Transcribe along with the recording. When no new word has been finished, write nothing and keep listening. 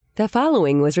The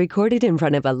following was recorded in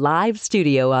front of a live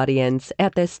studio audience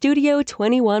at the Studio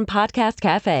 21 Podcast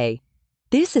Cafe.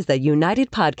 This is the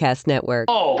United Podcast Network.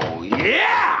 Oh,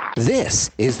 yeah! This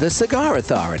is the Cigar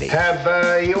Authority.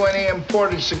 Have you any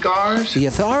imported cigars? The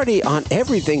authority on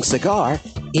everything cigar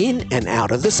in and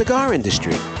out of the cigar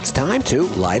industry. It's time to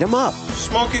light 'em up.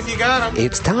 Smoke if you got 'em.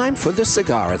 It's time for the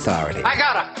Cigar Authority. I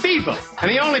got a fever, and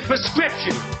the only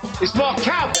prescription is more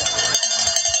cowboy.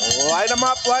 Light 'em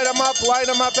up, light 'em up, light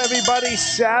 'em up, everybody.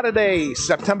 Saturday,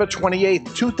 September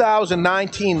 28th,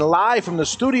 2019, live from the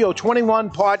Studio 21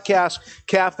 Podcast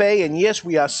Cafe. And yes,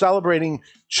 we are celebrating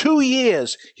 2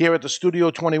 years here at the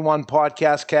Studio 21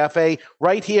 Podcast Cafe,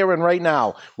 right here and right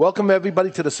now. Welcome,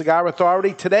 everybody, to the Cigar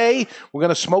Authority. Today, we're going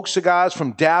to smoke cigars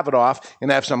from Davidoff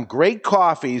and have some great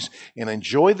coffees and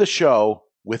enjoy the show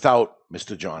without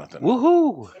Mr. Jonathan.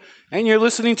 Woohoo! And you're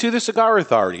listening to the Cigar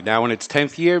Authority, now in its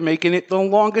 10th year, making it the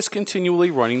longest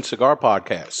continually running cigar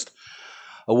podcast.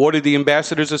 Awarded the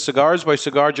Ambassadors of Cigars by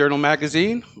Cigar Journal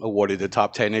magazine, awarded the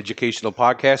Top 10 Educational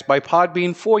Podcast by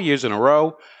Podbean 4 years in a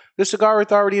row, the Cigar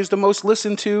Authority is the most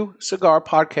listened to cigar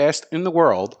podcast in the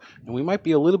world, and we might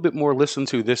be a little bit more listened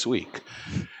to this week.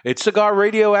 It's cigar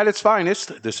radio at its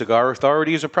finest. The Cigar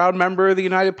Authority is a proud member of the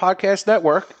United Podcast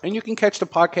Network, and you can catch the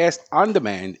podcast on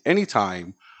demand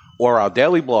anytime or our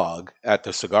daily blog at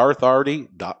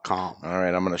thecigarauthority.com. All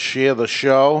right, I'm going to share the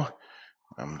show.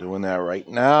 I'm doing that right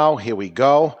now. Here we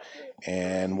go.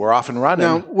 And we're off and running.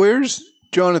 Now, where's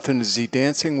Jonathan? Is he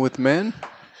dancing with men?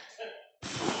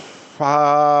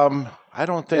 I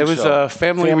don't think so. It was a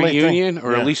family reunion, thing.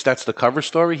 or at least that's the cover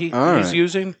story he's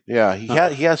using. Yeah,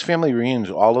 he has family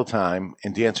reunions all the time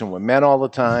and dancing with men all the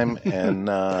time. And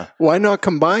why not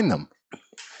combine them?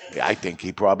 I think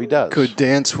he probably does. Could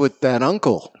dance with that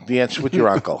uncle. Dance with your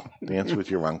uncle. Dance with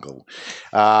your uncle.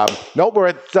 No, we're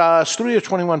at Studio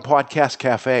 21 Podcast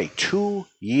Cafe. 2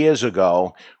 years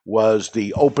ago was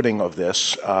the opening of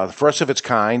this, the first of its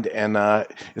kind. And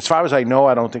as far as I know,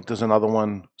 I don't think there's another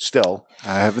one still.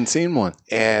 I haven't seen one.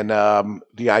 And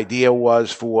the idea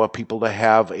was for people to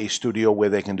have a studio where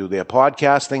they can do their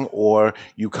podcasting, or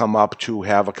you come up to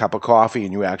have a cup of coffee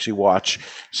and you actually watch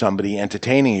somebody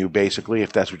entertaining you, basically,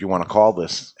 if that's what you want to call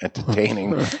this,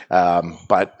 entertaining.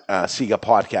 But Cigar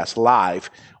Podcast Live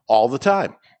all the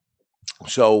time.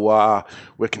 So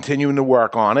we're continuing to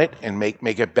work on it and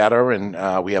make it better,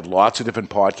 and we have lots of different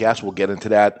podcasts. We'll get into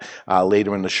that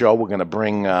later in the show. We're going to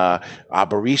bring our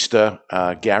barista,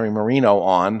 Gary Marino,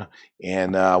 on,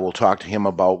 and we'll talk to him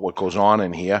about what goes on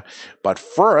in here. But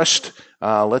first,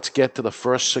 let's get to the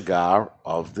first cigar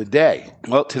of the day.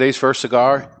 Well, today's first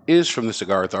cigar is from the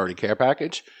Cigar Authority care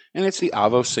package, and it's the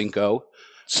Avo Cinco,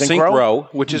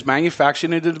 which is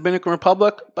manufactured in the Dominican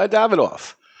Republic by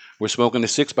Davidoff. We're smoking a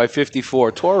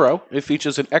 6x54 Toro. It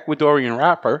features an Ecuadorian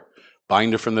wrapper,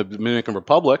 binder from the Dominican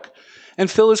Republic, and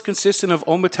fill is consistent of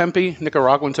Ometempe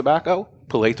Nicaraguan tobacco,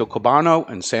 Paleto Cubano,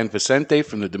 and San Vicente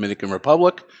from the Dominican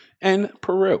Republic, and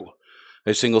Peru.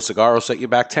 A single cigar will set you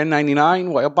back $10.99,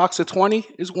 while a box of 20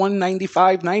 is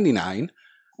 $195.99,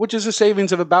 which is a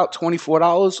savings of about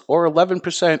 $24 or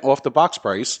 11% off the box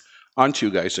price on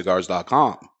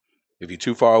twoguyscigars.com. If you're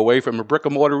too far away from a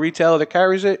brick-and-mortar retailer that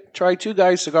carries it, try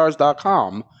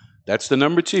twoguyscigars.com. That's the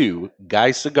number 2,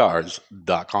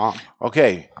 guyscigars.com.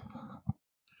 Okay.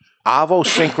 Avo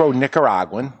Cinco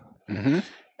Nicaraguan,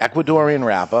 Ecuadorian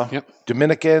wrapper,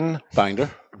 Dominican binder,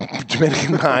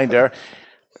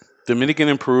 Dominican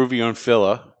and Peruvian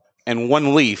filler, and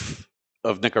 1 leaf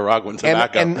of Nicaraguan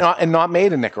tobacco. And not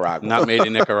made in Nicaragua. Not made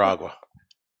in Nicaragua.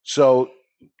 So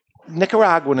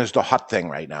Nicaraguan is the hot thing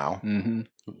right now. Mm-hmm.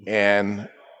 And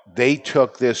they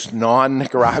took this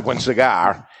non-Nicaraguan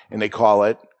cigar and they call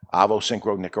it Avo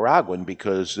Cinco Nicaraguan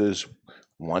because there's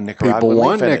one Nicaraguan. People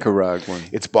want leaf in Nicaraguan.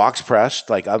 It's box pressed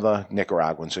like other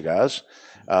Nicaraguan cigars.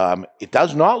 It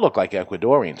does not look like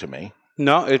Ecuadorian to me.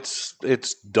 No, it's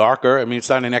darker. I mean, it's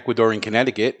not in Ecuadorian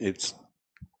Connecticut. It's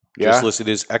just listed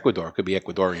as Ecuador. It could be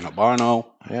Ecuadorian Habano.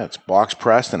 Yeah, it's box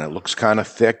pressed and it looks kind of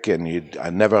thick. And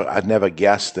I'd never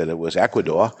guessed that it was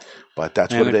Ecuador, but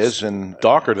that's what it is. And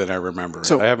darker than I remember.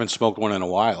 So, I haven't smoked one in a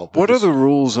while. What are the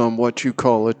rules on what you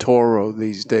call a Toro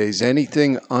these days?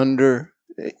 Anything under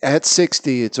at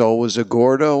 60, it's always a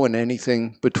Gordo, and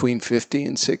anything between 50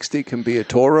 and 60 can be a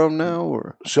Toro now.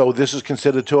 Or so this is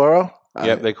considered Toro.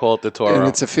 Yep, they call it the Toro, and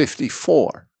it's a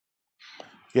 54.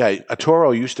 Yeah, a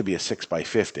Toro used to be a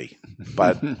 6x50,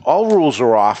 but all rules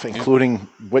are off, including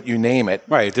what you name it.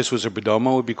 Right, if this was a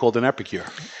Perdomo, it would be called an Epicure.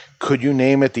 Could you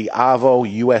name it the Avo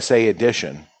USA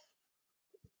Edition,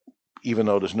 even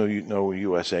though there's no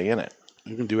USA in it?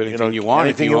 You can do anything you want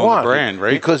anything if you own want, the brand,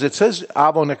 right? Because it says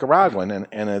Avo Nicaraguan,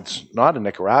 and it's not a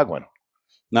Nicaraguan.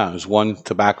 No, there's one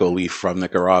tobacco leaf from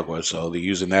Nicaragua, so they're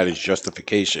using that as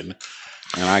justification.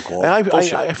 And I call it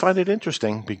bullshit. I find it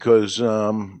interesting because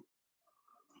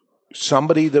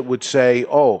somebody that would say,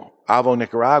 "Oh, Avo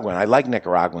Nicaraguan, I like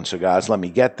Nicaraguan cigars. Let me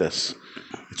get this."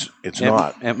 It's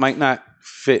not. It might not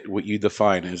fit what you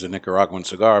define as a Nicaraguan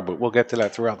cigar, but we'll get to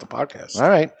that throughout the podcast. All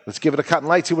right, let's give it a cut and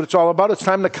light, see what it's all about. It's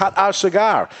time to cut our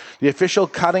cigar. The official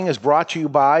cutting is brought to you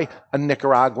by a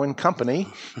Nicaraguan company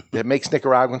that makes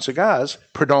Nicaraguan cigars,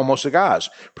 Perdomo Cigars.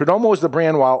 Perdomo is the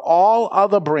brand. While all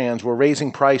other brands were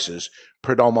raising prices,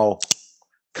 Perdomo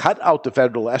cut out the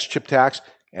federal S-chip tax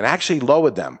and actually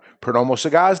lowered them. Perdomo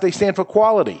Cigars, they stand for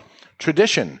quality,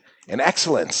 tradition, and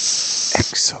excellence.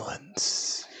 Excellence.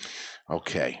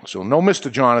 Okay, so no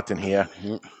Mr. Jonathan here,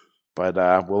 but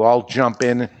we'll all jump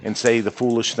in and say the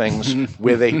foolish things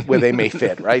where they may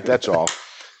fit, right? That's all.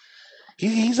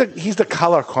 He's the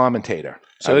color commentator.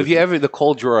 So have you ever, the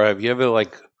cold drawer, have you ever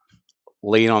like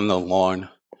laid on the lawn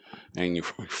and you're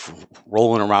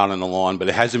rolling around on the lawn, but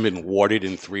it hasn't been watered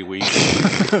in 3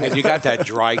 weeks, and you got that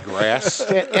dry grass?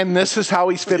 And this is how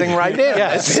he's fitting right in.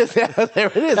 Yes. There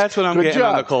it is. That's what I'm getting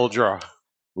on the cold drawer.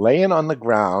 Laying on the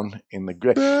ground in the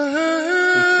grit.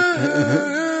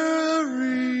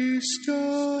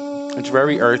 It's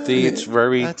very earthy. It's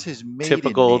very That's his maiden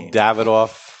typical name.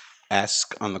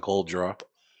 Davidoff-esque on the cold draw.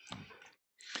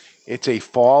 It's a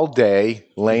fall day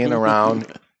laying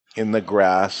around in the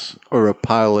grass. Or a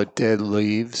pile of dead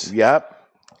leaves. Yep.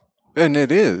 And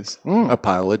it is a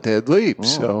pile of dead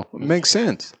leaves, so it makes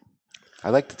sense. I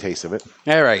like the taste of it.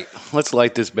 All right, let's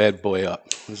light this bad boy up.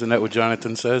 Isn't that what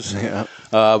Jonathan says? Yeah.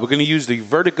 We're going to use the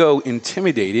Vertigo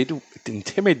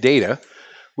Intimidator,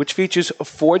 which features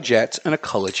 4 jets and a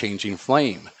color-changing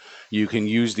flame. You can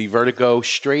use the Vertigo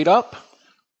straight up,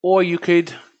 or you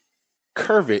could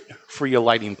curve it for your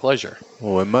lighting pleasure.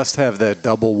 Well, it must have that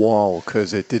double wall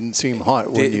because it didn't seem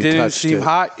hot when you touched it. It didn't seem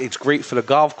hot. It's great for the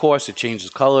golf course. It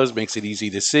changes colors, makes it easy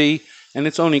to see. And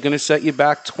it's only going to set you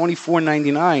back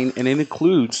 $24.99, and it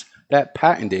includes that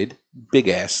patented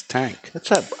big-ass tank. That's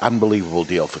an unbelievable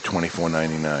deal for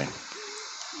 $24.99.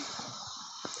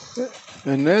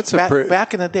 And that's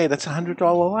back in the day, that's a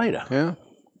 $100 lighter. Yeah.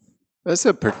 That's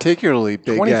a particularly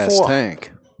big-ass 24.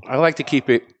 tank. I like to keep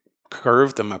it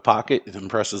curved in my pocket. It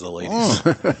impresses the ladies.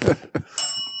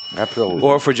 Absolutely.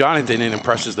 Or for Jonathan, it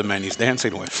impresses the men he's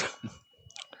dancing with.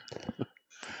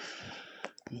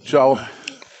 So,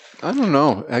 I don't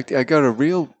know. I got a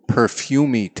real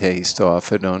perfumey taste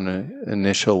off it on the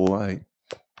initial light.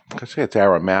 I say it's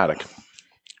aromatic.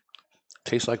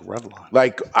 Tastes like Revlon.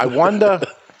 Like, I wonder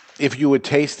if you would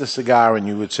taste the cigar and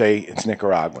you would say it's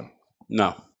Nicaraguan.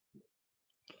 No.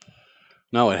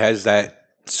 No, it has that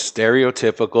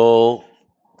stereotypical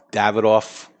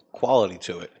Davidoff quality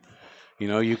to it. You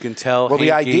know, you can tell Well, the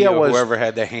Hanky idea or was- whoever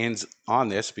had their hands on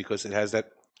this because it has that.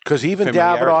 Because even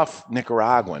familiarity. Davidoff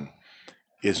Nicaraguan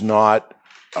is not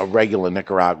a regular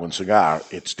Nicaraguan cigar.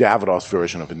 It's Davidoff's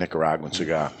version of a Nicaraguan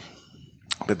cigar.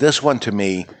 But this one, to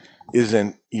me,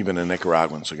 isn't even a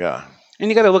Nicaraguan cigar.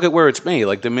 And you got to look at where it's made.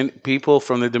 Like people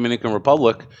from the Dominican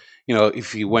Republic, you know,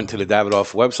 if you went to the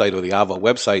Davidoff website or the Ava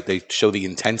website, they show the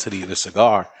intensity of the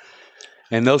cigar.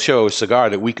 And they'll show a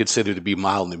cigar that we consider to be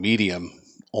mild to medium,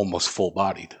 almost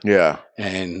full-bodied. Yeah.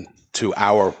 And to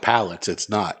our palates, it's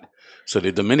not. So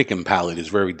the Dominican palate is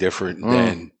very different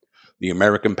than the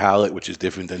American palate, which is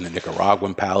different than the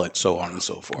Nicaraguan palate, so on and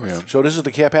so forth. Yeah. So this is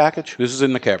the care package? This is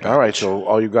in the care package. All right, so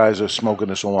all you guys are smoking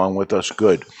this along with us.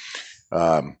 Good.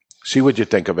 See what you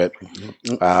think of it.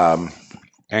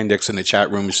 Andex in the chat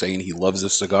room is saying he loves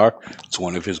this cigar. It's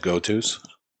one of his go-tos.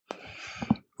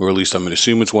 Or at least I'm going to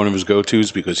assume it's one of his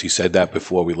go-tos because he said that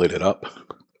before we lit it up.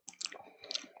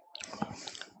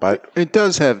 But It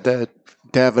does have that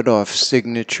Davidoff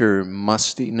signature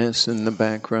mustiness in the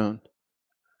background.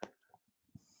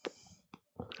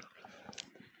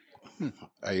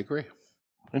 I agree.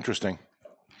 interesting.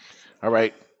 All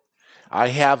right. I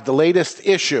have the latest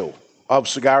issue of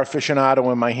Cigar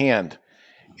Aficionado in my hand.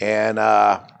 And,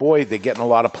 boy, they're getting a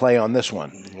lot of play on this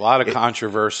one. A lot of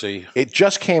controversy. It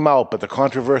just came out, but the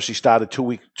controversy started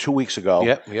 2 weeks ago.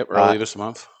 Yep, early this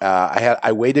month.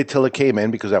 I waited till it came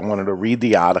in because I wanted to read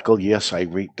the article. Yes, I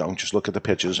read. Don't just look at the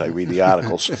pictures. I read the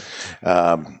articles.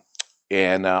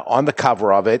 And on the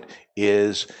cover of it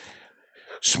is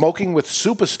Smoking with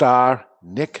Superstar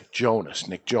Nick Jonas.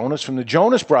 Nick Jonas from the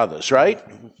Jonas Brothers, right?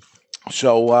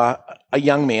 So a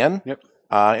young man. Yep.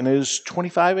 In his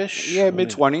 25-ish? Yeah,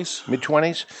 mid-20s.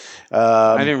 Mid-20s.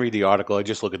 I didn't read the article. I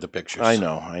just look at the pictures. I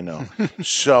know.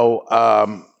 So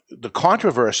the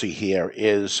controversy here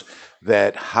is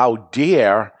that how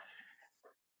dare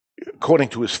according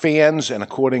to his fans and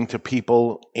according to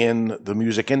people in the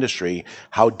music industry,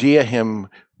 how dare him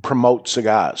promote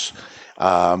cigars.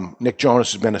 Nick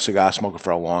Jonas has been a cigar smoker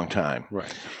for a long time.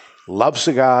 Right. Loves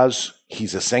cigars.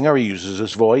 He's a singer. He uses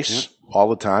his voice all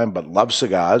the time, but loves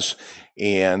cigars.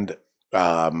 And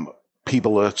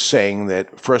people are saying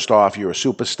that, first off, you're a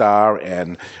superstar,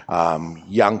 and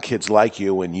young kids like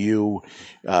you, and you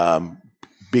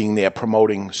being there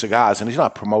promoting cigars. And he's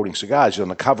not promoting cigars. He's on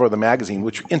the cover of the magazine,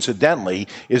 which incidentally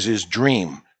is his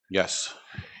dream. Yes.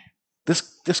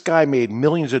 This guy made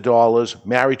millions of dollars,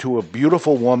 married to a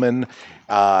beautiful woman,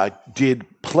 did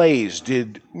plays,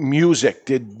 did music,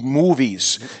 did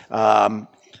movies,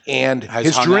 and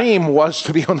his dream was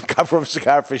to be on the cover of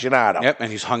Cigar Aficionado. Yep,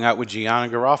 and he's hung out with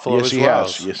Gianna Garofalo Yes, as he well.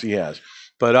 has. Yes, he has.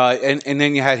 But and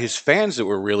then you had his fans that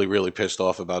were really, really pissed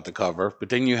off about the cover. But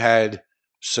then you had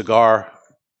Cigar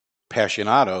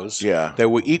Aficionados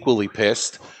that were equally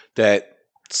pissed, that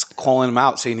calling him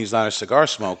out, saying he's not a cigar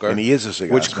smoker. And he is a cigar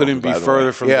smoker, which couldn't be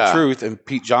further from the truth. And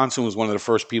Pete Johnson was one of the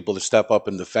first people to step up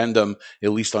and defend him,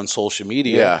 at least on social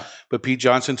media. Yeah. But Pete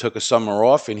Johnson took a summer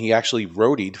off, and he actually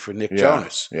roadied for Nick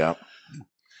Jonas. Yeah.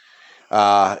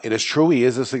 It is true he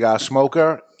is a cigar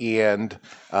smoker. And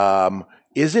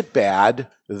is it bad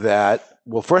that,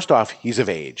 well, first off, he's of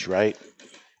age, right?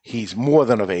 He's more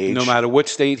than of age. No matter what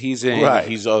state he's in,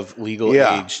 he's of legal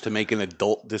age to make an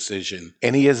adult decision.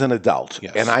 And he is an adult.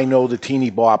 Yes. And I know the teeny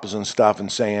boppers and stuff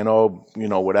and saying, oh,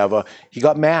 whatever. He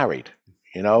got married,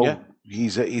 Yeah.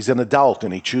 He's an adult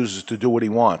and he chooses to do what he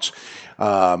wants.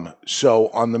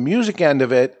 So on the music end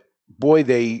of it, boy,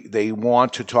 they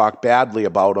want to talk badly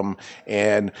about him.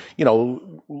 And,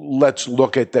 let's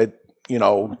look at that.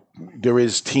 There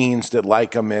is teens that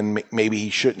like him, and maybe he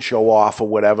shouldn't show off or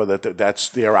whatever. That's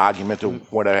their argument or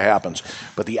whatever happens.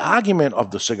 But the argument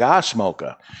of the cigar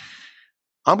smoker,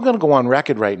 I'm going to go on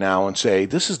record right now and say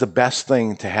this is the best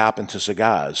thing to happen to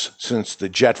cigars since the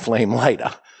jet flame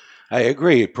lighter. I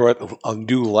agree. It brought a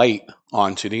new light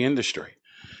onto the industry.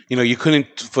 You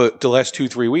couldn't, for the last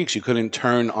 2-3 weeks, you couldn't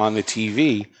turn on the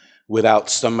TV without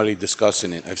somebody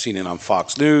discussing it. I've seen it on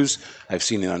Fox News. I've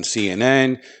seen it on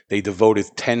CNN. They devoted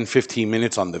 10, 15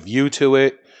 minutes on The View to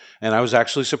it. And I was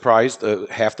actually surprised.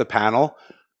 Half the panel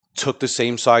took the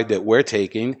same side that we're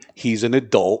taking. He's an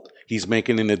adult. He's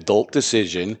making an adult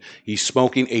decision. He's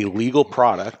smoking a legal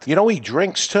product. He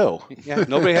drinks too. Yeah,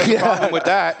 nobody has a problem with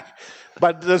that.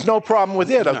 But there's no problem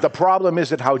with it. No. The problem is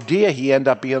that how dare he end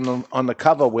up being on the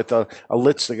cover with a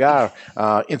lit cigar,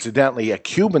 incidentally, a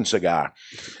Cuban cigar,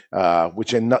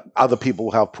 which other people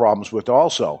have problems with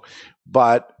also.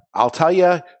 But I'll tell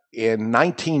you, in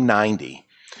 1990,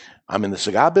 I'm in the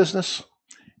cigar business,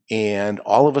 and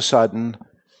all of a sudden,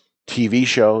 TV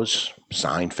shows,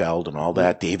 Seinfeld and all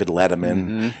that, David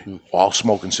Letterman, all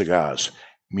smoking cigars.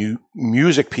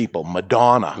 Music people,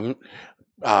 Madonna,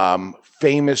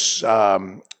 famous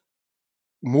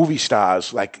movie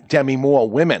stars like Demi Moore,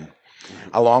 women,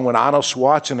 along with Arnold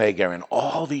Schwarzenegger, and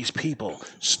all these people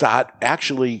start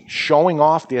actually showing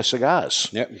off their cigars.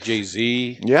 Yep,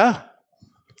 Jay-Z. Yeah.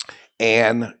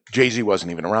 And Jay-Z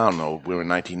wasn't even around, though. We were in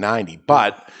 1990.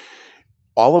 But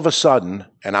all of a sudden,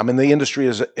 and I'm in the industry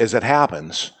as it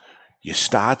happens, you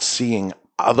start seeing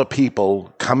other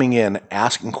people coming in,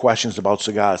 asking questions about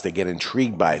cigars. They get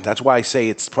intrigued by it. That's why I say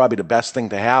it's probably the best thing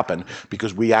to happen,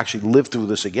 because we actually live through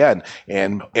this again.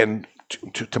 And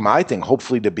to my thing,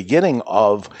 hopefully the beginning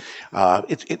of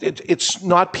it's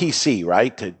not PC,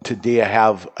 right? To dare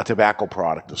have a tobacco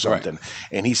product or something. Right.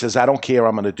 And he says, I don't care,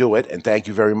 I'm going to do it. And thank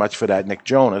you very much for that, Nick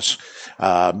Jonas.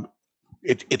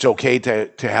 It's okay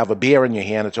to have a beer in your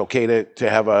hand. It's okay to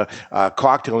have a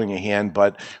cocktail in your hand.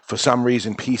 But for some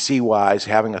reason, PC-wise,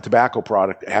 having a tobacco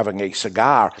product, having a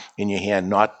cigar in your hand,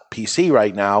 not PC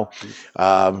right now,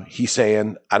 he's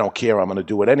saying, I don't care. I'm going to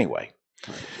do it anyway.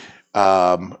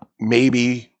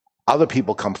 Maybe other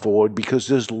people come forward, because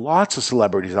there's lots of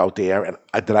celebrities out there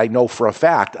that I know for a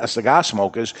fact are cigar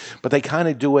smokers, but they kind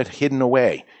of do it hidden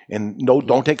away. And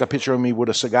don't take a picture of me with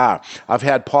a cigar. I've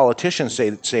had politicians say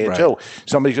it too.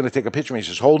 Somebody's going to take a picture of me. He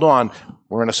says, hold on,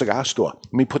 we're in a cigar store.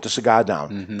 Let me put the cigar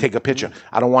down. Take a picture.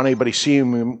 I don't want anybody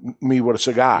seeing me with a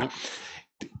cigar.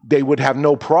 They would have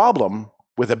no problem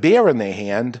with a beer in their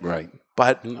hand. Right.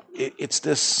 But it's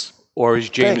this... Or as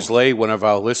James Lay, one of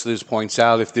our listeners, points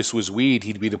out, if this was weed,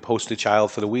 he'd be the poster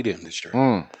child for the weed industry.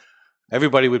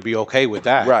 Everybody would be okay with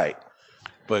that. Right.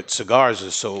 But cigars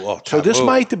is so taboo. So this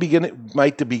might be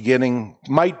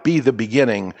the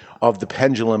beginning of the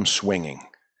pendulum swinging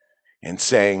and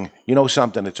saying,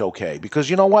 something, it's okay. Because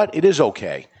you know what? It is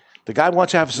okay. The guy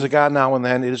wants to have a cigar now and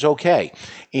then. It is okay.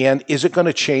 And is it going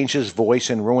to change his voice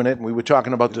and ruin it? And we were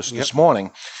talking about this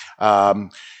morning.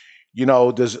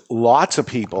 there's lots of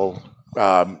people,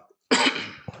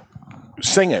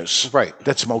 singers, Right.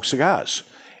 that smoke cigars.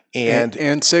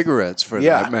 And cigarettes, for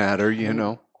that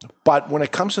matter, But when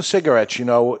it comes to cigarettes,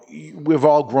 we've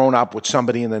all grown up with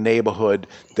somebody in the neighborhood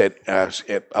that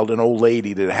an old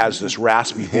lady that has this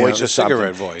raspy voice or something,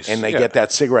 cigarette voice, and they get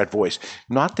that cigarette voice.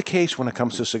 Not the case when it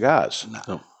comes to cigars.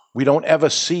 No. We don't ever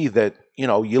see that.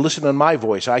 You listen to my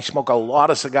voice. I smoke a lot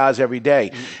of cigars every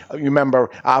day. You remember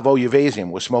Avo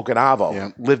Yavazian was smoking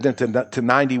Avo, lived to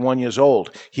 91 years old.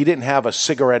 He didn't have a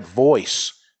cigarette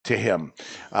voice to him.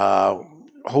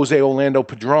 Jose Orlando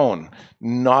Padron,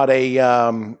 not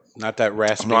that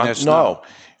raspiness. No.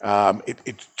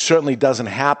 It certainly doesn't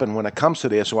happen when it comes to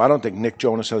this, so I don't think Nick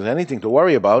Jonas has anything to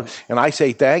worry about. And I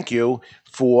say thank you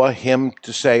for him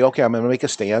to say, okay, I'm going to make a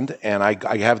stand, and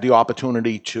I have the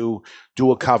opportunity to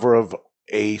do a cover of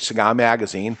a cigar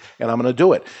magazine, and I'm going to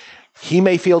do it. He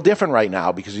may feel different right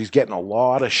now because he's getting a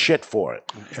lot of shit for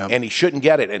it, and he shouldn't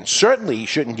get it. And certainly he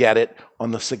shouldn't get it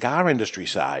on the cigar industry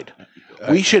side.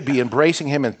 We should be embracing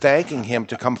him and thanking him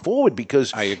to come forward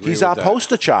because he's our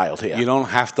poster child here. You don't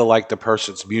have to like the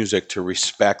person's music to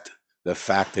respect the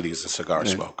fact that he's a cigar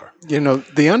smoker.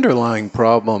 The underlying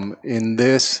problem in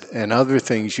this and other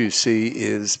things you see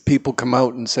is people come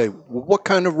out and say, well, what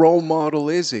kind of role model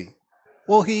is he?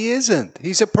 Well, he isn't.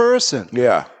 He's a person.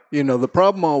 Yeah. The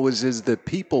problem always is that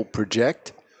people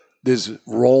project this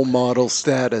role model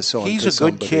status onto He's a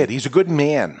good kid. He's a good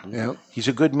man. Yeah. He's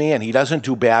a good man. He doesn't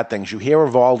do bad things. You hear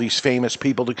of all these famous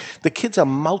people. The kid's a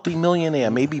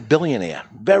multimillionaire, maybe billionaire.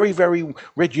 Very, very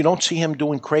rich. You don't see him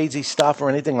doing crazy stuff or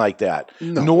anything like that.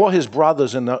 No. Nor his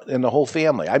brothers and the whole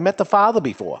family. I met the father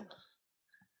before.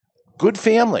 Good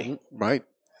family. Right.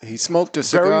 He smoked a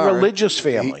cigar. Very religious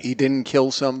family. He didn't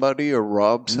kill somebody or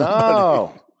rob somebody.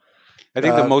 No. I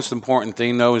think the most important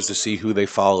thing, though, is to see who they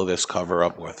follow this cover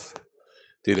up with.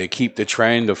 Do they keep the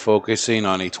trend of focusing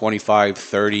on a 25,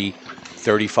 30,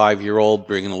 35-year-old,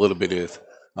 bringing a little bit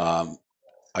of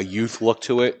a youth look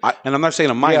to it? And I'm not saying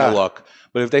a minor look,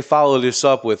 but if they follow this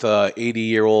up with a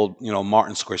 80-year-old,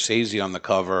 Martin Scorsese on the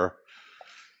cover,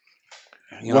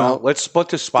 let's put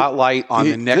the spotlight on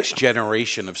the next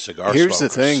generation of cigar Here's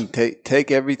smokers. the thing. Take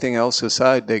everything else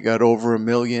aside. They got over 1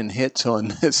 million hits on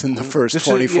this in the first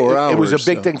 24 hours. It was a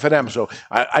big thing for them. So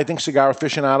I think Cigar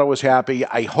Aficionado was happy.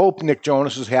 I hope Nick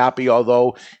Jonas is happy,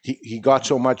 although he got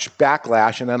so much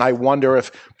backlash. And then I wonder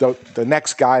if the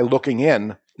next guy looking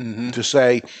in to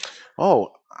say,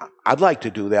 oh, I'd like to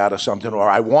do that or something, or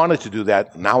I wanted to do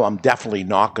that. Now I'm definitely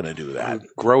not going to do that.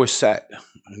 Grow a set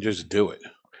and just do it.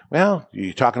 Well,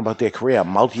 you're talking about their career,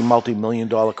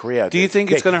 multi-million-dollar career. Do you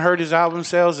think it's going to hurt his album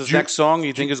sales? His next song,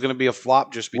 you think is going to be a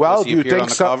flop just because he appeared on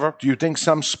the cover? Do you think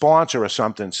some sponsor or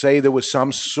something, say there was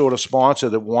some sort of sponsor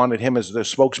that wanted him as their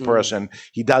spokesperson,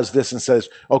 he does this and says,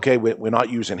 okay, we're not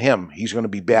using him. He's going to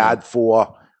be bad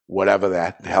for whatever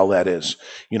the hell that is.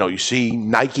 You see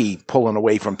Nike pulling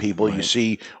away from people. Right. You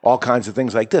see all kinds of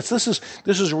things like this. This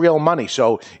is real money.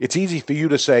 So it's easy for you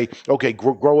to say, okay,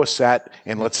 grow a set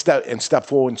and let's step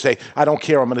forward and say, I don't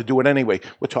care, I'm going to do it anyway.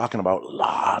 We're talking about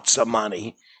lots of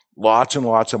money, lots and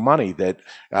lots of money that,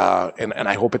 and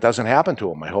I hope it doesn't happen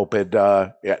to him. I hope it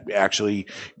actually,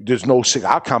 there's no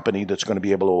cigar company that's going to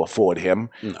be able to afford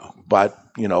him. No. But,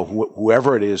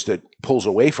 whoever it is that pulls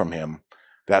away from him,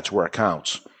 that's where it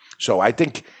counts. So I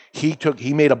think he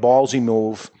made a ballsy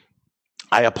move.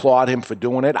 I applaud him for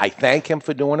doing it. I thank him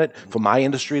for doing it for my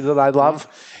industry that I love.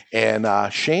 And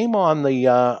shame on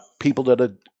the people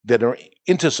that are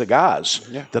into cigars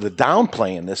that are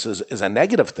downplaying this as a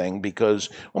negative thing because,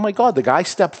 oh my God, the guy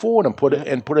stepped forward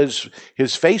and put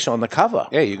his face on the cover.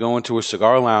 Yeah, you go into a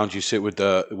cigar lounge, you sit with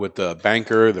the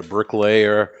banker, the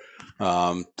bricklayer,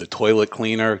 the toilet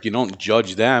cleaner. You don't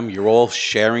judge them. You're all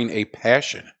sharing a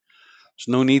passion.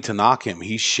 There's no need to knock him.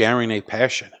 He's sharing a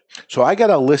passion. So I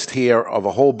got a list here of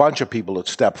a whole bunch of people that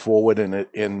step forward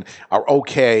and are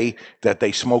okay that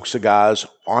they smoke cigars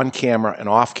on camera and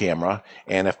off camera.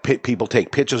 And if people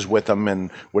take pictures with them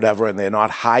and whatever, and they're not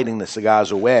hiding the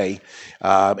cigars away,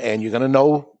 and you're going to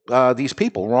know these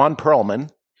people. Ron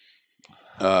Perlman.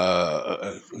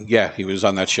 He was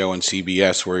on that show on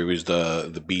CBS where he was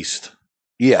the Beast.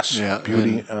 Yes,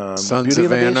 Beauty, Sons Beauty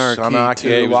of Anarchy.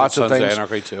 Yeah, lots of Sons things. of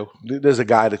Anarchy too. There's a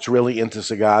guy that's really into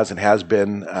cigars and has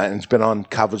been, and it's been on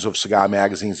covers of cigar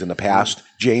magazines in the past.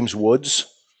 James Woods.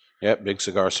 Yep, big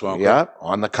cigar smoker. Yeah,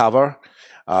 on the cover.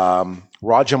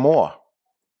 Roger Moore.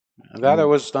 That I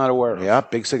was not aware of. Yeah,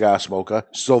 big cigar smoker.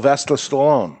 Sylvester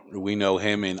Stallone. We know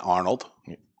him in Arnold.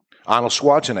 Arnold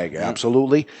Schwarzenegger,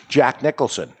 absolutely. Jack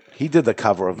Nicholson. He did the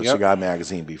cover of a cigar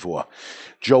magazine before.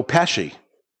 Joe Pesci.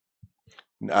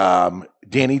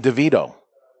 Danny DeVito.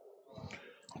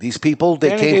 These people,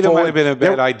 they came It forward. might have been a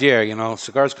bad idea. You know,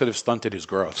 cigars could have stunted his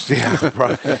growth. Yeah,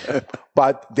 right.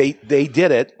 But they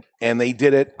did it, and they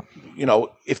did it. You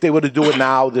know, if they were to do it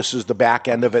now, this is the back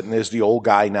end of it, and there's the old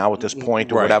guy now at this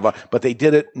point or Right. whatever. But they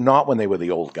did it not when they were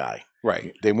the old guy.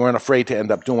 Right. They weren't afraid to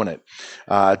end up doing it.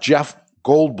 Jeff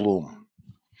Goldblum.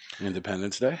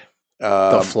 Independence Day.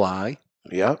 The Fly.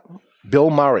 Yeah. Bill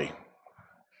Murray.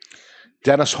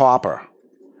 Dennis Hopper.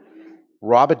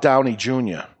 Robert Downey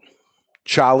Jr.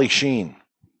 Charlie Sheen.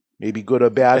 Maybe good or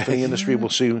bad for the industry. We'll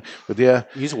see. But there.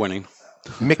 He's winning.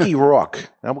 Mickey Rourke.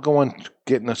 Now we're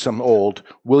getting to some old.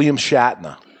 William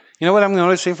Shatner. You know what I'm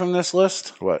noticing from this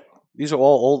list? What? These are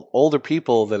all older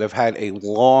people that have had a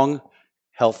long,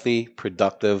 healthy,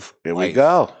 productive Here life. we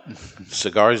go.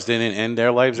 Cigars didn't end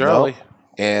their lives No. early.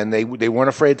 And they weren't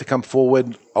afraid to come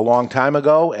forward a long time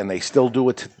ago, and they still do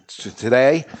it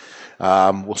today.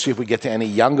 We'll see if we get to any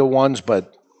younger ones,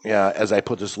 but as I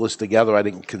put this list together, I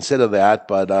didn't consider that.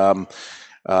 But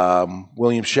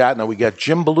William Shatner, we got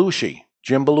Jim Belushi.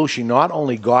 Jim Belushi not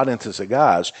only got into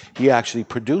cigars, he actually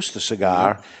produced the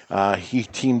cigar. He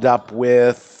teamed up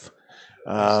with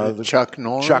Chuck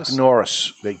Norris. Chuck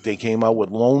Norris. They came out with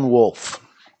Lone Wolf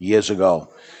years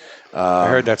ago. I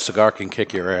heard that cigar can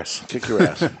kick your ass. Kick your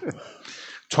ass.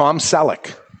 Tom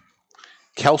Selleck,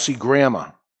 Kelsey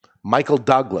Grammer, Michael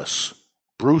Douglas,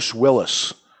 Bruce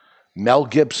Willis, Mel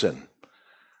Gibson,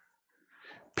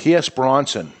 Pierce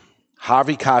Bronson,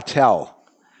 Harvey Keitel,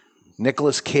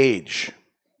 Nicolas Cage.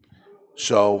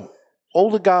 So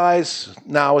older guys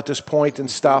now at this point and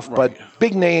stuff, but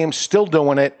big names still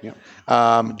doing it.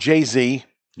 Yep. Jay-Z,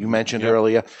 you mentioned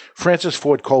earlier. Francis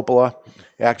Ford Coppola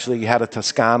actually had a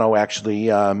Toscano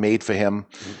made for him.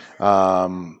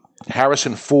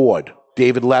 Harrison Ford,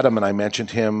 David Letterman, I mentioned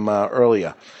him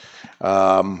earlier.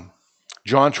 John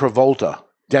Travolta,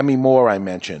 Demi Moore, I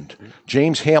mentioned.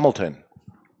 James Hamilton.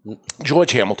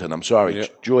 George Hamilton, I'm sorry.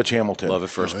 Yep. George Hamilton. Love it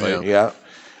first bite. Yeah.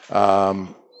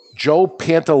 Joe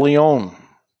Pantaleone.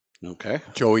 Okay.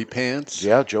 Joey Pants.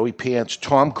 Yeah, Joey Pants.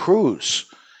 Tom Cruise.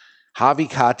 Harvey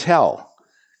Keitel.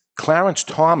 Clarence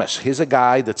Thomas. Here's a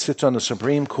guy that sits on the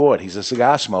Supreme Court. He's a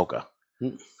cigar smoker.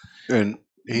 And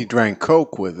he drank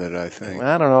Coke with it, I think.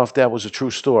 I don't know if that was a true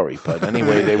story, but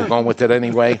anyway, they were going with it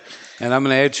anyway. And I'm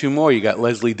going to add two more. You got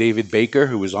Leslie David Baker,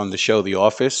 who was on the show The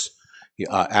Office.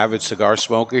 Avid cigar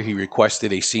smoker. He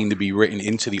requested a scene to be written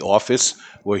into The Office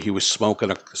where he was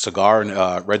smoking a cigar in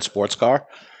a red sports car,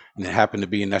 and it happened to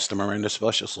be a Nestor Miranda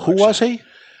special selection. Who was he?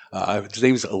 His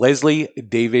name is Leslie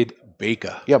David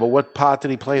Baker. Yeah, but what part did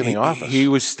he play in The Office? He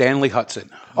was Stanley Hudson.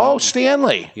 Oh,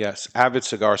 Stanley. Yes, avid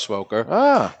cigar smoker.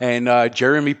 Ah. And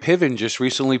Jeremy Piven just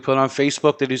recently put on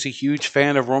Facebook that he's a huge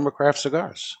fan of Roma Craft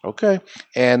cigars. Okay.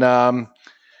 And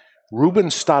Ruben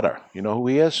Studdard, you know who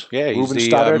he is? Yeah, he's Ruben the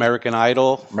Studdard, American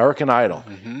Idol. American Idol.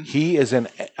 Mm-hmm. He is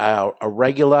a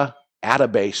regular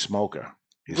Atabase smoker.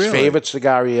 His Really? favorite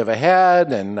cigar he ever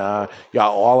had, and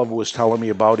Oliver was telling me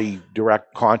about. He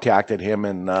direct contacted him,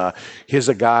 and here's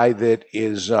a guy that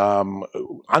is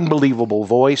unbelievable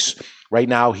voice. Right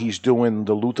now, he's doing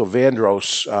the Luther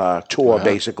Vandross tour,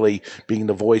 basically being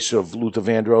the voice of Luther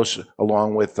Vandross,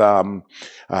 along with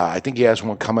I think he has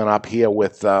one coming up here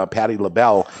with Patti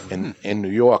LaBelle in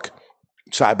New York,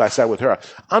 side by side with her.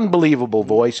 Unbelievable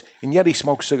voice, and yet he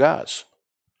smokes cigars.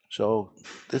 So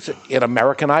it's an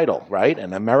American Idol, right?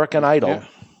 An American Idol,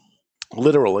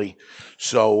 literally.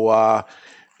 So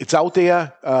it's out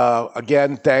there.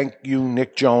 Again, thank you,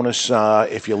 Nick Jonas,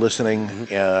 if you're listening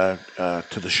to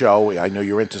the show. I know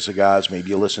you're into cigars.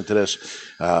 Maybe you listen to this.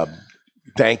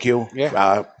 Thank you.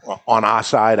 Yeah. On our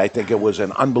side, I think it was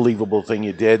an unbelievable thing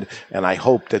you did, and I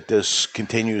hope that this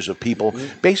continues of people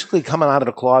basically coming out of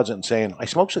the closet and saying, I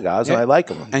smoke cigars and I like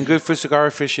them. And good for Cigar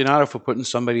Aficionado for putting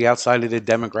somebody outside of the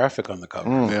demographic on the cover.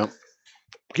 Yeah.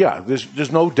 Yeah,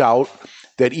 there's no doubt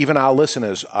that even our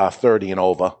listeners are 30 and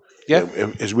over. Yeah.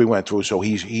 As we went through, so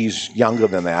he's younger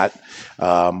than that.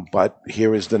 But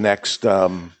here is the next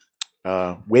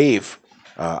wave.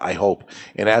 I hope.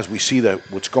 And as we see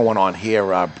what's going on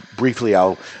here, briefly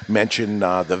I'll mention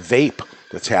the vape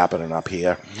that's happening up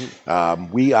here.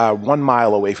 We are 1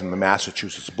 mile away from the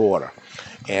Massachusetts border.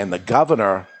 And the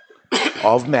governor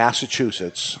of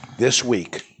Massachusetts this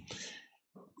week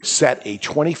set a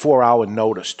 24-hour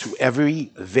notice to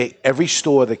every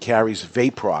store that carries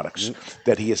vape products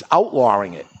that he is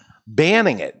outlawing it,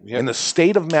 banning it in the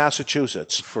state of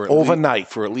Massachusetts overnight.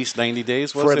 For at least 90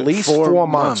 days, was for it? at least 4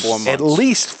 months. 4 months. At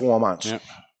least 4 months. Yeah.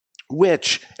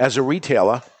 Which, as a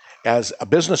retailer, as a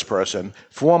business person,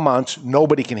 4 months,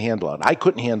 nobody can handle it. I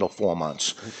couldn't handle 4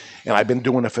 months. And I've been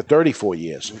doing it for 34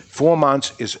 years. 4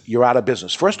 months is you're out of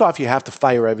business. First off, you have to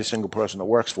fire every single person that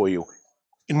works for you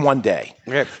in one day.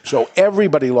 Yep. So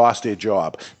everybody lost their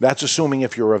job. That's assuming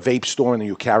if you're a vape store and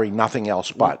you carry nothing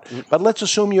else but. But let's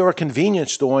assume you're a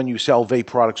convenience store and you sell vape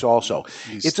products also.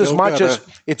 It's as much as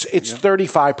it's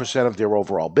 35% of their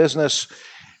overall business,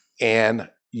 and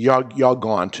you're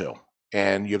gone too.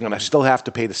 And you're going to still have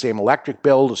to pay the same electric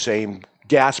bill, the same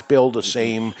gas bill, the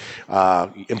same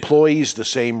employees, the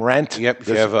same rent. Yep. If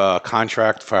you have a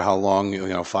contract for how long,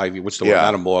 5 years, what's the word?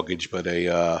 Not a mortgage, but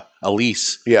a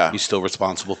lease. Yeah. You're still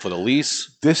responsible for the lease.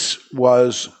 It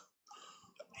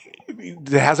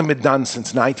hasn't been done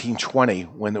since 1920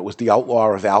 when it was the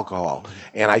outlaw of alcohol.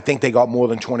 And I think they got more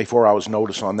than 24 hours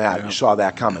notice on that. Yeah. You saw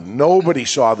that coming. Nobody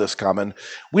saw this coming.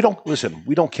 We don't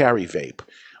carry vape.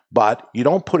 But you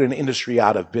don't put an industry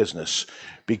out of business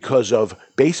because of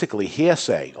basically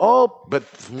hearsay. Oh, but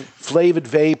flavored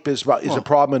vape is a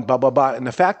problem and blah, blah, blah. And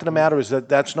the fact of the matter is that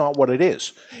that's not what it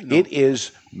is. No. It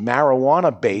is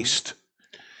marijuana-based.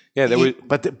 Yeah,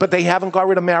 but they haven't got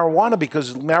rid of marijuana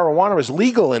because marijuana is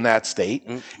legal in that state,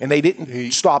 and they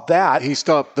didn't stop that. He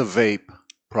stopped the vape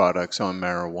products on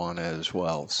marijuana as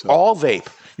well. So. All vape.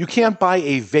 You can't buy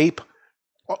a vape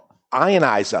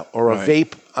ionizer or a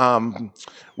vape,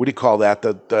 what do you call that?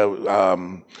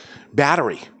 The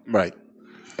battery. Right.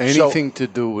 Anything to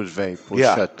do with vape was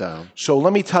shut down. So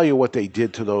let me tell you what they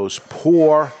did to those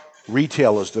poor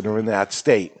retailers that are in that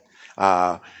state.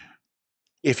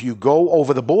 If you go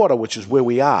over the border, which is where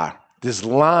we are, there's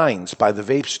lines by the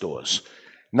vape stores.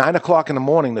 9 o'clock in the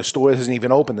morning, the store isn't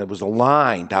even open. There was a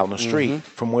line down the street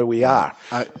from where we are.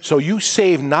 So you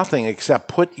save nothing except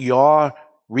put your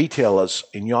retailers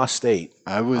in your state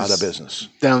out of business.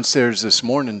 Downstairs this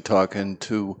morning talking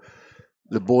to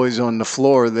the boys on the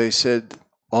floor. They said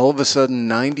all of a sudden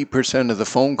 90% of the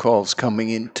phone calls coming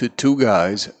into two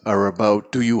guys are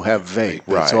about, do you have vape?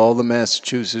 Right. It's all the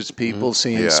Massachusetts people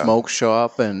seeing smoke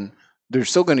shop, and they're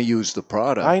still going to use the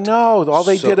product. I know. All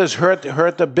they did is hurt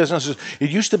the businesses. It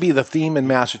used to be the theme in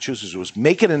Massachusetts. It was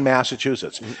make it in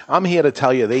Massachusetts. I'm here to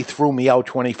tell you they threw me out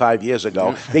 25 years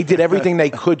ago. They did everything they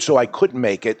could so I couldn't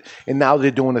make it, and now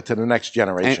they're doing it to the next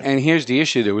generation. And here's the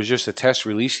issue. There was just a test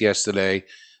release yesterday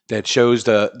that shows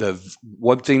the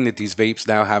one thing that these vapes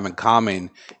now have in common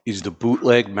is the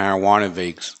bootleg marijuana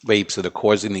vapes that are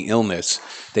causing the illness.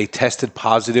 They tested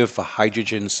positive for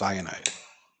hydrogen cyanide.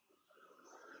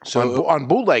 So on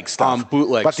bootleg stuff. On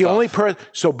bootleg but the stuff. only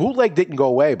so bootleg didn't go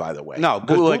away, by the way. No,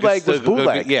 bootleg was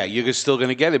bootleg. You're still going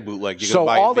to get it bootleg. So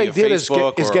all they did is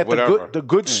get the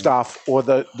good stuff, or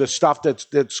the stuff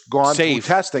that's gone through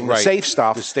testing, the safe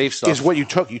stuff. The safe stuff is what you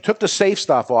took. You took the safe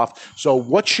stuff off. So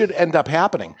what should end up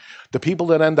happening? The people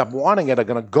that end up wanting it are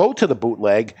going to go to the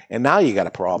bootleg, and now you got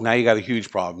a problem. Now you got a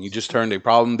huge problem. You just turned a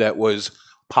problem that was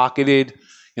pocketed.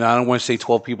 I don't want to say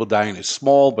 12 people dying is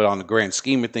small, but on the grand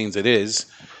scheme of things, it is.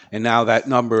 And now that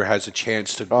number has a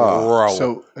chance to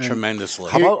grow tremendously.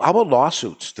 How about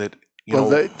lawsuits that?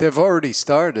 They've already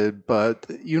started, but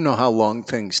you know how long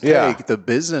things take. Yeah. The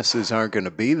businesses aren't going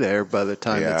to be there by the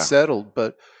time it's settled.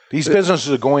 But these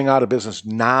businesses are going out of business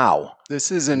now.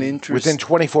 This is an within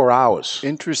 24 hours.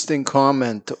 Interesting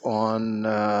comment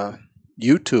on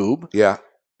YouTube. Yeah,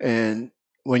 and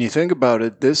when you think about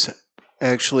it, this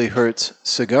actually hurts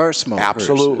cigar smokers.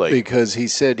 Absolutely. Because he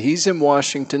said he's in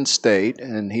Washington State,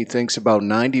 and he thinks about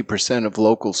 90% of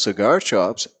local cigar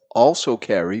shops also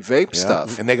carry vape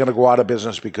stuff. And they're going to go out of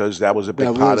business because that was a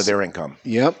big part of their income.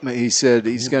 Yep. He said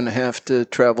he's going to have to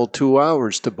travel 2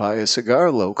 hours to buy a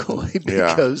cigar locally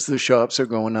because the shops are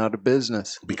going out of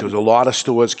business. Because a lot of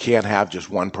stores can't have just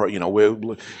one we're,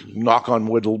 knock on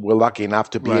wood, we're lucky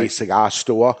enough to be a cigar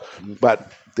store,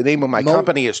 but the name of my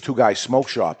company is Two Guys Smoke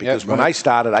Shop, because when I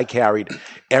started, I carried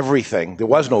everything. There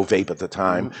was no vape at the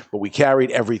time, but we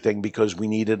carried everything because we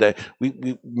needed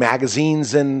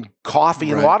magazines and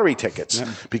coffee and lottery tickets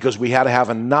because we had to have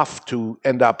enough to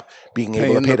end up being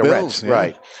able to pay the rent.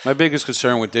 Right. My biggest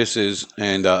concern with this is,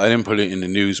 and I didn't put it in the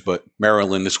news, but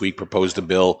Maryland this week proposed a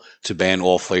bill to ban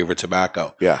all flavored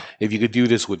tobacco. Yeah. If you could do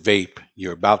this with vape,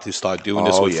 you're about to start doing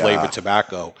this with flavored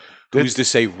tobacco. Who's to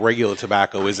say regular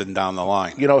tobacco isn't down the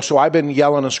line? So I've been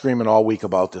yelling and screaming all week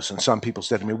about this, and some people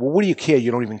said to me, well, what do you care?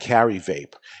 You don't even carry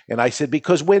vape. And I said,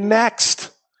 because we're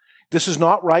next. This is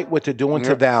not right what they're doing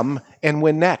to them, and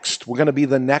we're next. We're going to be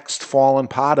the next fallen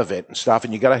part of it and stuff,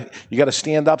 and you got to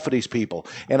stand up for these people.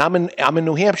 And I'm in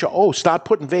New Hampshire. Oh, start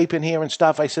putting vape in here and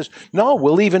stuff. I says, no,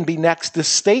 we'll even be next. The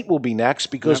state will be next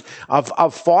because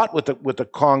I've fought with the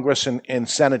Congress and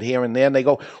Senate here and there, and they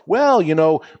go, well,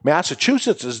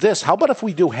 Massachusetts is this. How about if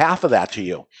we do half of that to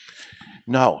you?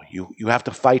 No, you have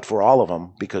to fight for all of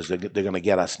them because they're going to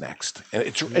get us next. And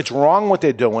it's wrong what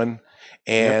they're doing.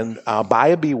 and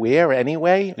buyer beware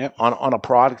anyway on a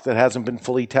product that hasn't been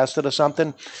fully tested or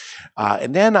something.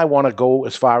 And then I want to go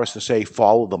as far as to say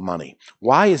follow the money.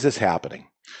 Why is this happening?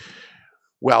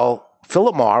 Well,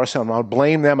 Philip Morris, and I'll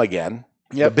blame them again,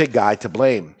 the big guy to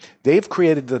blame. They've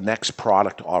created the next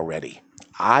product already.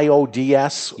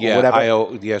 IODS or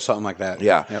whatever. Something like that.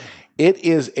 Yeah. Yep. It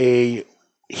is a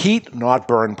heat, not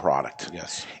burn product.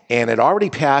 Yes. And it already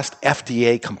passed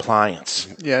FDA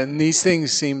compliance. Yeah, and these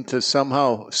things seem to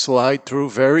somehow slide through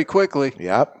very quickly.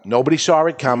 Yep. Nobody saw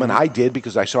it coming. I did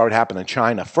because I saw it happen in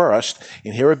China first.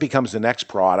 And here it becomes the next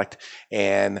product.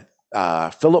 And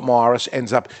Philip Morris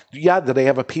ends up, do they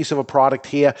have a piece of a product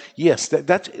here? Yes,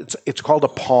 it's called a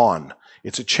pawn.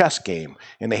 It's a chess game.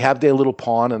 And they have their little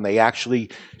pawn, and they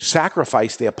actually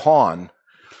sacrifice their pawn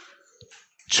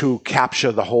to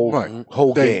capture the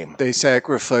whole game. They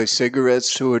sacrifice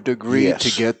cigarettes to a degree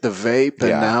to get the vape,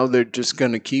 and now they're just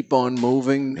going to keep on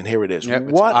moving. And here it is. Yep,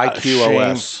 what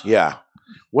IQOS. A shame. Yeah.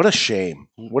 What a shame.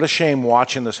 What a shame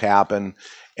watching this happen.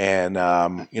 And,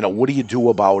 what do you do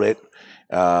about it?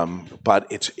 But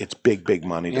it's big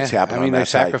money that's happening. I mean, on they that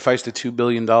side. Sacrificed a $2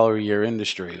 billion a year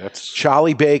industry. That's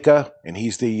Charlie Baker, and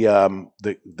he's the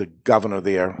governor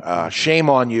there. Shame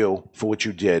on you for what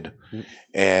you did.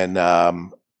 And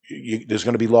there's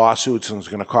going to be lawsuits, and it's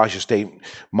going to cost your state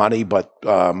money. But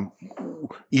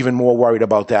even more worried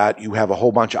about that, you have a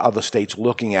whole bunch of other states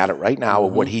looking at it right now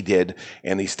of what he did,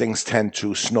 and these things tend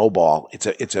to snowball.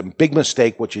 It's a big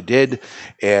mistake what you did,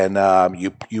 and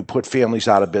you put families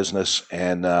out of business,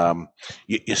 and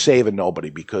you're saving nobody.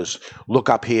 Because look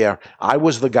up here, I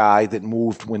was the guy that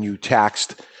moved when you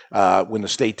taxed when the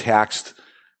state taxed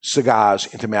cigars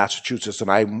into Massachusetts, and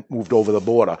I moved over the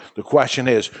border. The question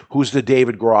is, who's the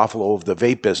David Garofalo of the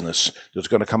vape business that's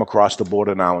going to come across the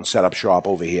border now and set up shop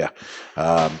over here?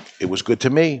 It was good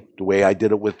to me, the way I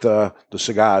did it with the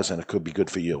cigars, and it could be good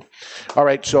for you. All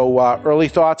right, so early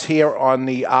thoughts here on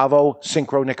the Avo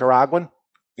Synchro Nicaraguan?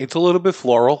 It's a little bit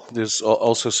floral. There's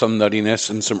also some nuttiness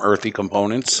and some earthy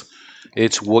components.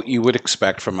 It's what you would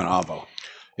expect from an Avo.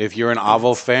 If you're an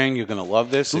Avo fan, you're going to love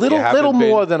this. Little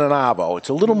more than an Avo. It's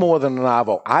a little more than an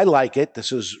Avo. I like it.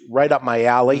 This is right up my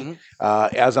alley.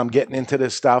 As I'm getting into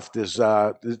this stuff,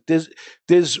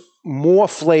 there's more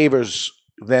flavors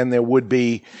than there would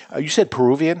be. You said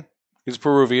Peruvian? It's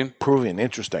Peruvian. Peruvian,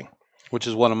 interesting. Which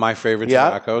is one of my favorite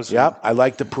tobaccos. Yeah, I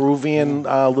like the Peruvian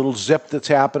little zip that's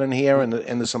happening here, and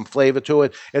there's some flavor to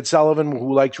it. Ed Sullivan,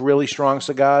 who likes really strong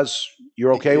cigars,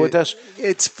 you're okay with this?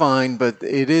 It's fine, but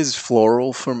it is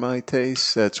floral for my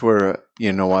taste. That's where,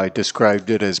 I described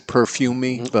it as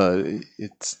perfumey, but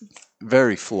it's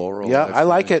very floral. Yeah, I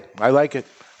like it.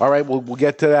 All right, we'll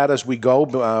get to that as we go.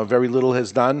 Very little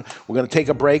has done. We're going to take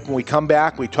a break. When we come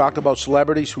back, we talked about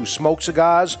celebrities who smoke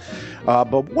cigars.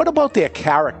 But what about their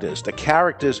characters? The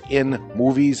characters in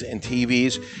movies and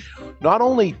TVs. Not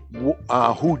only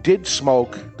who did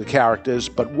smoke the characters,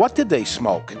 but what did they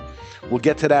smoke? We'll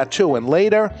get to that too. And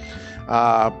later,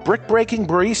 Brick Breaking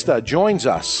Barista joins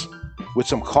us with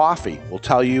some coffee.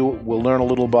 We'll learn a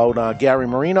little about Gary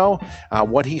Marino,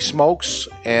 what he smokes,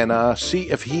 and see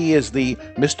if he is the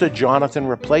Mr. Jonathan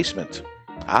replacement.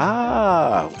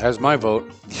 That's my vote.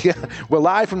 Yeah, we're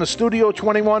live from the Studio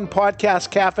 21 Podcast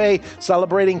Cafe,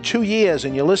 celebrating 2 years,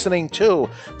 and you're listening to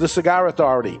The Cigar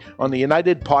Authority on the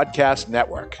United Podcast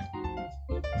Network.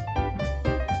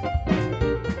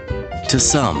 To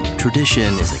some,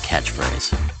 tradition is a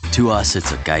catchphrase. To us,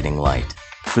 it's a guiding light.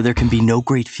 For there can be no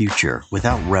great future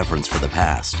without reverence for the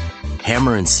past.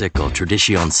 Hammer and Sickle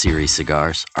Tradition Series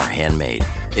cigars are handmade,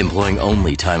 employing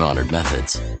only time-honored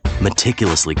methods.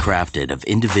 Meticulously crafted of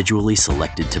individually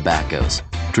selected tobaccos,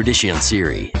 Tradition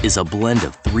Series is a blend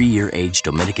of 3-year aged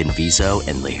Dominican Viso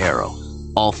and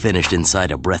Ligero, all finished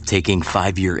inside a breathtaking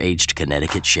 5-year aged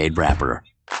Connecticut shade wrapper.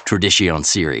 Tradition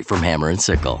Series from Hammer and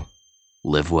Sickle.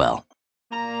 Live well.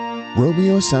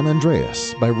 Romeo San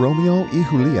Andreas by Romeo y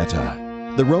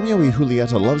Julieta. The Romeo y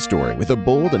Julieta love story with a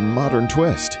bold and modern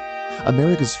twist.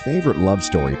 America's favorite love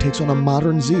story takes on a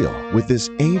modern zeal with this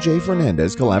A.J.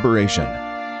 Fernandez collaboration.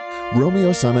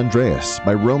 Romeo San Andreas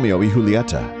by Romeo y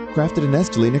Julieta, crafted in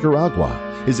Esteli,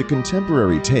 Nicaragua, is a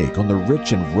contemporary take on the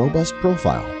rich and robust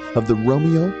profile of the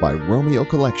Romeo by Romeo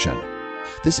collection.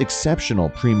 This exceptional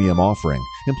premium offering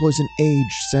employs an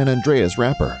aged San Andreas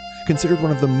wrapper, considered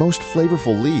one of the most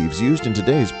flavorful leaves used in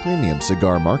today's premium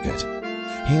cigar market.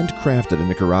 Handcrafted in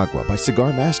Nicaragua by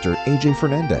cigar master A.J.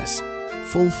 Fernandez.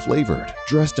 Full-flavored,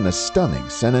 dressed in a stunning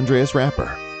San Andreas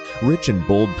wrapper. Rich and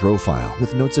bold profile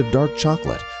with notes of dark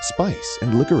chocolate, spice,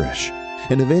 and licorice.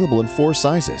 And available in 4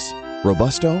 sizes: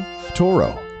 Robusto,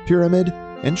 Toro, Pyramid,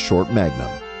 and Short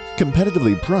Magnum.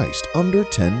 competitively priced under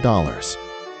 $10.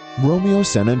 Romeo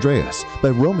San Andreas by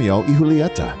Romeo y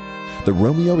Julieta. The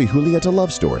Romeo y Julieta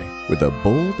love story with a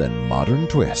bold and modern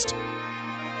twist.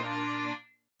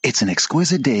 It's an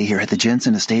exquisite day here at the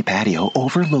Jensen Estate patio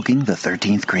overlooking the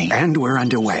 13th green. And we're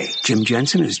underway. Jim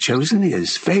Jensen has chosen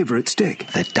his favorite stick.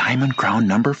 The Diamond Crown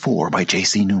No. 4 by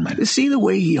J.C. Newman. See the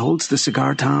way he holds the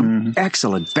cigar, Tom?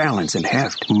 Excellent balance and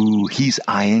heft. Ooh, he's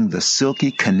eyeing the silky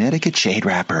Connecticut shade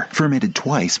wrapper, fermented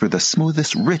twice for the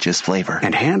smoothest, richest flavor.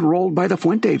 And hand-rolled by the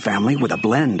Fuente family with a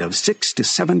blend of 6 to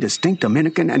 7 distinct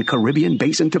Dominican and Caribbean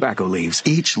basin tobacco leaves.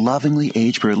 Each lovingly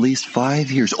aged for at least 5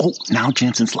 years. Oh, now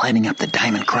Jensen's lighting up the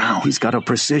Diamond Crown. He's got a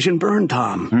precision burn,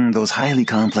 Tom. Those highly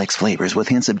complex flavors with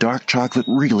hints of dark chocolate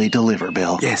really deliver,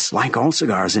 Bill. Yes, like all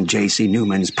cigars in J.C.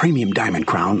 Newman's premium Diamond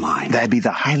Crown line. That'd be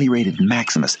the highly rated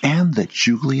Maximus and the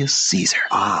Julius Caesar.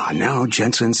 Ah, now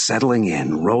Jensen's settling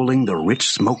in, rolling the rich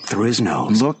smoke through his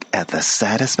nose. Look at the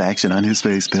satisfaction on his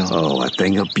face, Bill. Oh, a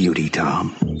thing of beauty,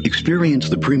 Tom. Experience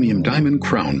the premium Diamond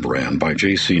Crown brand by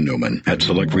J.C. Newman at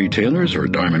select retailers or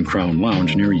Diamond Crown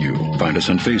Lounge near you. Find us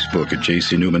on Facebook at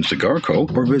J.C. Newman Cigar Co.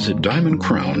 or visit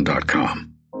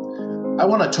DiamondCrown.com. I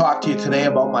want to talk to you today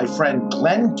about my friend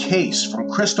Glenn Case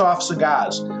from Christoph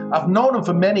Cigars. I've known him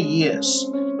for many years.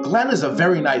 Glenn is a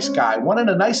very nice guy, one of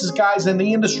the nicest guys in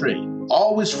the industry.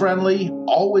 Always friendly,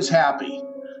 always happy.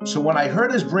 So when I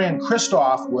heard his brand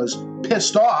Christoph was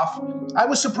pissed off, I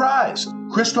was surprised.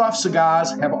 Christoph Cigars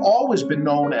have always been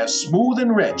known as smooth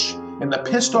and rich, and the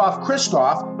pissed off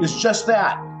Christoph is just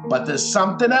that. But there's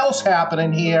something else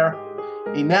happening here.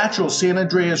 A natural San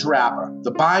Andreas wrapper,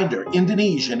 the binder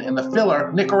Indonesian, and the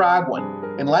filler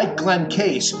Nicaraguan. And like Glenn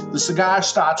Case, the cigar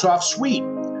starts off sweet,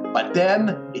 but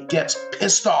then it gets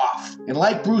pissed off. And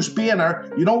like Bruce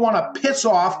Banner, you don't want to piss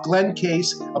off Glenn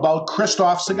Case about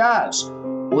Christoph Cigars.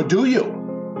 Or do you?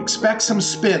 Expect some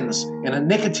spins and a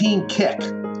nicotine kick.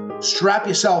 Strap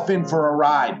yourself in for a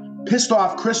ride. Pissed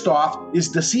off Christoph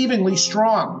is deceivingly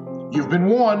strong. You've been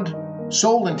warned.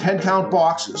 Sold in 10-count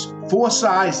boxes, 4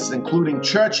 sizes including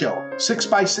Churchill,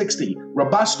 6x60,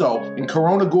 Robusto, and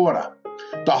Corona Gorda.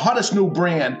 The hottest new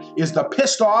brand is the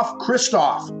Pissed Off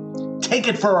Christoph. Take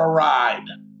it for a ride.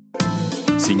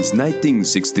 Since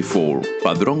 1964,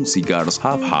 Padron Cigars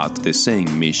have had the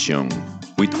same mission.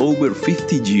 With over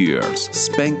 50 years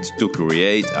spent to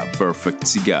create a perfect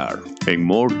cigar, and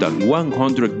more than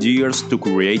 100 years to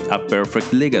create a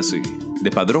perfect legacy, the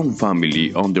Padron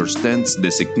family understands the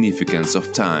significance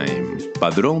of time.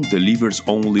 Padron delivers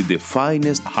only the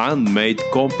finest handmade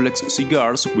complex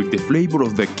cigars with the flavor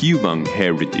of the Cuban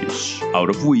heritage,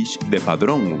 out of which the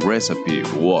Padron recipe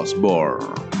was born.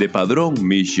 The Padron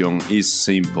mission is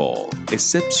simple: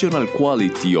 exceptional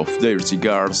quality of their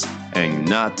cigars and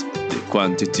not the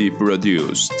quantity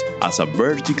produced. As a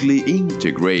vertically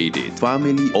integrated,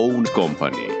 family-owned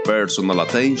company, personal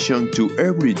attention to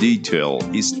every detail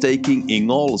is taken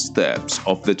in all steps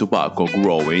of the tobacco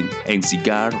growing and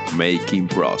cigar making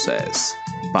process.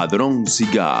 Padron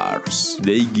Cigars.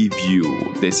 They give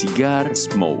you, the cigar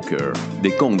smoker,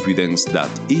 the confidence that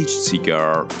each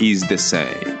cigar is the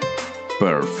same.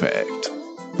 Perfect.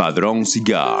 Padron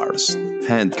Cigars.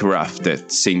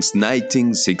 Handcrafted since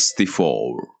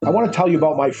 1964. I want to tell you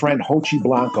about my friend Hochi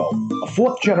Blanco, a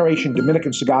 4th-generation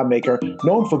Dominican cigar maker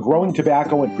known for growing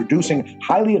tobacco and producing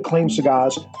highly acclaimed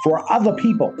cigars for other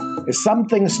people. As some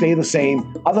things stay the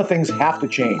same, other things have to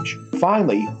change.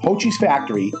 Finally, Hochi's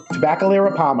factory,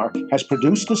 Tabacalera Palmer, has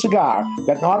produced a cigar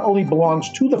that not only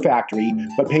belongs to the factory,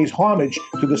 but pays homage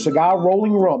to the cigar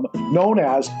rolling room known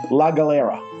as La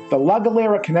Galera. The La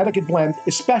Galera Connecticut blend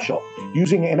is special,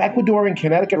 using an Ecuadorian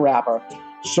Connecticut wrapper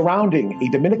surrounding a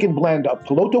Dominican blend of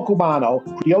Piloto Cubano,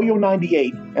 Criollo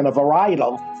 98, and a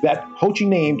varietal that Hochi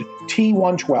named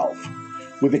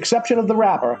T112. With the exception of the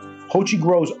wrapper, Hochi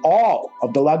grows all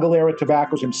of the La Galera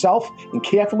tobaccos himself and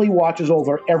carefully watches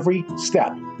over every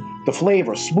step. The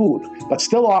flavor smooth, but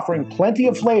still offering plenty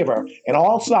of flavor in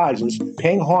all sizes,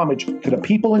 paying homage to the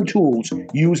people and tools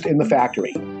used in the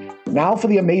factory. Now for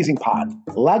the amazing part.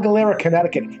 La Galera,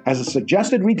 Connecticut has a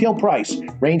suggested retail price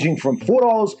ranging from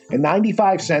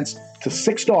 $4.95 to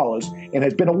 $6 and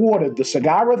has been awarded the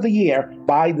Cigar of the Year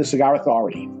by the Cigar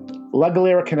Authority. La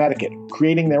Galera, Connecticut,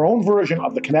 creating their own version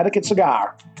of the Connecticut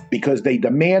cigar because they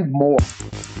demand more.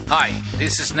 Hi,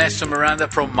 this is Nestor Miranda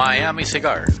from Miami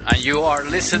Cigar, and you are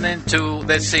listening to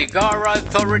the Cigar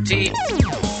Authority.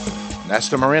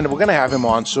 Nestor Miranda, we're going to have him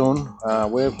on soon.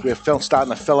 We're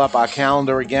starting to fill up our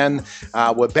calendar again.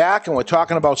 We're back, and we're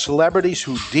talking about celebrities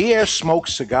who dare smoke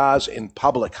cigars in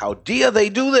public. How dare they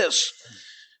do this?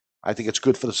 I think it's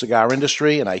good for the cigar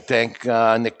industry, and I thank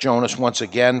Nick Jonas once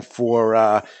again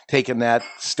for taking that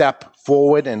step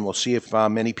forward, and we'll see if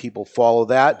many people follow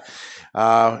that.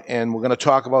 And we're going to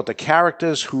talk about the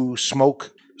characters who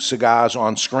smoke cigars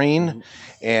on screen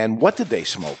and what did they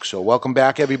smoke. So welcome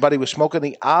back, everybody. We're smoking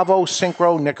the Avo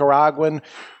Synchro Nicaraguan,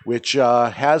 which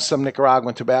has some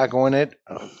Nicaraguan tobacco in it,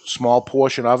 a small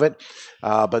portion of it,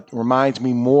 but reminds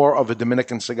me more of a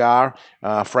Dominican cigar,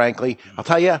 frankly. I'll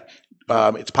tell you,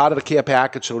 it's part of the care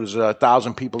package, so there's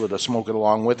 1,000 people that are smoking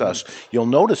along with us. You'll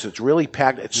notice it's really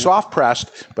packed. It's soft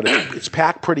pressed, but it's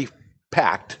packed pretty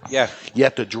packed. Yeah.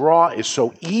 Yet the draw is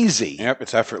so easy. Yep,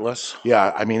 it's effortless.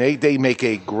 Yeah, I mean, they make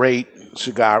a great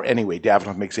cigar anyway.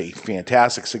 Davidoff makes a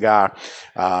fantastic cigar,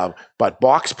 but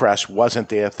box press wasn't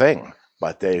their thing.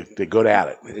 But they're good at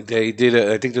it. They did.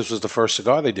 I think this was the first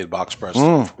cigar they did box press.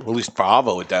 At least for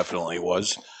Avo, it definitely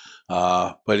was.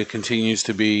 But it continues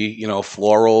to be,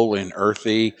 floral and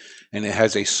earthy, and it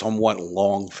has a somewhat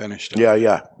long finish to it.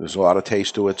 Yeah. There's a lot of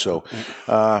taste to it. So,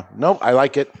 no, I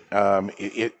like it.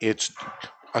 It's,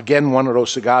 again, one of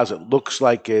those cigars that looks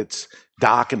like it's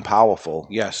dark and powerful.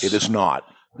 Yes. It is not.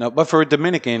 No, but for a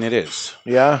Dominican, it is.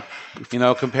 Yeah. You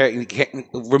can't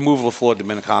remove La Flor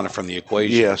Dominicana from the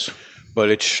equation. Yes. But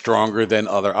it's stronger than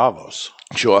other Avos.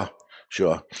 Sure.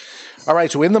 All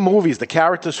right, so in the movies, the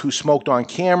characters who smoked on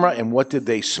camera and what did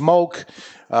they smoke?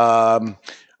 I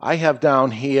have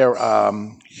down here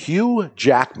Hugh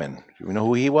Jackman. Do you know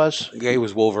who he was? Yeah, he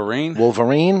was Wolverine.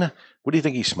 Wolverine? What do you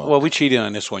think he smoked? Well, we cheated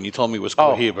on this one. You told me it was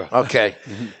Cohiba. Oh, okay.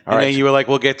 All right. Then you were like,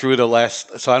 we'll get through the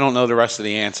last. So I don't know the rest of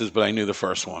the answers, but I knew the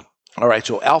first one. All right,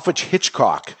 so Alfred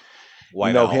Hitchcock.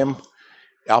 You know him?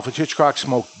 Alfred Hitchcock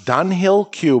smoked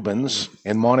Dunhill Cubans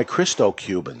and Monte Cristo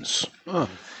Cubans.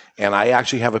 And I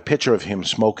actually have a picture of him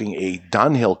smoking a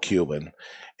Dunhill Cuban.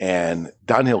 And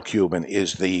Dunhill Cuban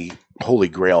is the holy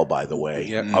grail, by the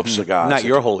way, of cigars. Not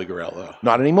your holy grail, though.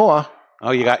 Not anymore.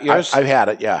 Oh, you got yours? I've had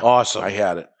it, yeah. Awesome. I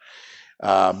had it.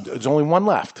 There's only one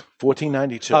left,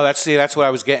 $14.92. Oh, that's what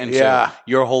I was getting to. Yeah.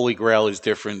 Your holy grail is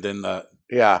different than the...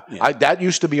 Yeah. That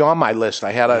used to be on my list.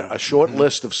 I had a short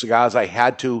list of cigars I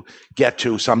had to get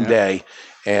to someday,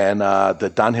 and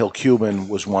the Dunhill Cuban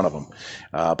was one of them.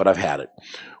 But I've had it.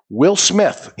 Will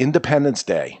Smith, Independence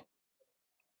Day.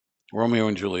 Romeo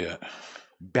and Juliet.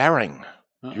 Bering.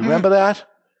 Do you remember that?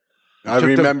 I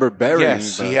remember Bering.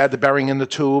 Yes, he had the Bering in the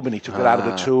tube, and he took it out of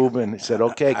the tube, and he said,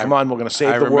 okay, come on, we're going to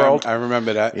save the world. I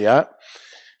remember that. Yeah.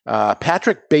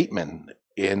 Patrick Bateman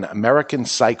in American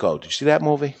Psycho. Did you see that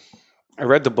movie? I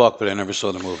read the book, but I never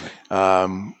saw the movie.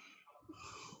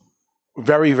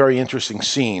 Very, very interesting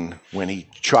scene when he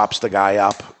chops the guy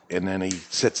up and then he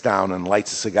sits down and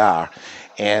lights a cigar.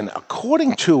 And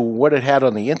according to what it had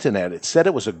on the internet, it said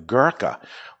it was a Gurkha.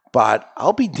 But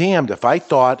I'll be damned if I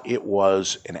thought it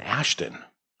was an Ashton.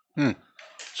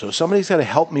 So somebody's got to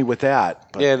help me with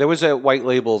that. But yeah, there was a white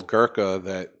labeled Gurkha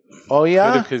that could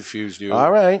have confused you.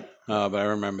 All right. But I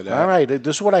remember that. All right.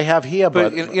 This is what I have here.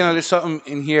 But there's something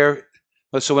in here.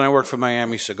 So when I worked for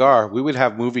Miami Cigar, we would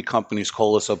have movie companies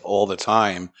call us up all the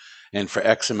time, and for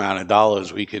X amount of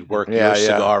dollars, we could work your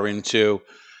cigar into.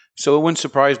 So it wouldn't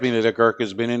surprise me that a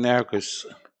Gurkha's been in there because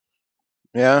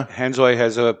Henzoy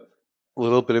has a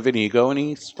little bit of an ego, and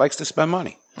he likes to spend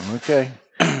money. Okay.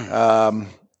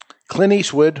 Clint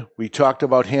Eastwood, we talked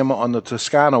about him on the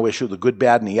Toscano issue, The Good,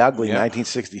 Bad, and the Ugly,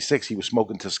 1966. He was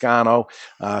smoking Toscano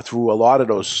through a lot of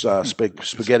those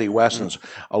spaghetti westerns,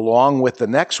 along with the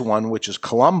next one, which is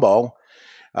Columbo.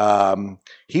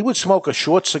 He would smoke a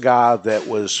short cigar that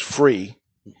was free,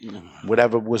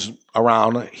 whatever was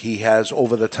around. He has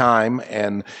over the time.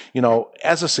 And,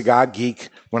 as a cigar geek,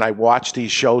 when I watch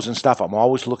these shows and stuff, I'm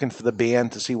always looking for the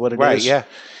band to see what it is. Right, yeah.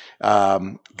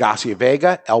 Garcia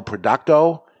Vega, El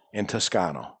Producto, and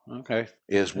Toscano. Okay.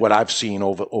 Is what I've seen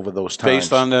over those times.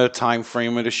 Based on the time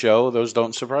frame of the show, those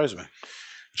don't surprise me.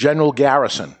 General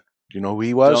Garrison. Do you know who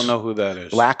he was? Don't know who that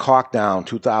is. Black Hawk Down,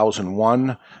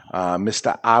 2001.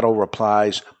 Mr. Otto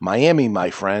replies, Miami, my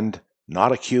friend,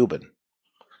 not a Cuban.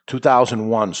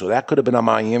 2001. So that could have been a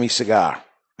Miami cigar.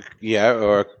 Yeah,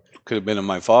 or could have been a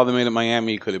My Father Made in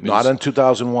Miami. Could have been not in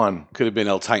 2001. Could have been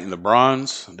El Titan the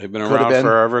Bronze. They've been around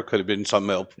forever. Could have been something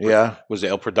else. Yeah. Was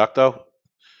it El Producto?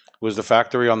 Was the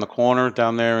factory on the corner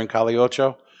down there in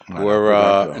Caliocho where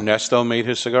Ernesto made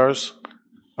his cigars?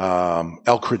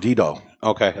 El Credito.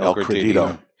 Okay, El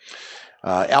Credito.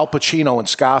 Al Pacino and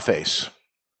Scarface.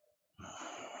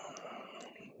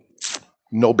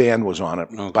 No band was on it,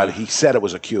 but he said it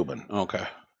was a Cuban. Okay.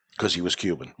 Because he was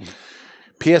Cuban.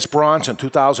 Pierce Bronson,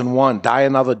 2001, Die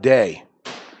Another Day.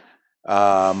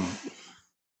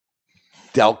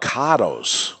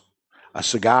 Delcados, a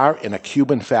cigar in a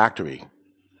Cuban factory.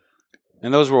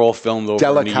 And those were all filmed over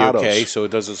in the Delicados. UK, so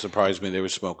it doesn't surprise me they were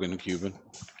smoking a Cuban.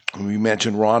 We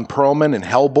mentioned Ron Perlman and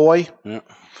Hellboy. Yeah.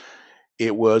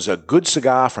 It was a good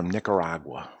cigar from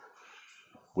Nicaragua.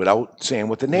 Without saying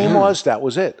what the name was, that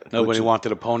was it. Nobody wanted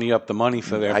to pony up the money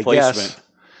for their I placement. guess.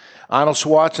 Arnold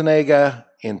Schwarzenegger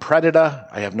in Predator.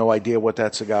 I have no idea what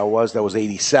that cigar was. That was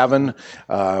 87.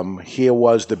 Here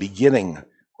was the beginning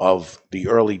of the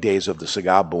early days of the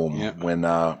cigar boom when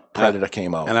Predator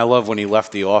came out. And I love when he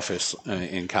left the office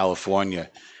in California,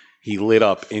 he lit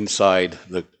up inside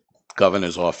the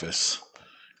governor's office,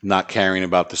 not caring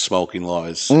about the smoking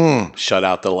laws, shut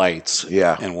out the lights,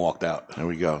 and walked out. There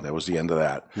we go. That was the end of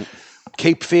that.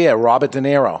 Cape Fear, Robert De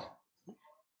Niro. Do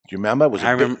you remember? It was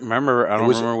I don't remember what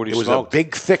he smoked. It was a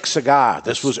big, thick cigar.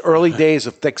 This was early days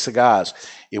of thick cigars.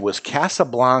 It was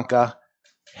Casablanca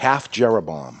Half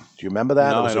Jeroboam. Do you remember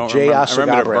that? No, it was I don't a JR remember. cigar I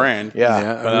remember the brand. Yeah,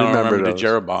 but I don't remember the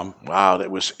Jeroboam. Wow, it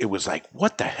was like,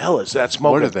 what the hell is that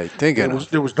smoke? What are they thinking?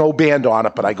 There was no band on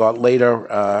it, but I got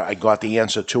later. I got the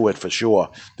answer to it for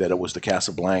sure that it was the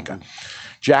Casablanca.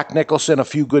 Jack Nicholson, A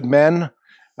Few Good Men.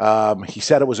 He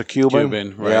said it was a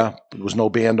Cuban. Right? Yeah, there was no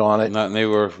band on it. And they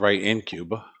were right in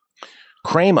Cuba.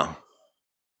 Kramer.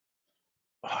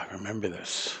 Oh, I remember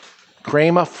this.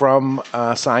 Kramer from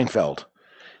Seinfeld.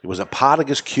 It was a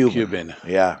Partagas Cuban.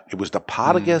 Yeah, it was the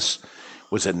Partagas.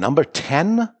 Was it number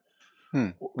 10?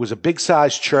 It was a big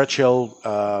size Churchill,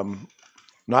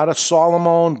 not a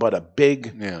Solomon, but a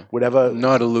big, whatever.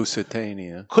 Not a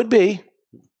Lusitania. Could be.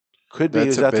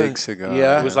 That's a big cigar.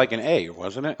 Yeah, it was like an A,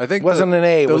 wasn't it? I think it wasn't an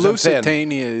A. It the was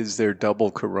Lusitania is their double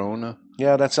Corona.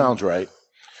 Yeah, that sounds right.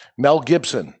 Mel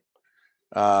Gibson,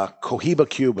 Cohiba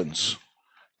Cubans,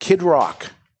 Kid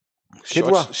Rock.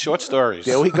 Short stories.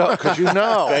 There we go, because you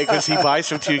know. Because he buys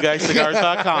from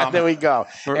twoguyscigars.com. There we go.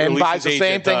 And buys the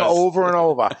same thing over and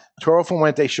over. Toro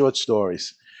Fuente short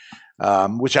stories,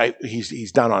 which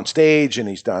he's done on stage and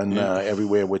he's done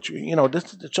everywhere, which,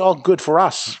 it's all good for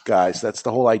us, guys. That's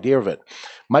the whole idea of it.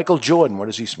 Michael Jordan, what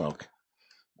does he smoke?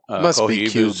 Must be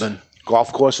Cuban.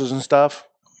 Golf courses and stuff?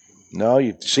 No,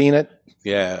 you've seen it?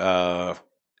 Yeah,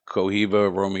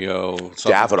 Cohiba, Romeo,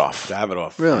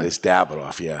 Davidoff. Really? It's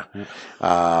Davidoff, yeah.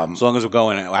 As long as we're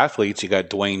going athletes, you got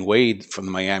Dwayne Wade from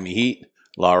the Miami Heat,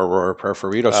 La Aurora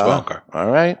Perforito smoker. All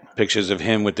right. Pictures of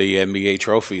him with the NBA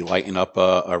trophy lighting up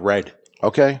a red.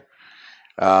 Okay.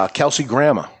 Kelsey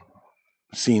Grammer,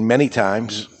 seen many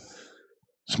times,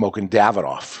 smoking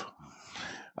Davidoff.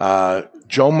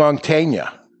 Joe Montaigne,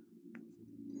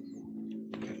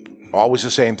 always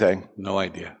the same thing. No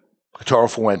idea. Toro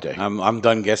Fuente. I'm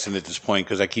done guessing at this point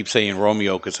because I keep saying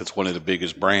Romeo because it's one of the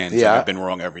biggest brands. Yeah. And I've been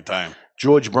wrong every time.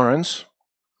 George Burns.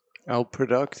 El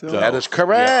Producto. That is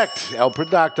correct. Yeah. El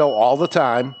Producto all the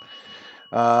time.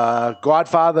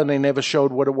 Godfather, they never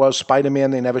showed what it was. Spider-Man,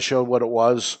 they never showed what it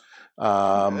was.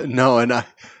 No, and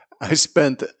I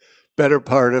spent the better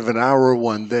part of an hour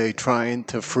one day trying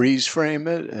to freeze frame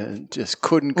it and just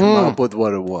couldn't come up with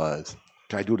what it was.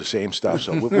 I do the same stuff.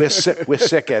 So we're sick. We're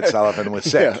sick, Ed Sullivan. We're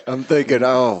sick. Yeah, I'm thinking,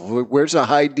 where's a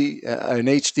an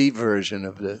HD version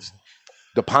of this?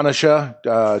 The Punisher,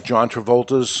 John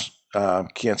Travolta's.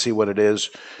 Can't see what it is.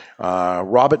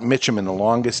 Robert Mitchum in The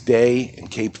Longest Day in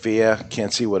Cape Fear.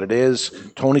 Can't see what it is.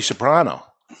 Tony Soprano.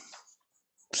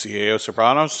 CAO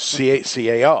Sopranos?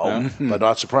 CAO, but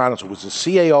not Sopranos. It was the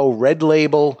CAO Red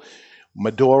Label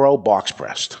Maduro box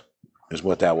pressed is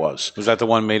what that was. Was that the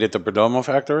one made at the Perdomo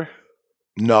factory?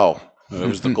 No. It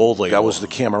was the gold label. That was the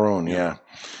Cameroon, yeah.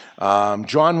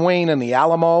 John Wayne and the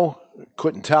Alamo,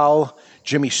 couldn't tell.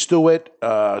 Jimmy Stewart,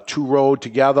 Two Road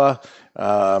Together.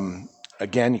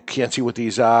 Again, you can't see what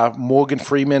these are. Morgan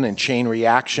Freeman and Chain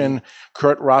Reaction.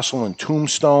 Kurt Russell and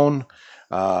Tombstone.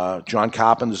 John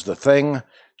Carpenter's The Thing.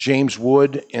 James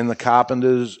Wood in the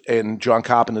Carpenters and John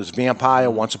Carpenter's Vampire,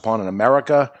 Once Upon an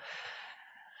America.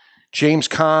 James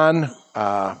Caan,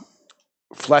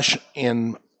 Flesh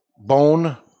and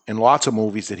Bone, and lots of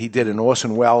movies that he did in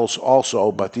Orson Welles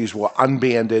also, but these were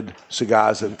unbanded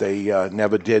cigars that they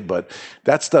never did. But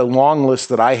that's the long list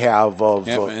that I have of...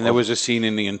 and there was a scene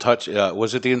in the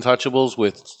was it The Untouchables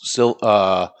with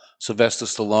Sylvester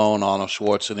Stallone, Arnold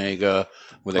Schwarzenegger,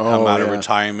 where they come out of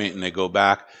retirement and they go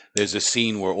back. There's a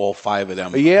scene where all five of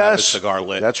them have a cigar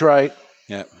lit. That's right.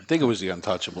 Yeah, I think it was The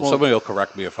Untouchables. Somebody will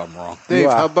correct me if I'm wrong. Dave,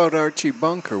 how about Archie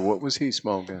Bunker? What was he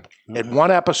smoking? In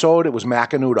one episode, it was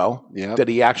Macanudo. Yep. That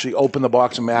he actually opened the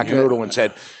box of Macanudo and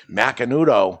said,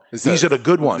 Macanudo, these are the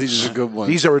good ones. These are the good ones.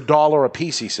 These are $1 a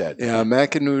piece, he said. Yeah,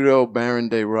 Macanudo, Baron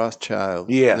de Rothschild.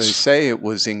 Yes. They say it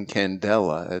was in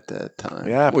Candela at that time.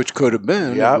 Yeah. Which could have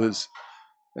been. Yeah. It was,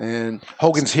 and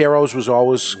Hogan's Heroes was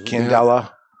always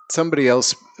Candela. Somebody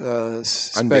else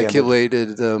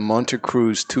speculated the Monte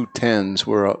Cruz 210s,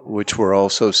 which were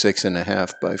also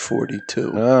 6.5 by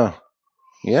 42. Oh,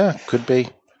 yeah, could be.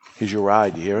 Here's your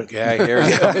ride. You hear it? Yeah, I hear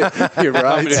it. Your I'm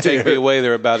going ride's to take me here. away.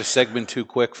 They're about a segment too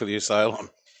quick for the asylum.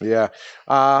 Yeah.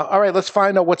 All right, let's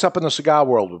find out what's up in the cigar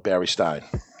world with Barry Stein.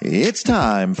 It's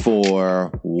time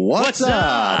for What's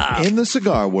Up in the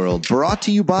Cigar World, brought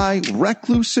to you by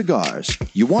Recluse Cigars.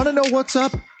 You want to know what's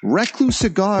up? Recluse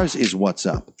Cigars is what's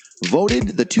up. Voted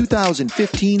the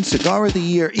 2015 Cigar of the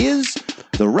Year is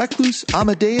the Recluse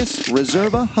Amadeus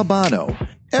Reserva Habano.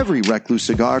 Every Recluse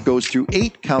cigar goes through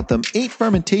 8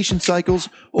 fermentation cycles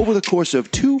over the course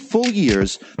of 2 full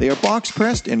years. They are box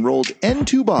pressed and rolled end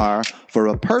to bar for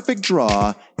a perfect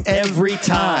draw every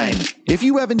time. If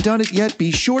you haven't done it yet,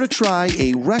 be sure to try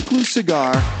a Recluse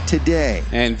cigar today.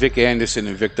 And Vic Anderson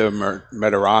and Victor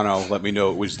Medrano let me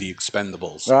know it was the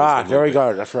Expendables. Very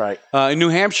good. That's right. In New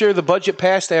Hampshire, the budget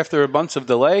passed after months of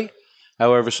delay.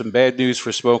 However, some bad news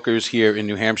for smokers here in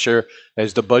New Hampshire,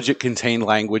 as the budget contained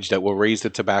language that will raise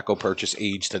the tobacco purchase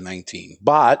age to 19.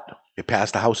 But it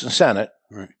passed the House and Senate,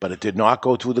 Right. but it did not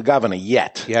go through the governor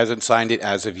yet. He hasn't signed it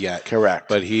as of yet. Correct.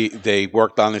 But they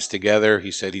worked on this together.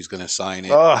 He said he's going to sign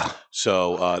it. Ugh.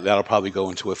 So that'll probably go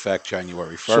into effect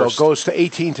January 1st. So it goes to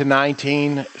 18 to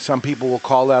 19. Some people will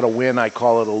call that a win. I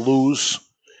call it a lose.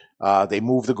 They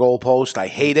move the goalpost. I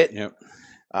hate it. Yep.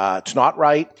 It's not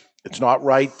right. It's not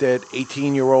right that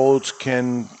 18-year-olds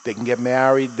can get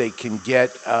married. They can get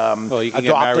well, you can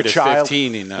adopt get married a at child.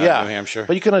 15 in New Hampshire.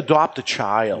 But you can adopt a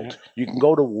child. Yeah. You can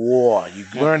go to war. You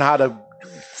learn how to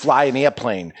fly an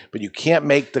airplane. But you can't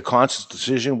make the conscious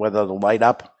decision whether to light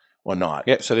up or not.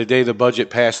 Yeah, so the day the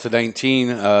budget passed to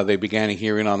 19, they began a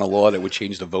hearing on a law that would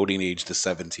change the voting age to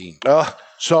 17.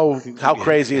 So how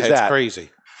crazy is that? It's crazy.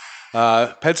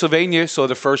 Pennsylvania saw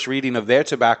the first reading of their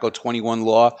tobacco 21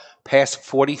 law pass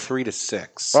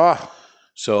 43-6.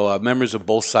 So members of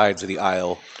both sides of the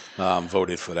aisle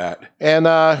voted for that. And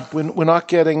we're not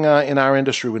getting, in our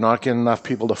industry, we're not getting enough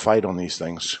people to fight on these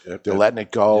things. They're letting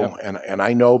it go. Yep. And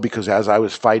I know because as I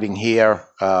was fighting here,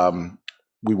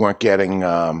 we weren't getting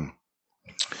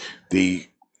the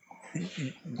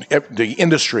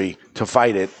industry to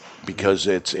fight it because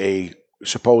it's a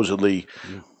supposedly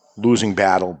losing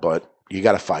battle, but you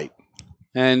got to fight.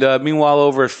 And meanwhile,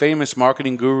 over at famous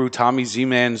marketing guru Tommy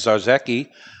Z-Man Zarzecki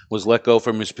was let go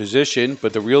from his position,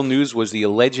 but the real news was the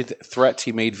alleged threats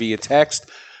he made via text.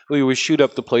 He would shoot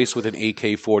up the place with an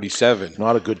AK-47.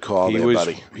 Not a good call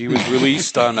buddy. He was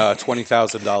released on a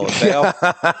 $20,000 bail.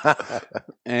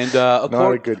 And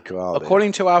not a good call.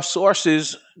 According to our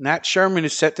sources, Nat Sherman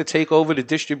is set to take over the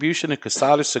distribution of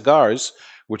Quesada cigars,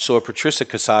 which saw Patricia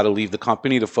Quesada leave the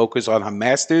company to focus on her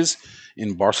masters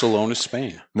in Barcelona,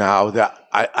 Spain. Now,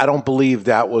 I don't believe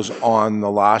that was on the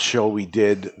last show we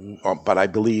did, but I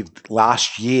believe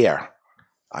last year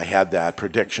I had that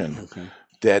prediction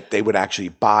that they would actually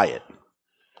buy it.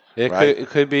 It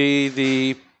could be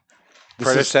the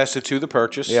predecessor to the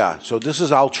purchase. Yeah, so this is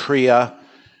Altria,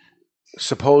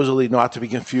 supposedly not to be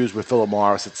confused with Philip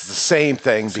Morris. It's the same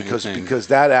thing because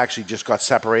that actually just got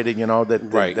separated, they're not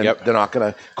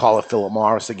going to call it Philip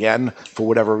Morris again for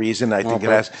whatever reason. I think it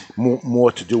has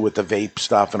more to do with the vape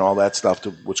stuff and all that stuff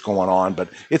to what's going on, but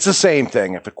it's the same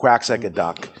thing. If it quacks like a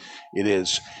duck, it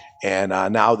is. And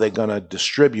now they're going to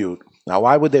distribute. Now,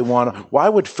 why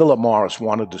would Philip Morris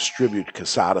want to distribute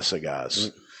Quesada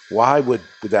cigars? Why would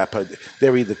that?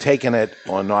 They're either taking it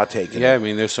or not taking it. Yeah, I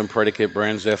mean, there's some predicate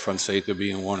brands there, Fonseca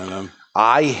being one of them.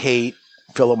 I hate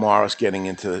Philip Morris getting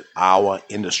into our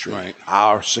industry,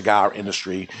 our cigar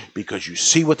industry, because you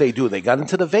see what they do. They got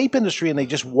into the vape industry and they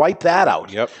just wipe that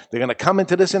out. Yep. They're going to come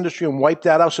into this industry and wipe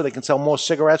that out so they can sell more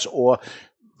cigarettes or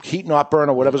heat not burn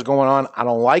or whatever's going on. I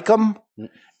don't like them.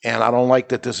 And I don't like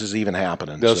that this is even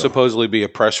happening. There'll supposedly be a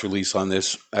press release on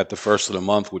this at the first of the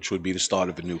month, which would be the start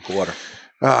of a new quarter.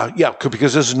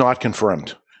 Because this is not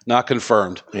confirmed. Not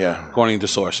confirmed. Yeah. According to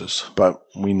sources. But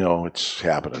we know it's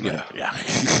happening. Yeah.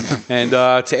 And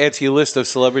to add to your list of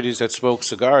celebrities that smoke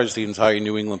cigars, the entire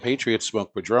New England Patriots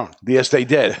smoked Padron. Yes, they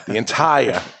did. The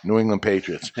entire New England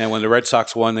Patriots. And when the Red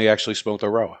Sox won, they actually smoked a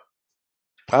Roa.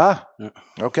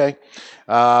 Okay.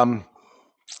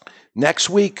 Next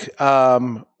week,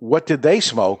 what did they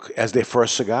smoke as their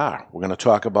first cigar? We're going to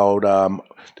talk about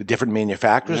the different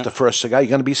manufacturers, the first cigar. You're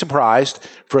going to be surprised.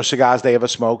 First cigars they ever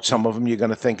smoked. Some of them you're going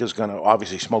to think is going to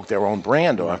obviously smoke their own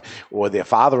brand or their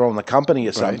father owned the company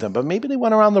or something. But maybe they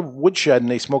went around the woodshed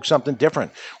and they smoked something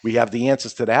different. We have the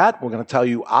answers to that. We're going to tell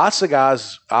you our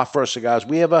cigars, our first cigars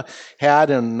we ever had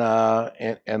and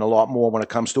a lot more when it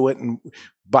comes to it. And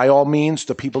by all means,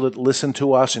 the people that listen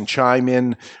to us and chime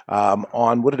in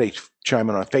on, what do they chime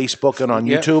in on, Facebook and on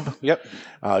YouTube? Yep.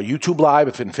 YouTube Live,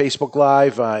 if in Facebook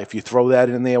Live, if you throw that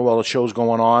in there while the show's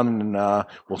going on, and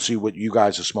we'll see what you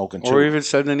guys are smoking too. Or even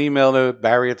send an email to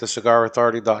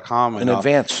Barry@thecigarauthority.com in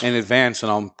advance. In advance,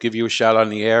 and I'll give you a shout on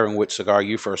the air and which cigar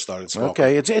you first started smoking.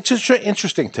 Okay, it's just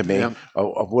interesting to me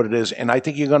of what it is, and I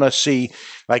think you're going to see,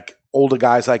 like, older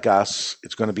guys like us,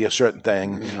 it's going to be a certain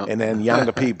thing, and then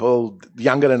younger people,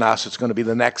 younger than us, it's going to be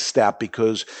the next step,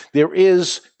 because there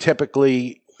is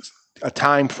typically a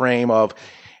time frame of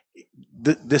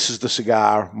this is the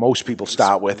cigar most people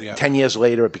start with. 10 years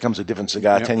later, it becomes a different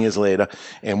cigar. 10 years later,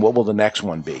 and what will the next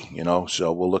one be?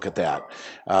 So we'll look at that.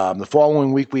 The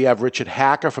following week, we have Richard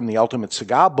Hacker from the Ultimate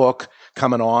Cigar Book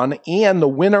coming on, and the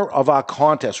winner of our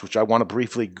contest, which I want to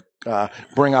briefly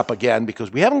bring up again,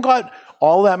 because we haven't got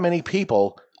all that many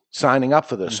people signing up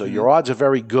for this. So your odds are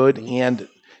very good, and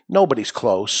nobody's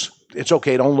close. It's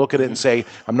okay. Don't look at it and say,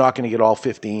 I'm not going to get all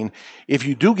 15. If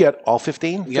you do get all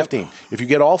 15, 15. If you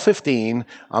get all 15,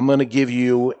 I'm going to give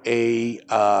you a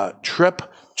trip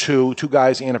to Two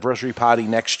Guys anniversary party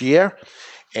next year.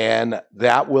 And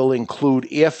that will include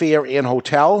airfare and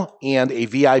hotel and a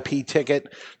VIP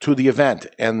ticket to the event.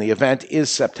 And the event is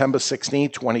September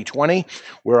 16th, 2020,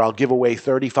 where I'll give away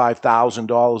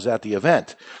 $35,000 at the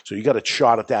event. So you got a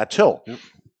shot at that too.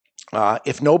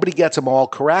 If nobody gets them all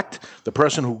correct, the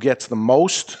person who gets the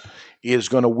most is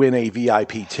going to win a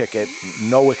VIP ticket,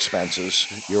 no expenses.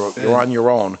 You're on your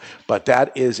own, but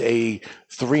that is a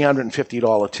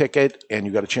 $350 ticket, and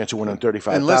you got a chance of winning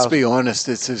 $35,000. And let's be honest,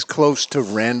 it's as close to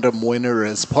random winner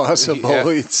as possible. Yeah.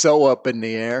 It's so up in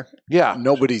the air. Yeah,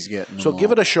 nobody's getting them So all.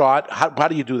 give it a shot. How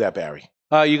do you do that, Barry?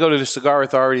 You go to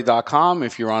thecigarauthority.com.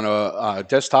 If you're on a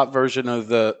desktop version of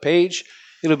the page,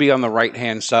 it'll be on the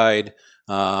right-hand side.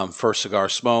 First cigar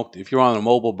smoked. If you're on a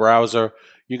mobile browser,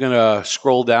 you're going to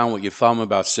scroll down with your thumb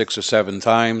about 6 or 7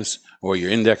 times, or your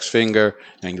index finger,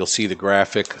 and you'll see the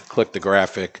graphic. Click the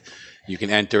graphic. You can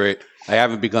enter it. I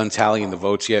haven't begun tallying the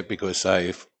votes yet because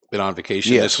I've been on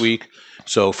vacation this week.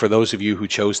 So for those of you who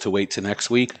chose to wait to next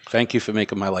week, thank you for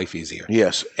making my life easier.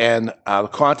 Yes, and the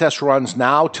contest runs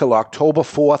now till October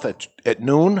 4th at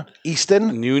noon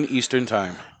Eastern. Noon Eastern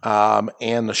time.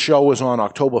 And the show is on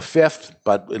October 5th,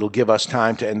 but it'll give us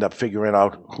time to end up figuring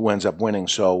out who ends up winning.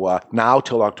 So now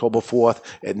till October 4th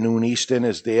at noon Eastern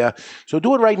is there. So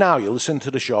do it right now. You listen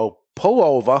to the show, pull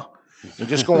over, and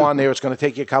just go on there. It's going to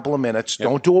take you a couple of minutes.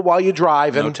 Don't do it while you're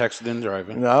driving. No texting and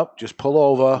driving. No, just pull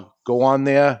over, go on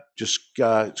there. Just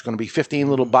it's going to be 15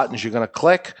 little buttons you're going to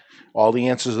click. All the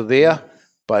answers are there.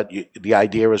 But the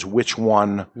idea is which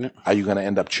one are you going to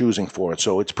end up choosing for it.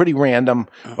 So it's pretty random,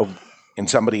 and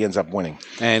somebody ends up winning.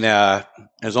 And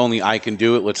as only I can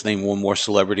do it, let's name one more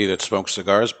celebrity that smokes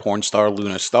cigars. Porn star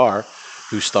Luna Star,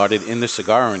 who started in the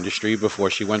cigar industry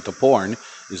before she went to porn,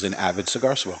 is an avid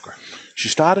cigar smoker. She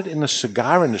started in the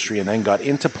cigar industry and then got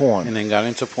into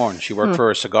porn. She worked for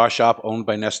a cigar shop owned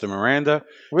by Nestor Miranda.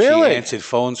 Really? She answered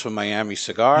phones from Miami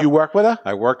Cigar. You work with her?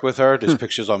 I worked with her. There's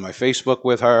pictures on my Facebook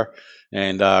with her.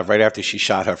 And right after she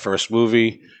shot her first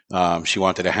movie, she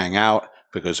wanted to hang out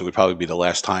because it would probably be the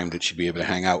last time that she'd be able to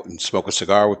hang out and smoke a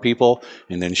cigar with people.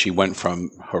 And then she went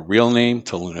from her real name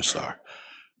to Luna Star.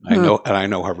 I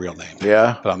know her real name.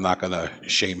 Yeah. But I'm not going to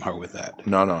shame her with that.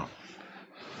 No.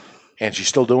 And she's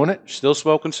still doing it? Still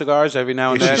smoking cigars every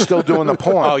now and Is then. she still doing the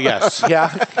porn? Oh, yes.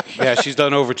 Yeah? Yeah, she's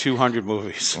done over 200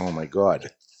 movies. Oh, my God.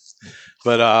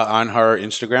 But on her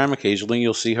Instagram, occasionally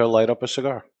you'll see her light up a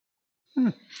cigar.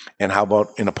 And how about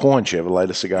in a porn? She ever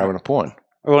light a cigar in a porn?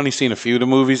 I've only seen a few of the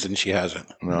movies, and she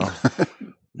hasn't. No.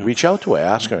 Reach out to her.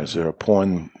 Ask her, is there a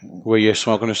porn where you're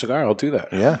smoking a cigar? I'll do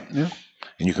that. Yeah.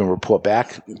 And you can report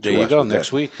back. There you go,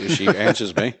 next week, if she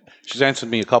answers me. She's answered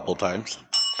me a couple times.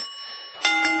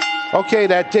 Okay,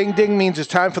 that ding ding means it's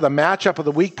time for the matchup of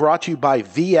the week, brought to you by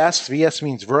VS. VS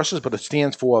means versus, but it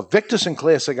stands for Victor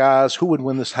Sinclair Cigars. Who would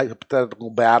win this hypothetical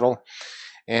battle?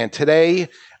 And today,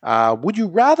 would you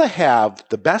rather have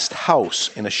the best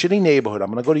house in a shitty neighborhood?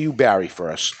 I'm going to go to you, Barry,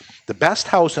 first. The best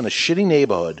house in a shitty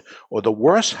neighborhood or the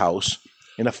worst house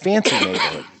in a fancy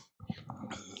neighborhood?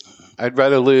 I'd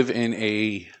rather live in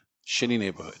a shitty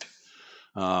neighborhood.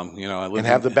 I lived and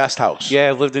have the best house. Yeah,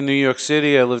 I lived in New York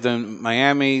City. I lived in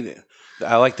Miami.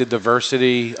 I like the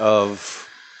diversity of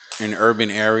an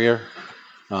urban area.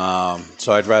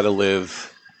 So I'd rather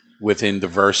live within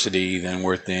diversity than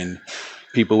within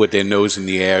people with their nose in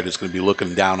the air that's going to be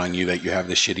looking down on you that you have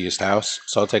the shittiest house.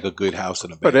 So I'll take a good house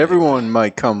in a bad But everyone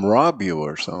might come rob you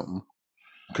or something.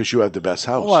 Because you have the best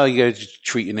house. Well, you got to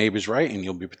treat your neighbors right and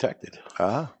you'll be protected.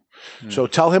 So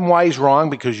tell him why he's wrong,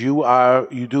 because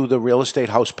you do the real estate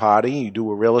house party, you do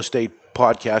a real estate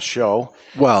podcast show.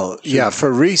 Well,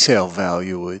 for resale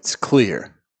value, it's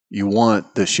clear. You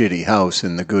want the shitty house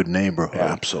in the good neighborhood.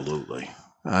 Absolutely.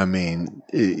 I mean,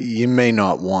 you may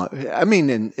not want... I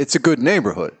mean, it's a good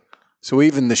neighborhood. So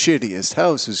even the shittiest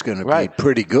house is going to be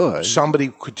pretty good.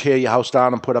 Somebody could tear your house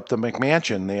down and put up the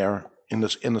McMansion there in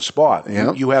the spot.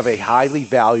 Yep. You have a highly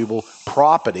valuable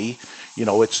property. You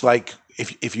know, it's like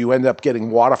if you end up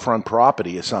getting waterfront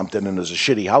property or something and there's a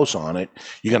shitty house on it,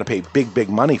 you're going to pay big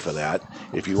money for that.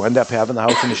 If you end up having the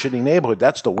house in a shitty neighborhood,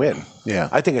 that's the win. Yeah.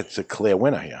 I think it's a clear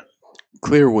winner here.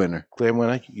 Clear winner. Clear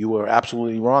winner. You were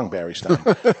absolutely wrong, Barry Stein.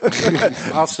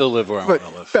 I'll still live where I want to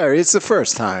live. Barry, it's the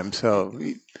first time, so...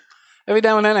 Every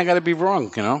now and then I got to be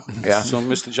wrong, you know? Yeah. So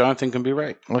Mr. Jonathan can be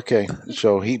right. Okay.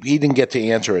 So he didn't get to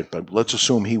answer it, but let's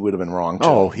assume he would have been wrong, too.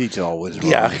 Oh, he's always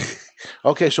wrong. Yeah.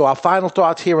 Okay, so our final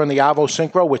thoughts here on the Avo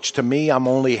Synchro, which to me, I'm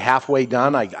only halfway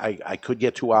done. I could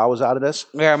get 2 hours out of this.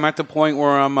 Yeah, I'm at the point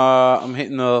where I'm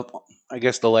hitting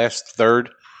the last third,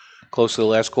 close to the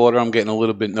last quarter. I'm getting a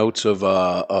little bit notes of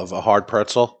a hard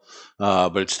pretzel,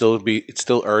 but it's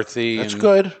still earthy. That's and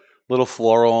good. Little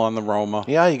floral on the aroma.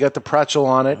 Yeah, you got the pretzel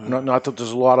on it. Not that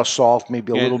there's a lot of salt,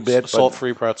 maybe a little bit.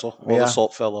 Salt-free pretzel. All the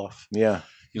salt fell off. Yeah.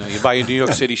 You know, you buy a New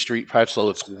York City street pretzel.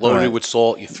 It's loaded with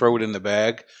salt. You throw it in the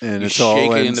bag. And you it's all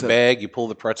shake it in the ends up- bag. You pull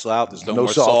the pretzel out. There's no more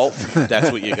salt. salt. That's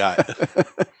what you got.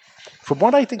 From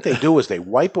what I think they do is they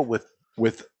wipe it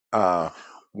with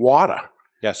water.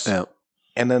 Yes. Yeah.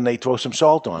 And then they throw some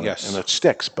salt on Yes. it, and it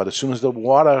sticks. But as soon as the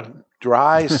water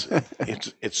dries,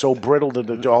 it's so brittle that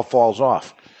it all falls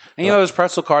off. And you know, those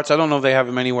pretzel carts, I don't know if they have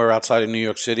them anywhere outside of New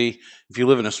York City. If you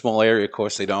live in a small area, of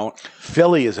course they don't.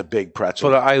 Philly is a big pretzel.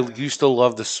 But I used to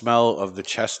love the smell of the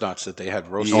chestnuts that they had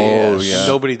roasted. Oh, yeah.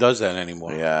 Nobody does that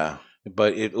anymore. Yeah.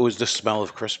 But it was the smell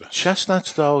of Christmas.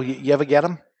 Chestnuts, though, you ever get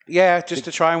them? Yeah, just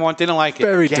to try one. Didn't like it.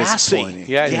 Very Gassy. disappointing.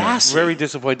 Yeah, Gassy. very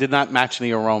disappointed. Did not match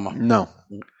the aroma. No.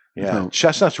 Yeah, No.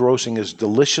 chestnuts roasting is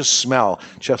delicious smell.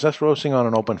 Chestnuts roasting on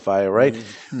an open fire, right?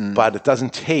 But it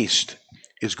doesn't taste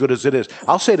as good as it is.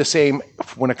 I'll say the same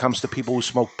when it comes to people who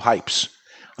smoke pipes.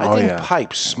 I think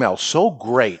pipes smell so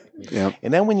great. Yep.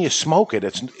 And then when you smoke it,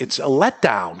 it's a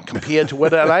letdown compared to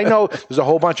what. And I know there's a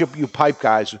whole bunch of you pipe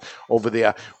guys over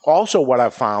there. Also, what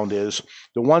I've found is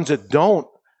the ones that don't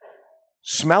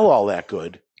smell all that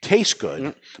good taste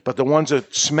good, but the ones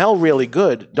that smell really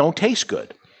good don't taste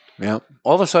good. Yeah.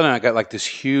 All of a sudden, I got like this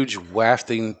huge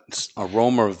wafting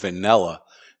aroma of vanilla.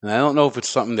 And I don't know if it's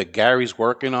something that Gary's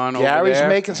working on over Gary's there.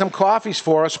 making some coffees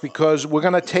for us because we're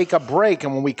going to take a break.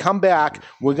 And when we come back,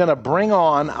 we're going to bring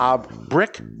on our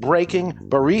brick-breaking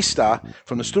barista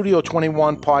from the Studio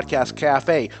 21 Podcast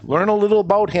Cafe. Learn a little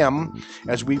about him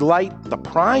as we light the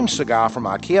Prime cigar from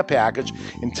our care package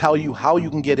and tell you how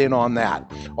you can get in on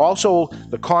that. Also,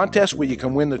 the contest where you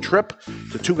can win the trip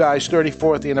to Two Guys'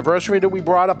 34th anniversary that we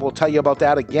brought up. We'll tell you about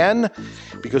that again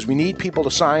because we need people to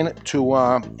sign to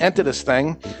enter this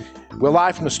thing. We're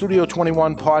live from the Studio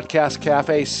 21 Podcast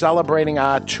Cafe celebrating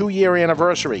our 2-year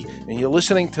anniversary, and you're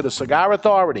listening to the Cigar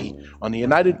Authority on the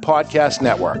United Podcast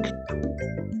Network.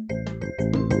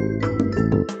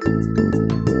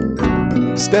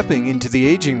 Stepping into the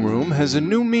aging room has a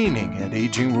new meaning at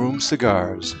Aging Room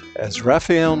Cigars, as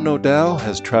Rafael Nodal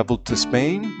has traveled to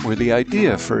Spain, where the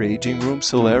idea for Aging Room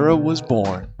Solera was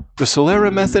born. The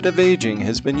Solera method of aging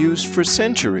has been used for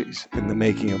centuries in the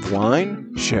making of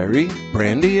wine, sherry,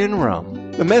 brandy, and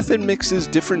rum. The method mixes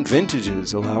different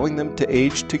vintages, allowing them to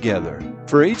age together.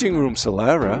 For Aging Room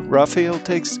Solera, Rafael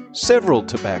takes several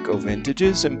tobacco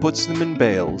vintages and puts them in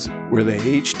bales, where they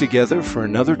age together for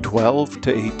another 12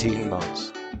 to 18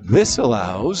 months. This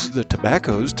allows the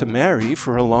tobaccos to marry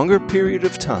for a longer period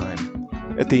of time.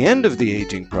 At the end of the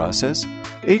aging process,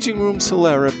 Aging Room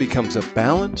Solera becomes a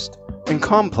balanced and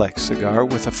complex cigar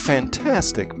with a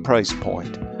fantastic price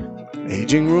point.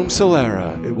 Aging Room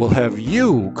Solera, it will have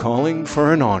you calling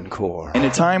for an encore. In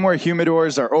a time where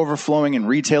humidors are overflowing and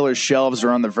retailers' shelves are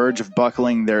on the verge of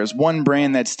buckling, there is one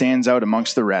brand that stands out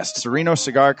amongst the rest. Sereno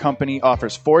Cigar Company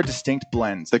offers 4 distinct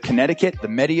blends: the Connecticut, the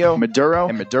Medio, Maduro,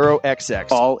 and Maduro XX,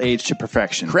 all aged to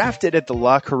perfection. Crafted at the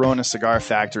La Corona Cigar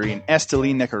Factory in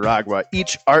Esteli, Nicaragua,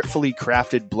 each artfully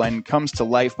crafted blend comes to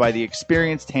life by the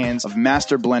experienced hands of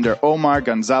master blender Omar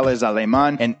Gonzalez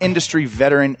Aleman and industry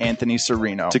veteran Anthony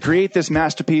Sereno. To create create this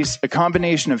masterpiece, a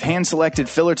combination of hand-selected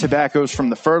filler tobaccos from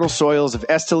the fertile soils of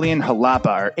Esteli and Jalapa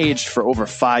are aged for over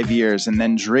 5 years and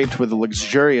then draped with a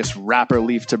luxurious wrapper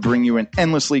leaf to bring you an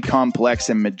endlessly complex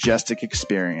and majestic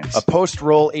experience. A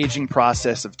post-roll aging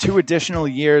process of 2 additional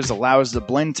years allows the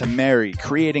blend to marry,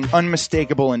 creating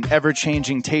unmistakable and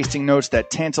ever-changing tasting notes that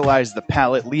tantalize the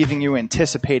palate, leaving you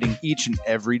anticipating each and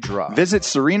every drop. Visit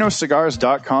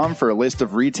SerenoCigars.com for a list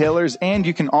of retailers, and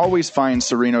you can always find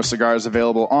Sereno Cigars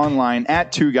available online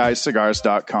at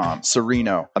twoguyscigars.com.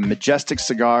 Sereno, a majestic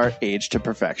cigar aged to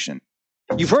perfection.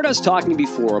 You've heard us talking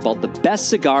before about the best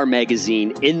cigar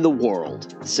magazine in the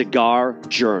world, Cigar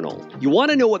Journal. You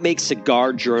want to know what makes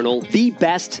Cigar Journal the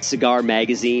best cigar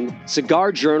magazine?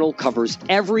 Cigar Journal covers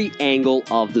every angle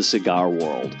of the cigar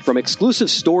world, from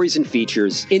exclusive stories and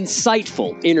features,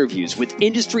 insightful interviews with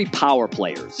industry power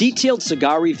players, detailed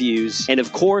cigar reviews, and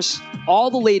of course, all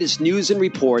the latest news and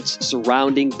reports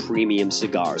surrounding premium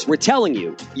cigars. We're telling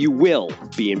you, you will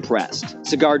be impressed.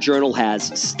 Cigar Journal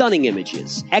has stunning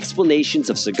images, explanations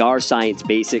of cigar science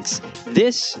basics.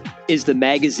 This is the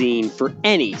magazine for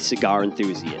any cigar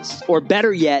enthusiast, or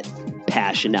better yet,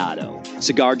 passionado.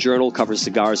 Cigar Journal covers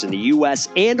cigars in the U.S.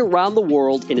 and around the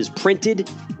world and is printed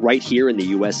right here in the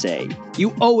USA.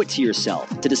 You owe it to yourself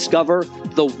to discover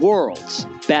the world's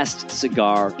best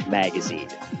cigar magazine,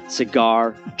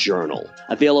 Cigar Journal.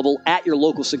 Available at your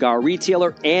local cigar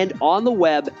retailer and on the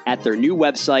web at their new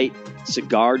website,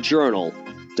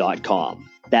 cigarjournal.com.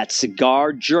 That's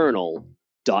cigarjournal.com.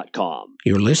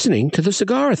 You're listening to The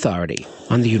Cigar Authority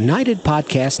on the United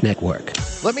Podcast Network.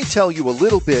 Let me tell you a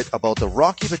little bit about the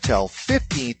Rocky Patel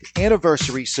 15th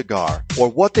Anniversary Cigar, or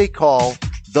what they call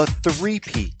the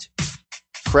Three-Peat.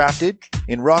 Crafted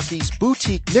in Rocky's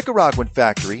boutique Nicaraguan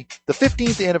factory, the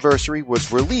 15th anniversary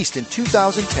was released in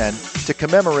 2010 to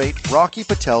commemorate Rocky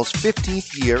Patel's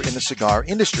 15th year in the cigar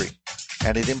industry,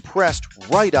 and it impressed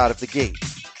right out of the gate.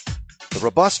 The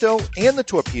Robusto and the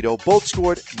Torpedo both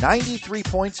scored 93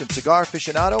 points in Cigar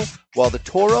Aficionado, while the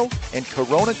Toro and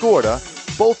Corona Gorda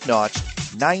both notched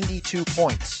 92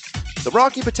 points. The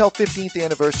Rocky Patel 15th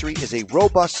Anniversary is a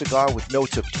robust cigar with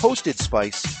notes of toasted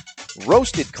spice,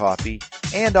 roasted coffee,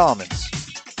 and almonds.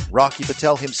 Rocky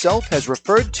Patel himself has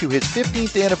referred to his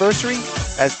 15th anniversary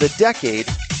as the decade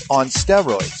on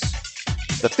steroids.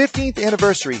 The 15th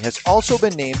anniversary has also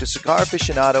been named to Cigar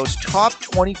Aficionado's top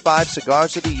 25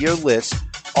 cigars of the year list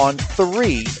on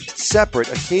 3 separate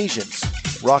occasions.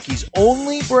 Rocky's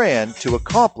only brand to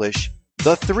accomplish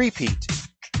the three-peat.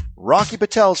 Rocky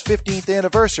Patel's 15th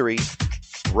anniversary,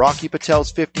 Rocky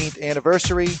Patel's 15th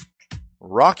anniversary,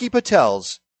 Rocky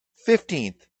Patel's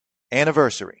 15th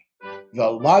anniversary. The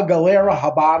La Galera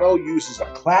Habano uses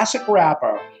a classic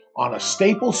wrapper on a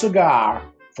staple cigar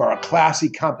for a classy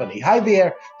company. Hi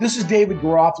there, this is David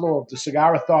Garofalo of the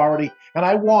Cigar Authority, and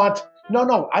I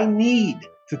need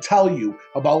to tell you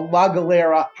about La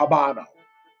Galera Habano.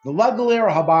 The La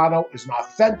Galera Habano is an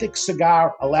authentic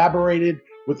cigar elaborated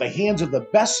with the hands of the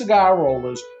best cigar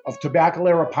rollers of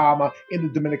Tabacalera Palma in the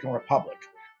Dominican Republic.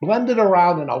 Blended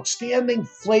around an outstanding,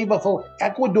 flavorful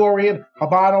Ecuadorian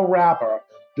Habano wrapper,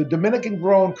 the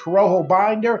Dominican-grown Corojo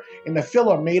binder, and the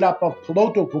filler made up of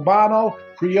Piloto Cubano,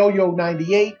 Criollo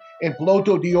 98, and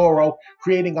Piloto de Oro,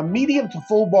 creating a medium to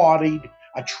full-bodied,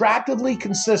 attractively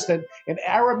consistent, and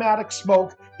aromatic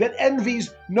smoke that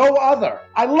envies no other.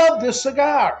 I love this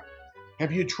cigar.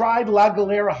 Have you tried La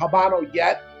Galera Habano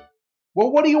yet?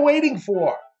 Well, what are you waiting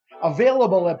for?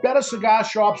 Available at better cigar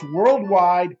shops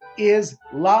worldwide is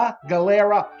La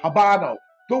Galera Habano.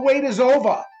 The wait is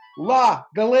over. La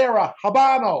Galera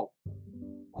Habano.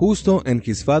 Justo and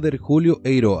his father Julio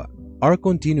Eiroa are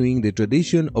continuing the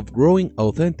tradition of growing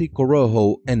authentic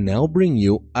Corojo and now bring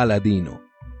you Aladino.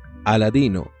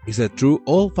 Aladino is a true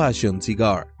old-fashioned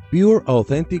cigar, pure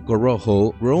authentic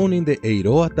Corojo grown in the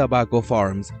Eiroa tobacco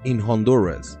farms in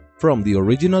Honduras, from the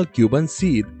original Cuban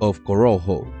seed of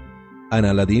Corojo. An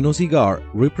Aladino cigar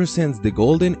represents the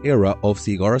golden era of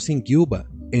cigars in Cuba,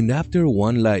 and after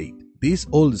one light, this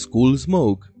old-school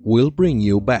smoke will bring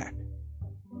you back.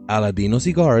 Aladino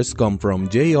cigars come from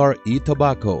J.R.E.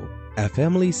 Tobacco, a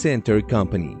family-centered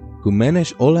company who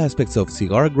manage all aspects of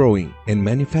cigar growing and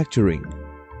manufacturing.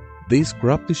 This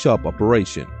crop-to-shop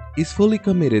operation is fully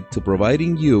committed to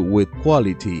providing you with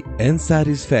quality and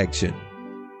satisfaction.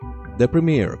 The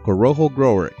premier Corojo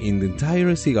grower in the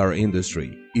entire cigar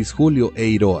industry is Julio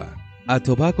Eiroa, a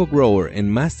tobacco grower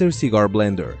and master cigar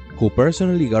blender who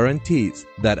personally guarantees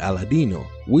that Aladino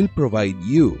will provide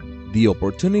you the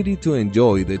opportunity to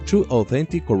enjoy the true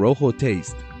authentic Corojo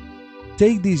taste.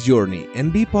 Take this journey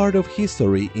and be part of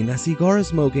history in a cigar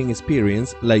smoking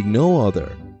experience like no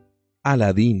other.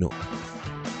 Aladino.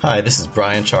 Hi, this is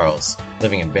Brian Charles,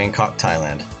 living in Bangkok,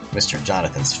 Thailand, Mr.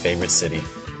 Jonathan's favorite city.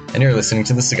 And you're listening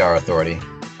to The Cigar Authority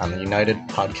on the United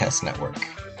Podcast Network.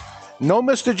 No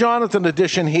Mr. Jonathan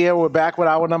edition here. We're back with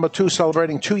hour number 2,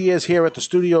 celebrating 2 years here at the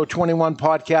Studio 21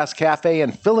 Podcast Cafe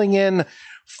and filling in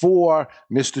for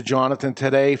Mr. Jonathan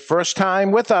today. First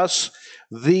time with us,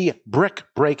 the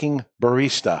brick-breaking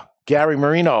barista, Gary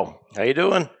Marino. How you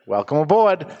doing? Welcome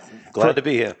aboard. Glad to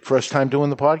be here. First time doing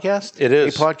the podcast? It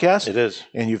is. A podcast? It is.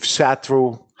 And you've sat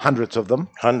through hundreds of them.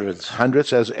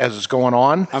 Hundreds as it's going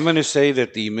on. I'm going to say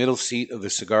that the middle seat of the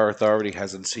Cigar Authority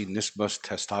hasn't seen this much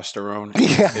testosterone.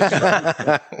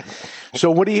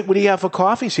 So what do you have for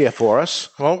coffees here for us?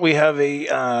 Well, we have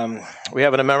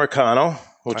an Americano,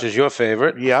 which is your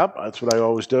favorite. Yep, that's what I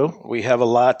always do. We have a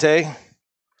latte,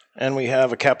 and we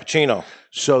have a cappuccino.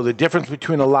 So the difference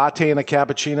between a latte and a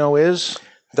cappuccino is?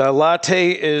 The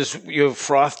latte is you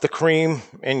froth the cream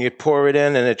and you pour it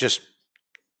in, and it just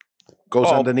goes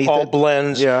underneath all it?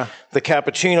 blends. Yeah. The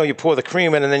cappuccino, you pour the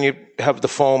cream in, and then you have the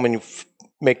foam, and you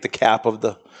make the cap of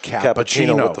the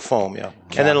cappuccino with the foam. Yeah,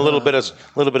 and then a little bit of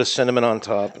cinnamon on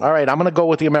top. All right, I'm going to go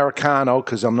with the Americano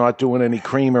because I'm not doing any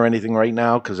cream or anything right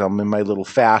now because I'm in my little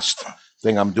fast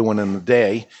thing I'm doing in the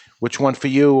day. Which one for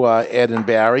you, Ed and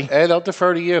Barry? Ed, I'll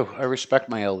defer to you. I respect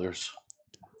my elders.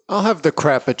 I'll have the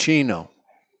Crappuccino.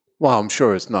 Well, I'm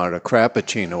sure it's not a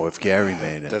Crappuccino if Gary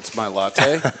made it. That's my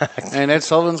latte. And Ed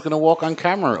Sullivan's going to walk on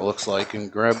camera, it looks like,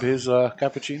 and grab his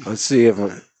cappuccino. Let's see if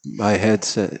my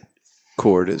headset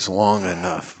cord is long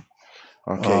enough.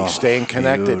 Okay, staying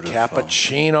connected. Beautiful.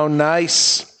 Cappuccino,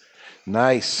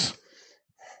 nice.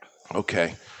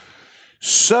 Okay.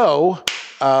 So,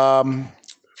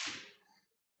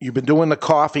 you've been doing the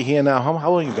coffee here now. How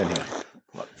long have you been here?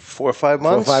 4 or 5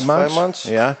 months. 4 or 5 months? 5 months.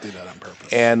 Yeah. Do that on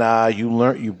purpose. And you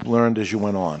learned as you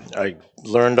went on. I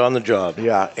learned on the job.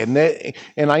 Yeah,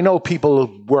 and I know people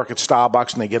who work at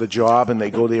Starbucks and they get a job and they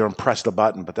go there and press the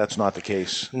button, but that's not the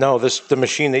case. No, the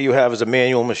machine that you have is a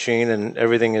manual machine, and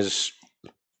everything is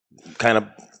kind of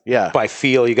by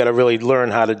feel. You got to really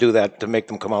learn how to do that to make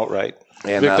them come out right.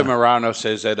 And Victor Morano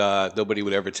says that nobody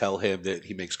would ever tell him that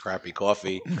he makes crappy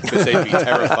coffee because they'd be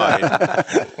terrified.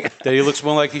 That he looks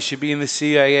more like he should be in the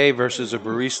CIA versus a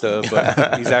barista,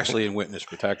 but he's actually in witness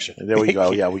protection. There we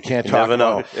go. Yeah, we can't talk a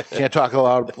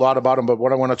lot about him, but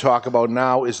what I want to talk about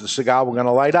now is the cigar we're going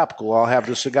to light up. We'll all have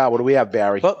the cigar. What do we have,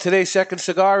 Barry? Well, today's second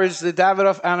cigar is the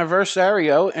Davidoff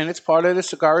Anniversario, and it's part of the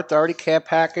Cigar Authority Care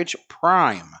Package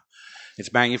Prime.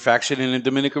 It's manufactured in the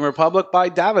Dominican Republic by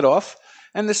Davidoff,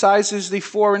 and the size is the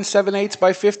 4 7/8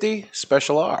 by 50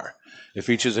 Special R. It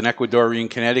features an Ecuadorian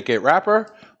Connecticut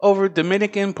wrapper over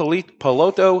Dominican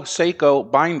Piloto Seco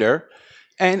binder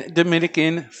and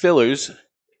Dominican fillers,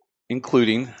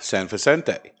 including San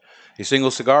Vicente. A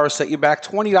single cigar will set you back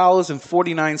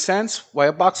 $20.49, while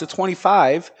a box of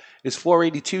 25 is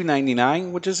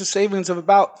 $482.99, which is a savings of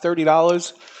about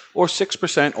 $30 or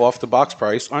 6% off the box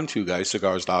price on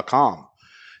twoguyscigars.com.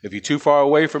 If you're too far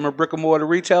away from a brick-and-mortar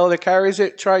retailer that carries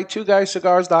it, try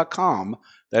twoguyscigars.com.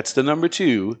 That's the number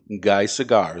 2,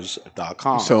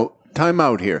 guyscigars.com. So, time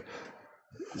out here.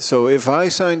 So, if I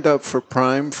signed up for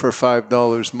Prime for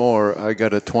 $5 more, I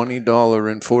got a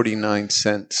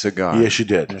 $20.49 cigar. Yes, you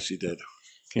did. Yes, you did.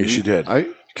 Yes, you did.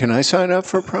 Can I sign up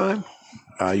for Prime?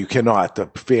 You cannot. The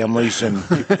families and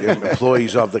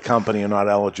employees of the company are not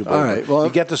eligible. All right. Well,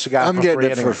 you get the cigar I'm for getting free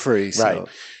it anyway. for free. So. Right.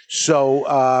 So,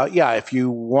 if you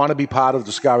want to be part of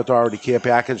the Cigar Authority Care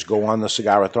Package, go on the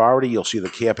Cigar Authority. You'll see the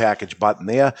Care Package button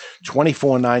there.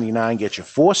 $24.99 gets you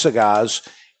 4 cigars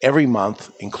every month,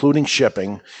 including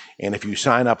shipping. And if you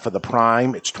sign up for the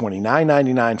Prime, it's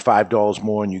 $29.99, $5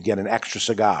 more, and you get an extra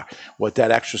cigar. What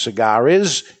that extra cigar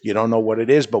is, you don't know what it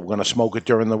is, but we're going to smoke it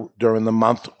during the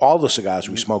month. All the cigars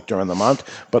we smoke during the month,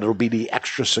 but it'll be the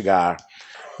extra cigar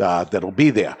that'll be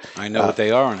there. I know what they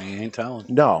are, and he ain't telling.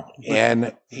 No.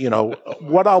 And,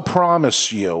 what I'll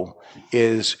promise you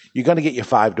is you're going to get your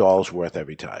 $5 worth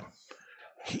every time.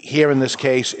 Here in this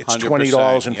case, it's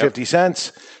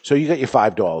 $20.50. So you got your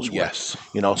 $5 worth. Yes.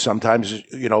 Sometimes,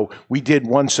 we did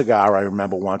one cigar, I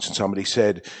remember once, and somebody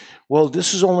said, well,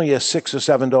 this is only a $6 or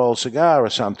 $7 cigar or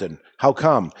something. How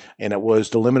come? And it was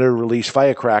the limited release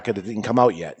firecracker that didn't come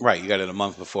out yet. Right, you got it a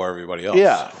month before everybody else.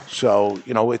 Yeah, so,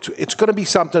 it's going to be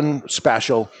something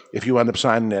special if you end up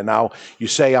signing it. Now, you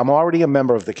say, I'm already a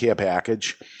member of the care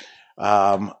package.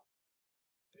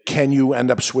 Can you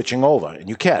end up switching over? And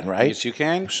you can, right? Yes, you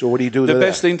can. So what do you do The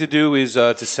best thing to do is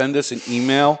to send us an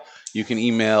email. You can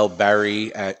email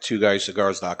Barry at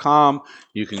twoguyscigars.com.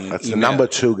 You can That's the number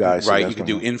 2, guys. Right. You can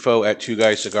do info at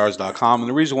twoguyscigars.com. And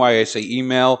the reason why I say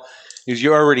email is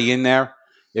you're already in there.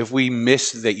 If we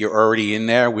miss that you're already in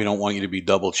there, we don't want you to be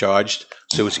double charged.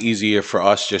 So it's easier for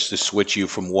us just to switch you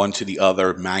from one to the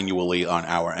other manually on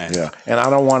our end. Yeah, and I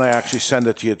don't want to actually send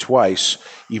it to you twice,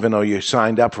 even though you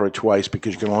signed up for it twice,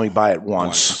 because you can only buy it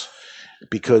once.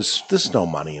 Because there's no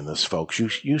money in this, folks.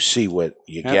 You see what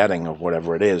you're getting or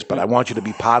whatever it is, but I want you to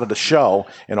be part of the show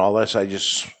and all this.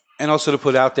 And also to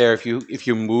put out there, if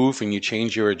you move and you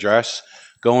change your address,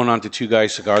 going on to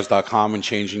twoguyscigars.com and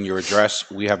changing your address,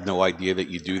 we have no idea that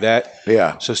you do that.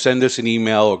 Yeah. So send us an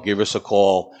email or give us a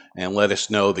call and let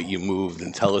us know that you moved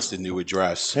and tell us the new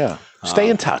address. Yeah. Stay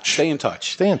in touch. Stay in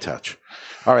touch. Stay in touch.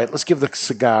 All right, let's give the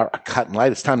cigar a cut and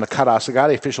light. It's time to cut our cigar.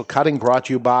 The official cutting brought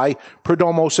to you by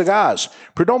Perdomo Cigars.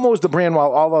 Perdomo is the brand.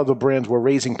 While all other brands were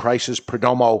raising prices,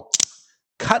 Perdomo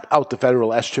cut out the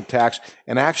federal S-chip tax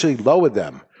and actually lowered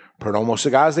them. Perdomo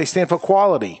Cigars, they stand for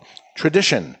quality,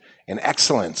 tradition, and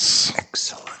excellence.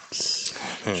 Excellence.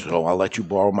 So I'll let you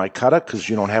borrow my cutter because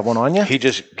you don't have one on you. He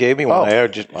just gave me one. I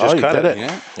just cut it.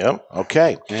 Yeah. Yep.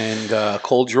 Okay. And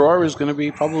cold drawer is going to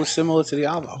be probably similar to the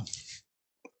Avo.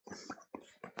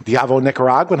 The Avo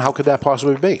Nicaraguan, how could that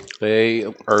possibly be? They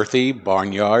earthy,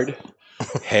 barnyard,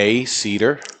 hay,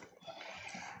 cedar.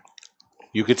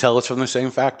 You could tell it's from the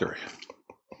same factory.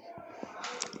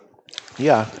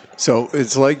 Yeah. So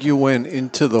it's like you went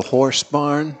into the horse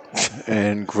barn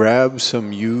and grabbed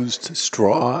some used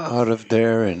straw out of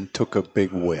there and took a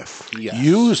big whiff. Yes.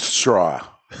 Used straw.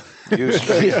 Used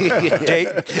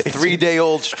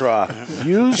 3-day-old straw.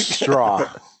 Used straw.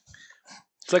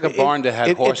 It's like a barn that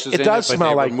had horses in it, but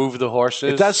they removed the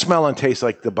horses. It does smell and taste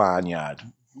like the barnyard.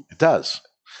 It does.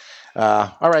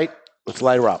 All right, let's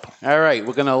light her up. All right,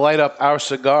 we're going to light up our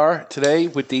cigar today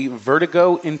with the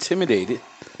Vertigo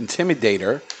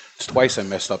Intimidator. It's twice I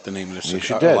messed up the name of the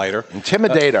cigar lighter.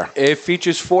 Intimidator. It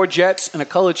features 4 jets and a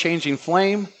color-changing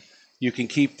flame. You can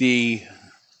keep the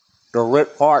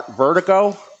lit part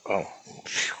vertigo.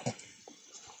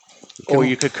 Or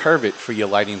you could curve it for your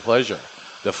lighting pleasure.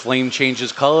 The flame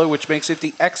changes color, which makes it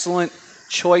the excellent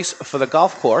choice for the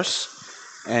golf course.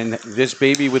 And this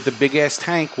baby with the big-ass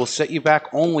tank will set you back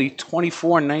only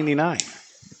 $24.99.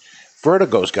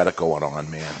 Vertigo's got it going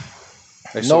on, man.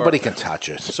 Nobody can touch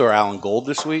it. I saw Alan Gold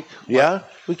this week. Yeah?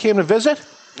 We came to visit?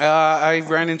 I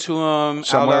ran into him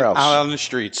somewhere else. Out on the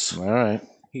streets. All right.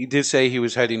 He did say he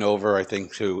was heading over, I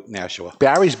think, to Nashua.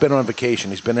 Barry's been on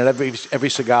vacation. He's been at every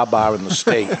cigar bar in the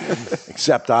state,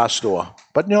 except our store.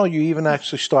 But no, you even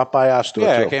actually stopped by our store,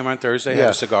 too. I came on Thursday, had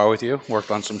a cigar with you,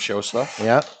 worked on some show stuff.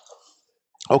 Yeah.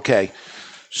 Okay.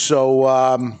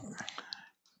 So,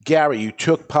 Gary, you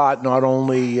took part not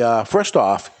only, first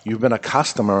off, you've been a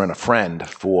customer and a friend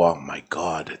for, my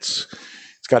God, it's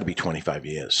got to be 25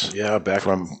 years. Yeah, back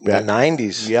from the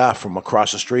 90s. Yeah, from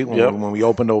across the street when we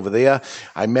opened over there.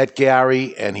 I met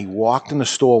Gary, and he walked in the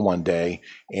store one day,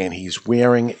 and he's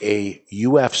wearing a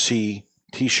UFC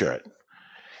T-shirt.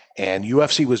 And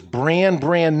UFC was brand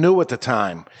new at the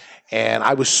time. And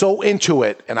I was so into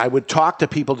it, and I would talk to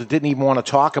people that didn't even want to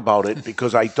talk about it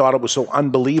because I thought it was so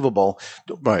unbelievable.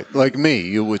 Right, like me.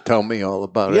 You would tell me all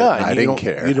about it. Yeah, I didn't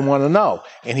care. You didn't want to know.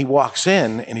 And he walks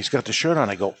in, and he's got the shirt on.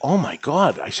 I go, oh, my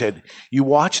God. I said, you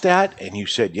watch that? And you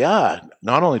said, yeah.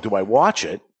 Not only do I watch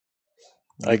it,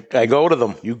 I go to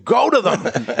them. You go to them.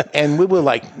 And we were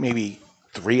like maybe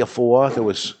 3 or 4. There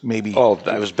was maybe... Oh,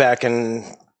 I was back in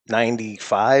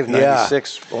 95,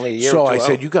 96, only a year so or two I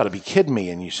said, out. you got to be kidding me.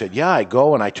 And you said, yeah, I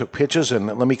go and I took pictures and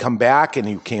let me come back. And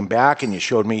you came back and you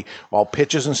showed me all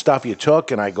pictures and stuff you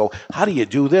took. And I go, how do you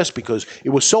do this? Because it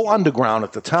was so underground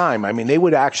at the time. I mean, they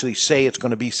would actually say it's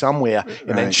going to be somewhere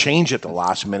and then change it the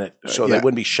last minute so they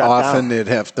wouldn't be shut down. Often they'd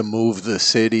have to move the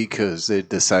city because they'd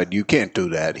decide you can't do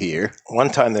that here. One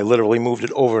time they literally moved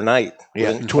it overnight.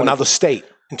 Yeah, to another state.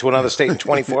 Into another state in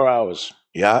 24 hours.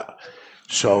 Yeah.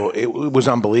 So it was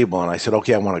unbelievable. And I said,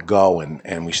 okay, I want to go.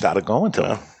 And we started going to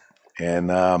them.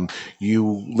 And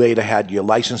you later had your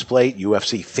license plate,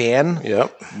 UFC fan,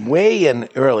 way in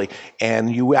early.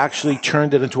 And you actually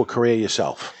turned it into a career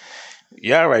yourself.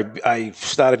 Yeah, I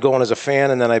started going as a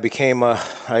fan, and then I became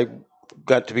I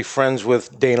got to be friends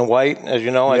with Dana White. As you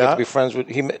know, I got to be friends with,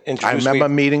 he introduced me. I remember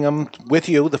meeting him with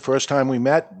you the first time we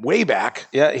met, way back.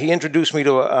 Yeah, he introduced me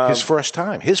to... his first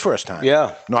time.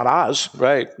 Yeah. Not ours.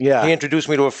 Right. Yeah. He introduced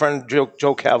me to a friend, Joe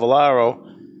Cavallaro,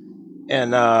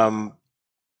 and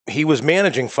he was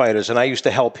managing fighters, and I used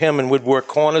to help him and would work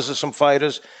corners of some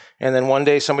fighters. And then one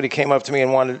day somebody came up to me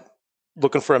and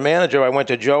looking for a manager. I went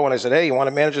to Joe and I said, hey, you want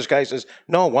to manage this guy? He says,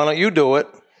 no, why don't you do it?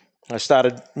 I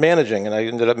started managing, and I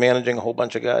ended up managing a whole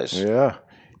bunch of guys. Yeah.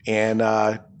 And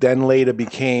then later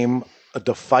became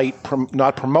the fight,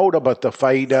 not promoter, but the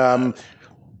fight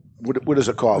what is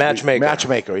it called? Matchmaker.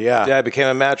 Matchmaker, yeah. Yeah, I became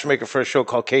a matchmaker for a show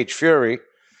called Cage Fury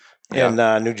in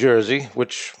New Jersey,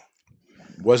 which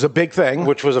was a big thing.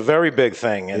 Which was a very big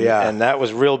thing, and that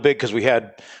was real big because we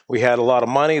had a lot of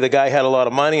money. The guy had a lot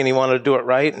of money, and he wanted to do it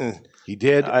right, and he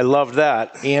did. I loved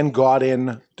that, and got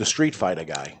in the Street Fighter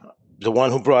guy, the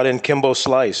one who brought in Kimbo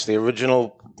Slice, the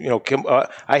original.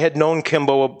 I had known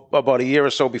Kimbo about a year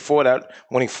or so before that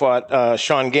when he fought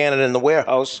Sean Gannon in the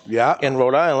warehouse in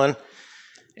Rhode Island.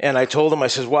 And I told him, I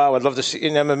says, wow, I'd love to see you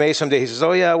in MMA someday. He says,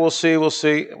 oh, yeah, we'll see.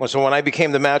 So when I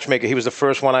became the matchmaker, he was the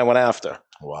first one I went after.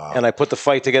 Wow. And I put the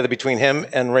fight together between him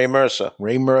and Ray Mercer.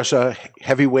 Ray Mercer,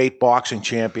 heavyweight boxing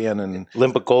champion and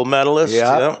Olympic gold medalist.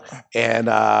 Yeah.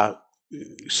 And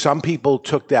some people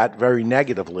took that very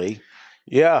negatively.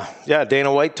 Yeah.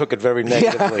 Dana White took it very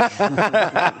negatively.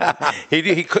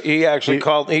 He actually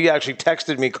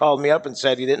texted me, called me up, and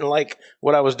said he didn't like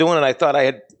what I was doing, and I thought I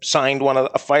had signed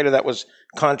a fighter that was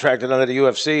contracted under the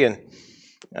UFC, and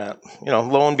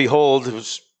lo and behold, it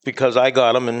was because I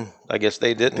got him, and I guess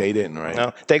they didn't. They didn't, right?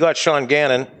 No, they got Sean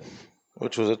Gannon,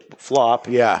 which was a flop.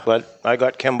 Yeah, but I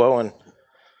got Kimbo, and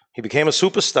he became a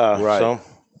superstar. Right. So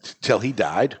till he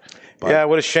died. Yeah,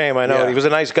 what a shame. I know. He was a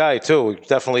nice guy, too. He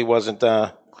definitely wasn't,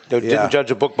 didn't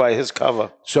judge a book by his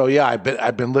cover. So, yeah,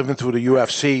 I've been living through the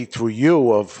UFC through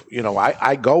you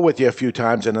I go with you a few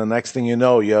times, and the next thing you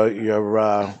know,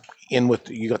 you're in with,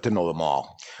 you got to know them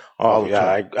all. Oh,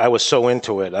 yeah, I was so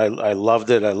into it. I loved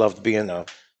it. I loved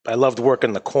I loved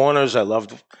working the corners. And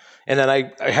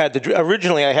then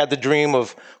originally I had the dream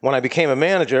of when I became a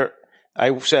manager,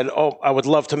 I said, I would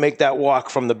love to make that walk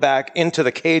from the back into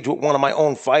the cage with one of my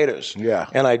own fighters. Yeah.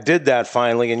 And I did that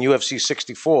finally in UFC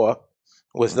 64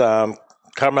 with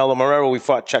Carmelo Marrero. We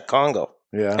fought Czech Congo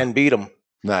and beat him.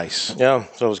 Nice. Yeah,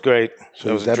 so it was great.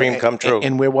 So it was a dream come true.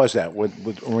 And where was that? What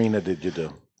arena did you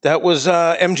do? That was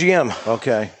MGM.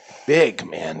 Okay. Big,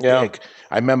 man. Yeah. Big.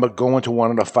 I remember going to one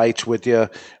of the fights with you,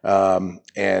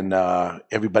 and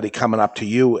everybody coming up to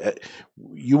you.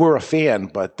 You were a fan,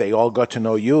 but they all got to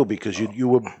know you because you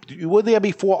were there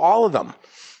before all of them.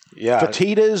 Yeah,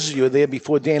 Fertitas, you were there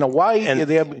before Dana White.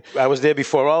 And I was there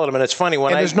before all of them. And it's funny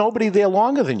there's nobody there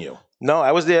longer than you. No,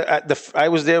 I was there. I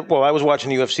was there. Well, I was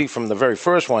watching UFC from the very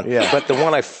first one. Yeah. But the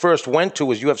one I first went to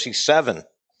was UFC 7,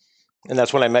 and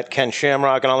that's when I met Ken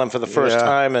Shamrock and all them for the first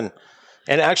time.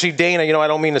 And actually, Dana, I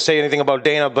don't mean to say anything about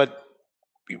Dana, but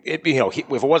if it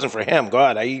wasn't for him,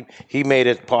 God, he made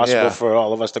it possible for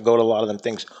all of us to go to a lot of them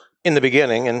things in the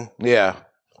beginning, and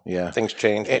things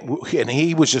changed. And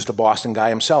he was just a Boston guy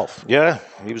himself. Yeah,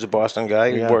 he was a Boston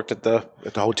guy. He worked at the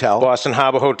hotel, Boston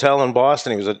Harbor Hotel in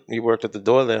Boston. He worked at the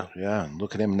door there. Yeah,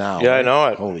 look at him now. Yeah, I know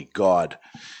it. Holy God!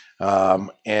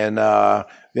 And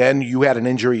then you had an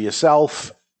injury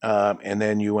yourself. And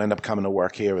then you end up coming to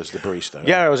work here as the barista. Right?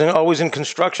 Yeah, I was always in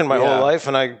construction my whole life,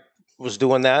 and I was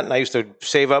doing that, and I used to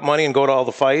save up money and go to all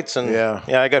the fights. And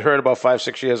I got hurt about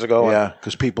 5-6 years ago. Yeah,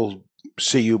 because people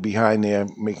see you behind there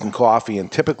making coffee,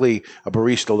 and typically a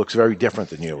barista looks very different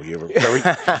than you. You're a very,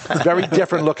 very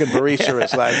different looking barista.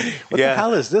 It's like, what the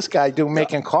hell is this guy doing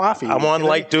making coffee? I'm on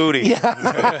light duty.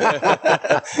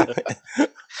 Yeah.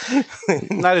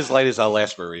 Not as light as our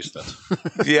last barista.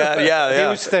 Yeah. He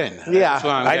was thin. Yeah,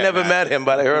 I never met him,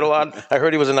 but I heard a lot. I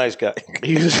heard he was a nice guy.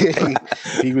 He was different.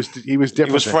 He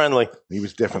was friendly. He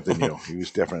was different than you. He was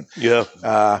different. Yeah.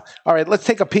 All right, let's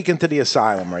take a peek into the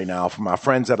asylum right now from our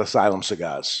friends at Asylum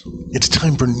Cigars. It's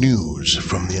time for news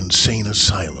from the insane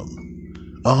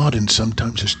asylum. Odd and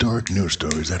sometimes historic news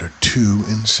stories that are too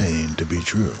insane to be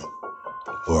true.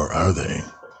 Or are they?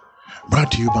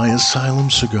 Brought to you by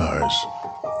Asylum Cigars.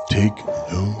 Take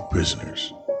no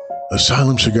prisoners.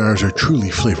 Asylum Cigars are truly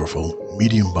flavorful,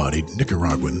 medium-bodied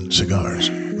Nicaraguan cigars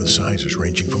with sizes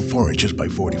ranging from 4 inches by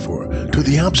 44 to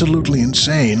the absolutely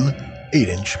insane 8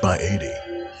 inch by 80.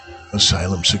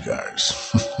 Asylum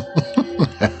Cigars.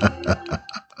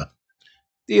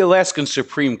 The Alaskan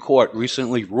Supreme Court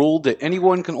recently ruled that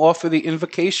anyone can offer the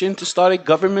invocation to start a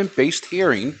government-based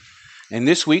hearing, and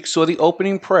this week saw the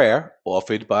opening prayer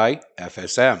offered by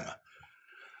FSM.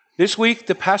 This week,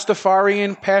 the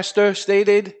Pastafarian pastor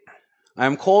stated, I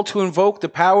am called to invoke the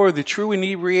power of the true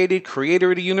inebriated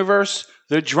creator of the universe,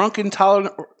 the drunken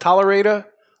tolerator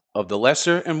of the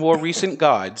lesser and more recent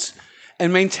gods,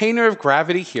 and maintainer of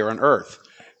gravity here on earth.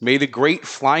 May the great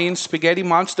flying spaghetti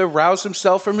monster rouse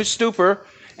himself from his stupor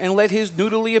and let his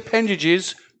noodly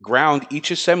appendages ground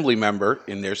each assembly member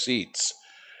in their seats.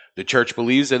 The church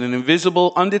believes that an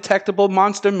invisible, undetectable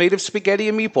monster made of spaghetti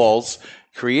and meatballs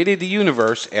created the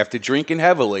universe after drinking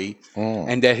heavily,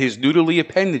 and that his noodly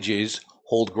appendages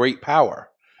hold great power.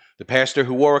 The pastor,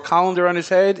 who wore a colander on his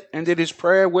head, ended his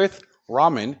prayer with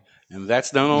ramen, And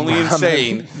that's not only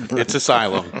insane, it's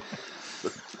asylum.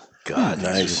 God,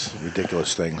 nice.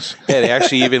 Ridiculous things. Yeah, they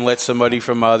actually even let somebody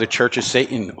from the Church of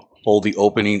Satan hold the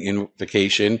opening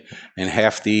invocation, and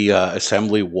half the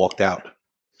assembly walked out.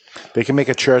 They can make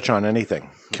a church on anything.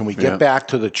 Can we get back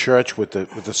to the church with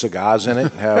the cigars in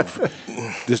it and have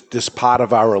this part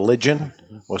of our religion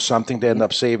or something to end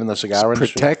up saving the cigar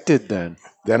industry? Protected then.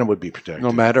 Then it would be protected.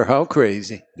 No matter how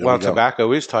crazy. Well,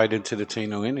 tobacco is tied into the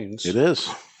Taino Indians. It is.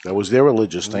 That was their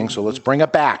religious thing, so let's bring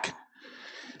it back.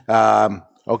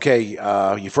 Okay,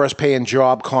 your first paying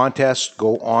job contest,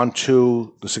 go on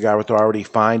to the Cigar Authority,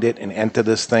 find it, and enter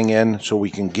this thing in so we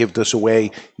can give this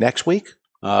away next week.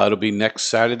 It'll be next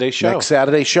Saturday show. Next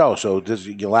Saturday show. So this is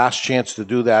your last chance to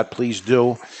do that. Please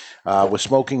do. We're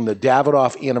smoking the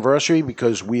Davidoff anniversary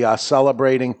because we are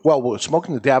celebrating. Well, we're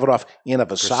smoking the Davidoff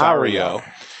anniversario.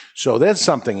 So there's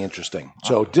something interesting.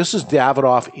 So this is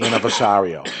Davidoff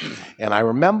anniversario. And I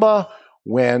remember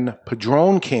when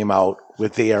Padron came out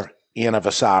with their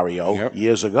anniversario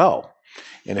years ago.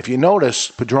 And if you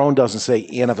notice, Padron doesn't say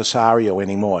anniversario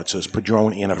anymore. It says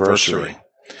Padron anniversary.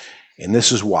 And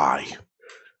this is why.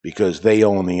 Because they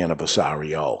own the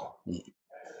anniversario.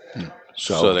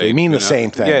 So they mean the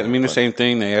same thing. Yeah, they mean the same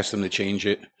thing. They asked them to change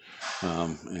it.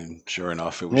 And sure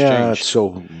enough, it was changed. It's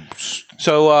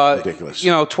so ridiculous.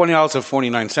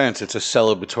 $20.49. It's a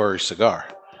celebratory cigar.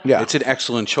 Yeah. It's an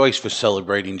excellent choice for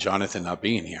celebrating Jonathan not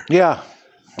being here. Yeah.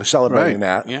 We're celebrating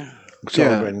that. Yeah. We're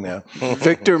celebrating that.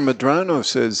 Victor Madrano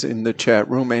says in the chat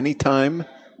room, anytime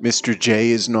Mr. J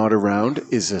is not around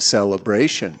is a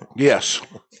celebration. Yes.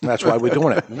 That's why we're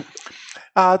doing it.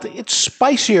 It's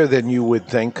spicier than you would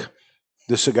think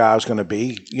the cigar is going to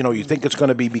be. You think it's going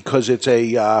to be because it's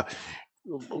a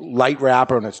light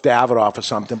wrapper and it's Davidoff or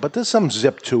something, but there's some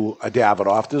zip to a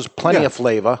Davidoff. There's plenty of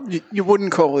flavor. You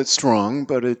wouldn't call it strong,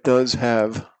 but it does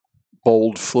have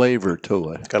bold flavor to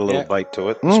it. Got a little bite to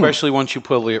it. Especially once you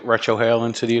put retrohale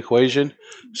into the equation,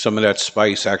 some of that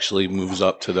spice actually moves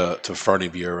up to the front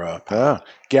of your palate.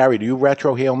 Gary, do you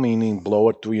retrohale, meaning blow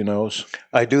it through your nose?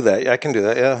 I do that. I can do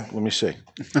that, yeah. Let me see.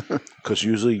 Because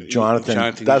usually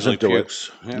Jonathan doesn't do pukes.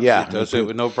 it. Yeah. He does it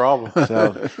with no problem.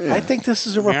 So I think this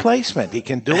is a replacement. He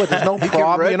can do it. There's no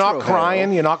problem. You're not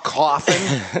crying. You're not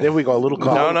coughing. There we go. A little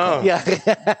cough. No. Yeah.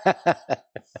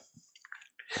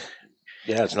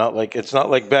 Yeah, it's not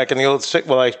like back in the old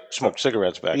I smoked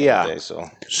cigarettes back in the day.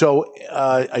 So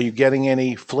are you getting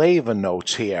any flavor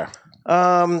notes here?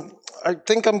 I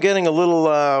think I'm getting a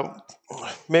little,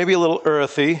 maybe a little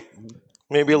earthy,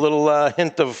 maybe a little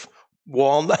hint of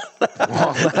walnut.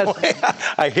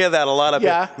 I hear that a lot of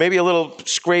it. Maybe a little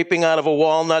scraping out of a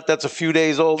walnut that's a few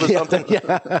days old or something,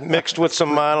 mixed with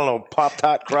some, I don't know,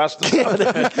 Pop-Tart crust or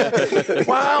something.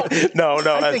 Wow. No.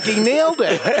 I think he nailed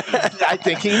it.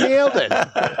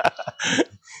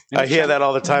 I hear that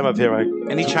all the time up here.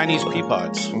 Any Chinese pea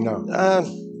pods? No.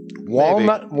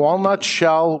 Walnut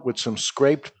shell with some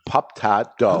scraped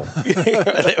Pop-Tart dough.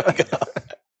 There we go.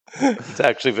 It's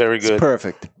actually very good. It's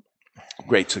perfect.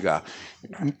 Great cigar.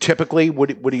 Typically, what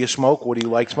do you smoke? What do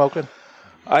you like smoking?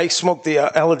 I smoked the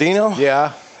Aladino.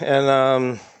 Yeah.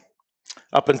 And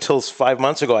up until 5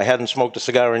 months ago, I hadn't smoked a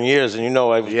cigar in years. And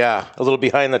I was a little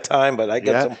behind the time, but I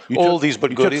got some oldies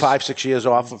but goodies. You took 5-6 years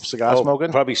off of cigar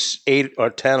smoking? Probably 8 or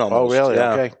 10 almost. Oh, really?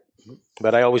 Yeah. Okay.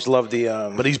 But I always loved the...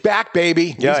 but he's back,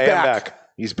 baby. Yeah, he's I'm back.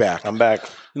 He's back. I'm back.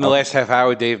 In the last half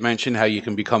hour, Dave mentioned how you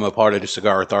can become a part of the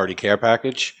Cigar Authority care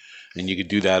package. And you could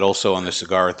do that also on the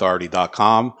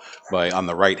cigarauthority.com on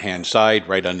the right-hand side,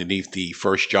 right underneath the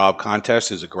first job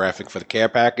contest is a graphic for the care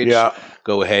package. Yeah.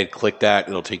 Go ahead, click that.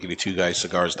 It'll take you to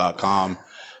twoguyscigars.com.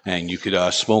 And you could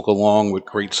smoke along with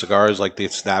great cigars like the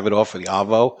Davidoff or the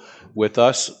Avo with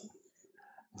us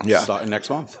starting next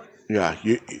month. Yeah,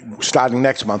 starting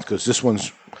next month because this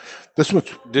one's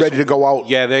ready to go out.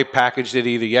 Yeah, they packaged it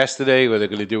either yesterday or they're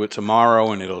going to do it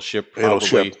tomorrow, and it'll ship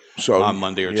probably on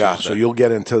Monday or Tuesday. Yeah, so you'll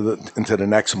get into the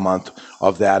next month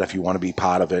of that if you want to be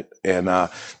part of it. And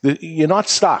you're not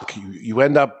stuck. You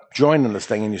end up joining this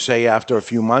thing, and you say after a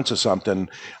few months or something,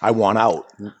 I want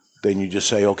out. Then you just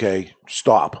say, okay,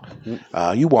 stop.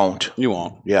 You won't. You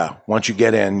won't. Yeah. Once you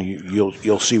get in,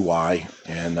 you'll see why,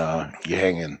 and you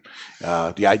hang in.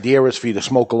 The idea is for you to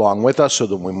smoke along with us so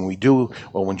that when we do,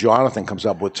 or when Jonathan comes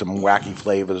up with some wacky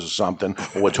flavors or something,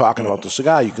 or we're talking about the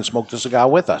cigar, you can smoke the cigar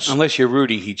with us. Unless you're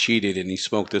Rudy, he cheated and he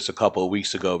smoked this a couple of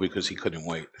weeks ago because he couldn't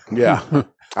wait. Yeah.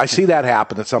 I see that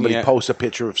happen, that somebody posts a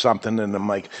picture of something, and I'm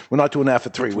like, we're not doing that for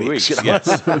 3 weeks.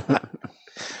 Yes.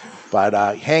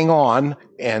 But hang on,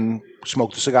 and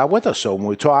smoke the cigar with us. So when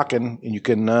we're talking, and you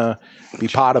can be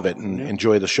part of it and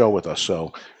enjoy the show with us.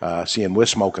 So seeing we're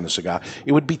smoking the cigar,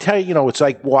 it would be it's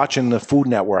like watching the Food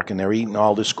Network and they're eating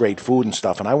all this great food and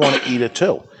stuff, and I want to eat it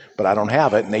too, but I don't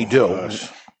have it, and they do.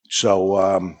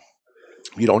 So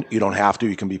you don't have to.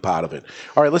 You can be part of it.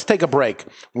 All right, let's take a break.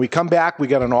 When we come back, we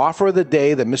got an offer of the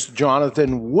day that Mr.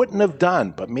 Jonathan wouldn't have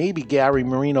done, but maybe Gary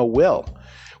Marino will.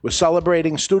 We're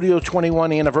celebrating Studio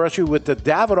 21 anniversary with the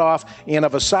Davidoff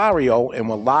Anniversario, and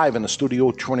we're live in the Studio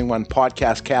 21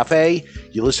 Podcast Cafe.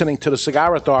 You're listening to the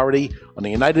Cigar Authority on the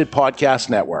United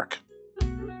Podcast Network.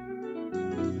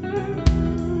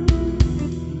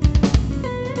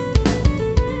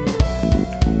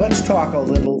 Let's talk a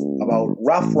little about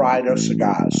Rough Rider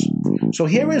cigars. So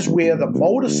here is where the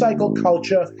motorcycle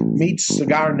culture meets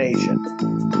Cigar Nation.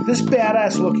 This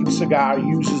badass-looking cigar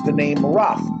uses the name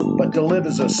Rough, but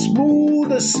delivers a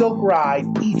smooth as silk ride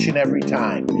each and every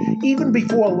time. Even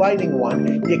before lighting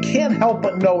one, you can't help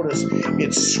but notice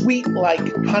its sweet like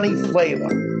honey flavor.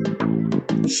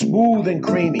 Smooth and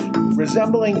creamy,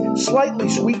 resembling slightly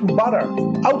sweetened butter.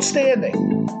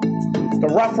 Outstanding. The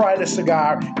Rough Rider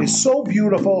cigar is so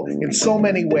beautiful in so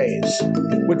many ways.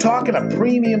 We're talking a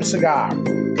premium cigar,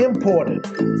 imported,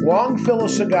 long filler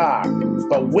cigar,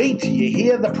 but wait till you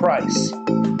hear the price.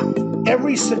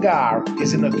 Every cigar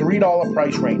is in the $3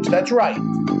 price range. That's right.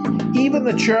 Even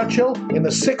the Churchill in the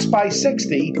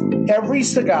 6x60, every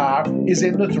cigar is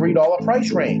in the $3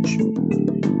 price range.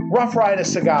 Rough Rider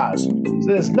cigars. So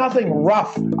there's nothing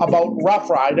rough about Rough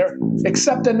Rider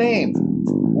except the name.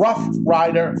 Rough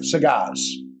Rider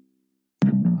Cigars.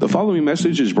 The following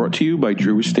message is brought to you by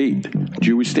Drew Estate.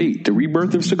 Drew Estate, the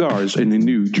rebirth of cigars in the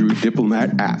new Drew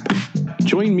Diplomat app.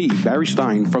 Join me, Barry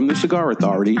Stein, from the Cigar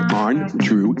Authority on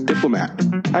Drew Diplomat.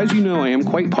 As you know, I am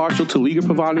quite partial to Liga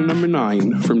Privada number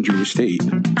 9 from Drew Estate.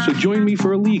 So join me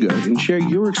for a Liga and share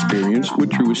your experience with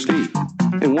Drew Estate.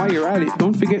 And while you're at it,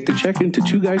 don't forget to check into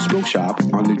Two Guys Smoke Shop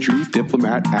on the Drew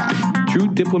Diplomat app. Drew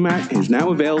Diplomat is now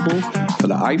available for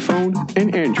the iPhone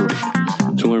and Android.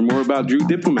 To learn more about Drew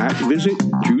Diplomat, visit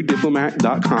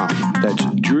drewdiplomat.com. That's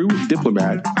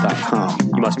drewdiplomat.com.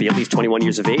 You must be at least 21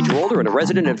 years of age or older and a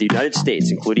resident of the United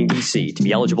States, including D.C. To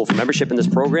be eligible for membership in this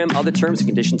program, other terms and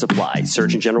conditions apply.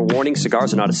 Surgeon General warning,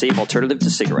 cigars are not a safe alternative to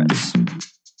cigarettes.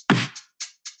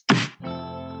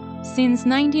 Since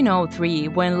 1903,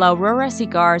 when La Aurora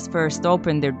Cigars first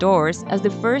opened their doors as the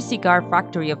first cigar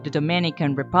factory of the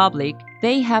Dominican Republic,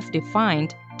 they have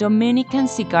defined Dominican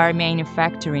cigar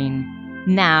manufacturing.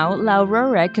 Now, La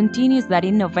Aurora continues that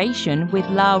innovation with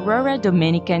La Aurora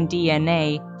Dominican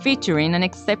DNA, featuring an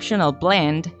exceptional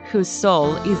blend whose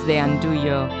soul is the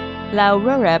Andullo. La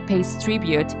Aurora pays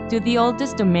tribute to the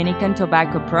oldest Dominican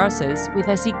tobacco process with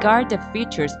a cigar that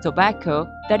features tobacco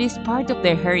that is part of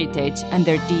their heritage and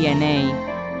their DNA.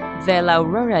 The La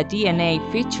Aurora DNA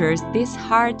features this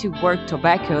hard-to-work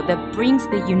tobacco that brings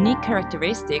the unique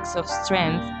characteristics of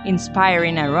strength,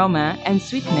 inspiring aroma, and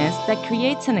sweetness that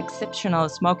creates an exceptional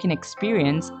smoking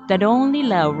experience that only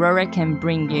La Aurora can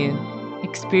bring you.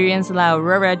 Experience La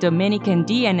Aurora Dominican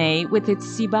DNA with its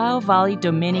Cibao Valley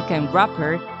Dominican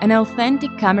wrapper, an authentic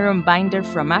Cameron binder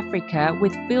from Africa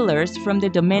with fillers from the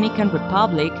Dominican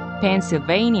Republic,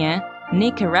 Pennsylvania,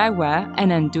 Nicaragua,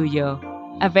 and Andullo.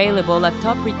 Available at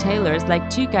top retailers like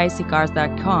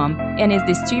TwoGuysCigars.com and is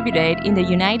distributed in the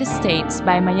United States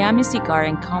by Miami Cigar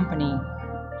and Company.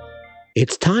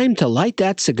 It's time to light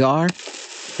that cigar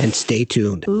and stay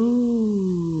tuned.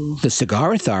 Ooh. The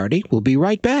Cigar Authority will be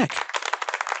right back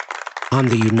on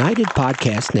the United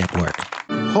Podcast Network.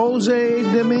 Jose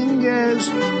Dominguez,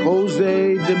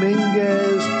 Jose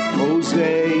Dominguez,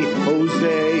 Jose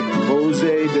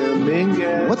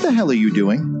Dominguez. What the hell are you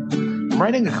doing? I'm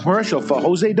writing a commercial for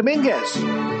Jose Dominguez.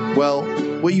 Well,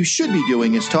 what you should be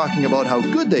doing is talking about how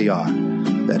good they are.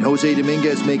 That Jose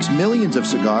Dominguez makes millions of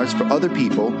cigars for other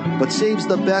people, but saves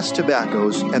the best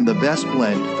tobaccos and the best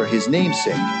blend for his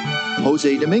namesake,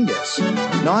 Jose Dominguez.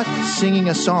 Not singing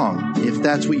a song, if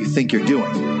that's what you think you're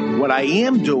doing. What I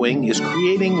am doing is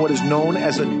creating what is known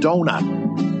as a donut.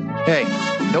 Hey,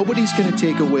 nobody's going to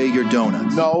take away your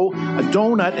donuts. No, a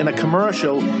donut in a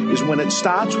commercial is when it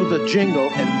starts with a jingle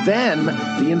and then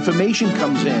the information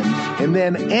comes in and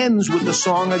then ends with the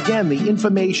song again. The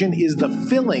information is the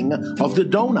filling of the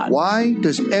donut. Why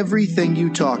does everything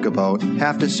you talk about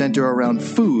have to center around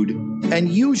food and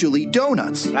usually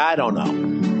donuts? I don't know.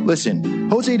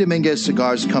 Listen, Jose Dominguez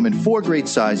cigars come in 4 great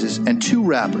sizes and 2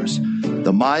 wrappers.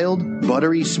 The mild,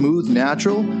 buttery, smooth,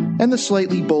 natural, and the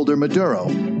slightly bolder Maduro.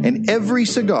 And every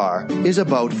cigar is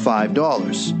about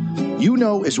 $5. You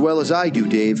know as well as I do,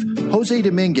 Dave, Jose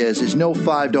Dominguez is no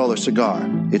 $5 cigar.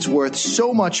 It's worth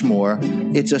so much more,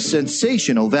 it's a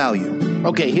sensational value.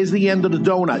 Okay, here's the end of the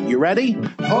donut. You ready?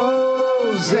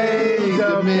 Jose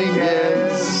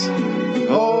Dominguez.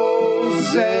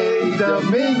 Jose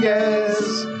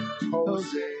Dominguez.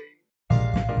 Jose.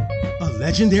 A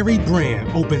legendary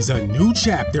brand opens a new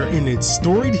chapter in its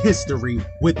storied history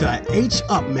with the H.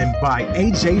 Upmann by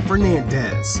A.J.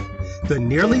 Fernandez. The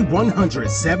nearly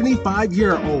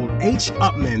 175-year-old H.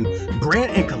 Upmann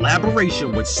brand, in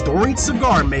collaboration with storied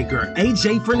cigar maker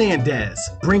A.J. Fernandez,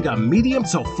 bring a medium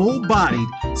to full-bodied,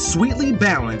 sweetly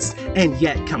balanced, and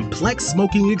yet complex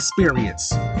smoking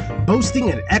experience. Boasting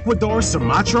an Ecuador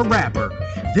Sumatra wrapper,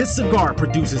 this cigar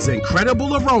produces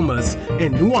incredible aromas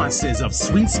and nuances of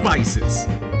sweet spices.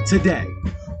 Today,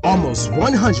 almost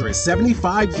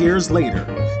 175 years later,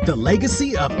 the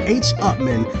legacy of H.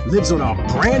 Upmann lives on a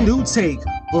brand new take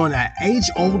on an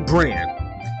age-old brand.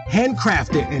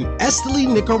 Handcrafted in Esteli,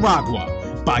 Nicaragua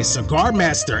by cigar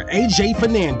master A.J.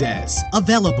 Fernandez.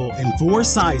 Available in 4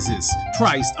 sizes,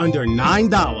 priced under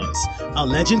 $9. A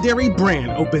legendary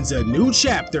brand opens a new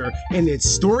chapter in its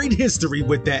storied history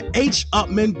with the H.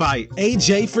 Upmann by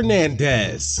A.J.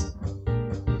 Fernandez.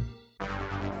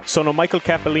 Sono Michael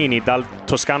Cappellini dal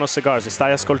Toscano Cigars e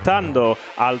stai ascoltando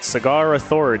al Cigar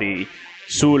Authority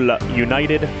sul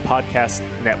United Podcast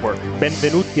Network.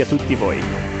 Benvenuti a tutti voi.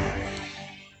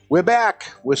 We're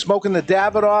back. We're smoking the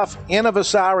Davidoff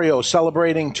Anniversario,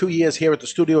 celebrating 2 years here at the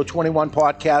Studio 21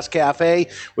 Podcast Cafe.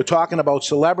 We're talking about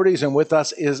celebrities, and with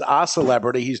us is our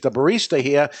celebrity. He's the barista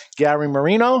here, Gary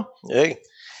Marino. Hey.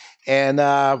 And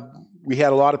we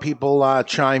had a lot of people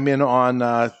chime in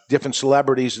on different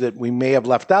celebrities that we may have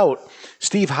left out.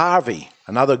 Steve Harvey,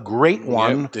 another great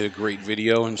one. Yep, did a great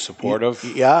video in support of.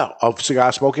 Yeah, of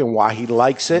cigar smoking, why he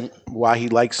likes it, why he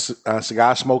likes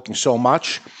cigar smoking so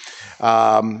much.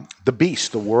 The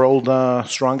Beast, the world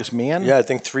strongest man. Yeah, I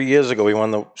think 3 years ago he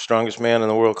won the strongest man in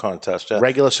the world contest. Yeah.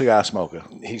 Regular cigar smoker.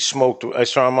 He smoked. I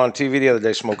saw him on TV the other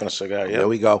day smoking a cigar. Yeah. There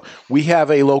we go. We have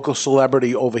a local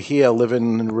celebrity over here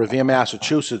living in Revere,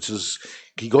 Massachusetts.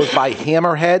 He goes by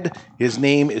Hammerhead. His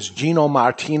name is Gino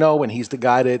Martino, and he's the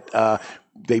guy that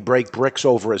they break bricks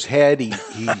over his head.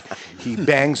 He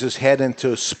bangs his head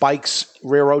into spikes,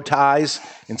 railroad ties,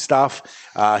 and stuff.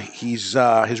 His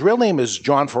real name is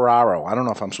John Ferraro. I don't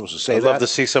know if I'm supposed to say that. I'd love to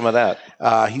see some of that.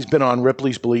 He's been on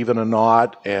Ripley's Believe It or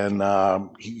Not, and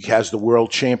he has the world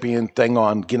champion thing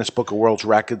on Guinness Book of World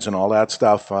Records and all that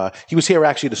stuff. He was here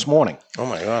actually this morning. Oh,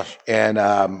 my gosh.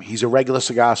 And he's a regular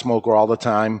cigar smoker all the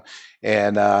time.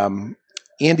 And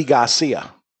Andy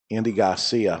Garcia,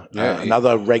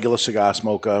 another regular cigar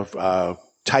smoker,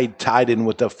 tied in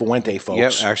with the Fuente folks.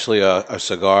 Yep, actually a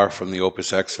cigar from the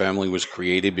Opus X family was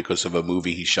created because of a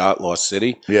movie he shot, Lost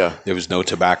City. Yeah. There was no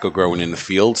tobacco growing in the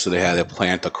field, so they had to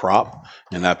plant a crop,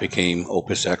 and that became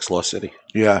Opus X Lost City.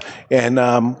 Yeah,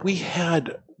 and we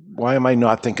had, why am I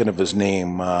not thinking of his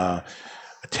name?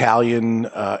 Italian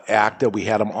actor. We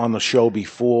had him on the show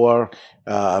before.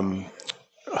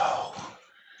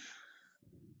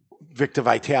 Victor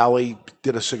Vitale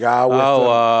did a cigar with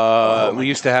him. We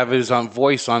used to have his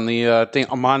voice on the thing,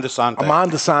 Amanda Sante.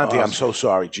 Amanda Sante, I'm so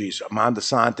sorry, geez. Amanda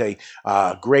Sante,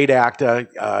 great actor.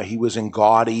 He was in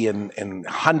Gaudy and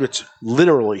hundreds,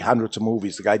 literally hundreds of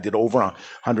movies. The guy did over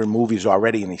 100 movies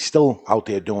already, and he's still out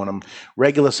there doing them.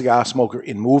 Regular cigar smoker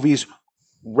in movies,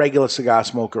 regular cigar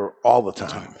smoker all the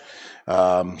time.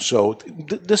 So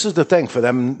this is the thing, for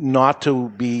them not to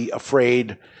be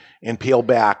afraid and peel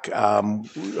back.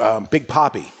 Big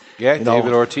Papi. Yeah,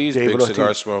 David Ortiz, big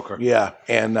cigar smoker. Yeah,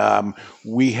 and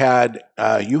we had,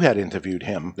 you had interviewed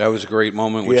him. That was a great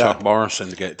moment with Chuck Morrison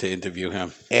to get to interview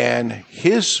him. And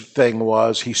his thing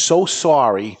was, he's so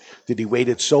sorry that he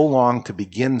waited so long to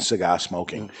begin cigar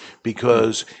smoking,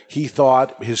 because he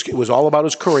thought it was all about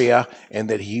his career, and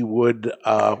that he would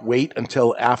wait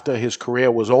until after his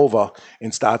career was over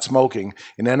and start smoking.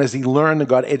 And then as he learned and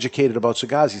got educated about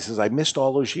cigars, he says, I missed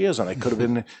all those years, and I could have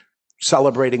been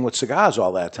celebrating with cigars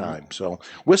all that time. So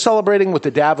we're celebrating with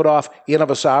the Davidoff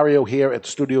Anniversario here at the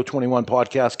Studio 21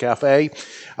 Podcast Cafe.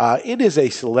 It is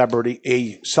a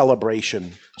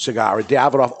celebration cigar, a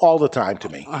Davidoff all the time to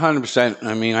me. 100%.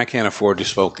 I mean, I can't afford to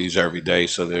smoke these every day,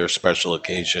 so they're a special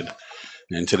occasion.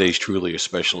 And today's truly a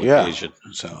special occasion.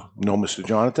 So no Mr.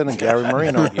 Jonathan and Gary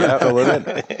Marino. Fill it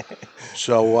in.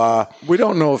 So we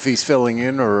don't know if he's filling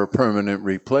in or a permanent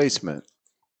replacement.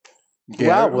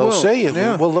 Well, we'll see.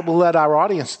 Yeah. We'll let our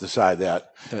audience decide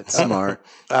that. That's smart.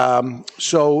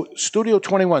 So Studio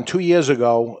 21, 2 years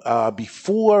ago,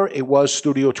 before it was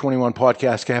Studio 21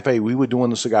 Podcast Cafe, we were doing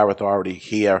the Cigar Authority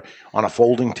here on a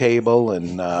folding table,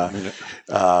 and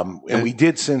we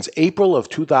did since April of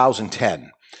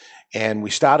 2010. And we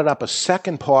started up a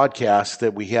second podcast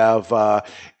that we have a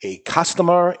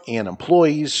customer and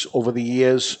employees over the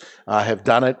years have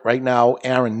done it. Right now,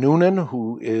 Aaron Noonan,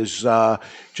 who is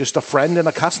just a friend and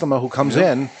a customer who comes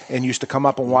in and used to come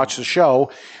up and watch the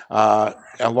show,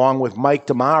 along with Mike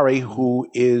Damari, who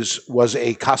was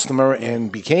a customer and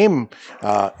became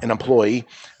an employee.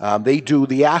 They do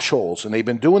the Ash Holes, and they've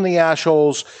been doing the Ash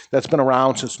Holes. That's been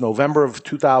around since November of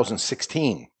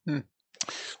 2016.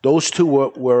 Those two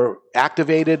were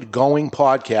activated, going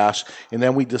podcasts, and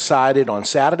then we decided on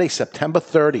Saturday, September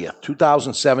 30th,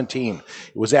 2017, it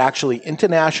was actually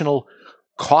International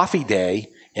Coffee Day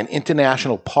and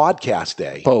International Podcast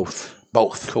Day. Both.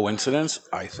 Coincidence?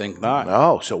 I think not.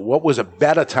 No. So what was a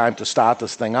better time to start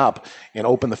this thing up and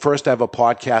open the first ever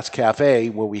podcast cafe,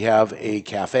 where we have a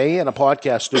cafe and a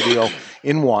podcast studio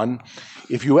in one.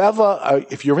 If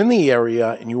if you're in the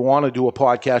area and you want to do a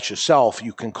podcast yourself,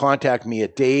 you can contact me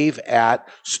at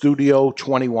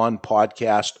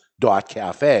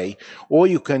dave@studio21podcast.cafe, or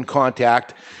you can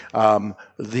contact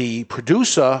the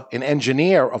producer and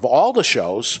engineer of all the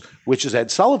shows, which is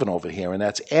Ed Sullivan over here, and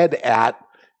that's Ed and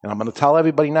I'm going to tell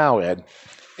everybody now, Ed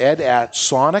at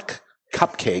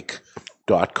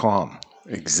soniccupcake.com.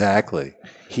 Exactly.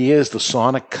 He is the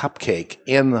Sonic Cupcake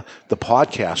in the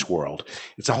podcast world.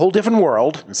 It's a whole different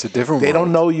world. It's a different They world.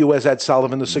 don't know you as Ed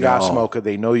Sullivan, the cigar No. smoker.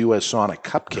 They know you as Sonic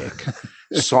Cupcake.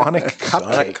 Sonic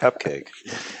Cupcake. Cupcake.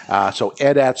 So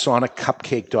Ed at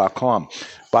soniccupcake.com.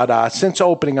 But since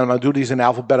opening, I'm going to do these in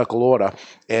alphabetical order.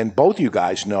 And both you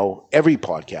guys know every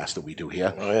podcast that we do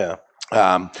here. Oh,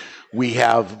 yeah. We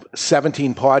have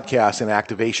 17 podcasts in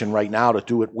activation right now to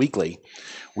do it weekly.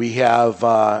 We have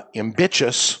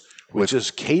Ambitious, which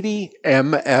is Katie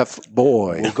MF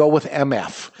Boy. We'll go with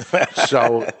MF.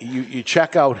 So you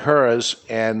check out hers,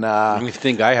 and You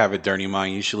think I have a dirty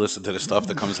mind? You should listen to the stuff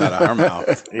that comes out of her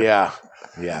mouth. Yeah.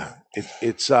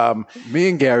 It's Me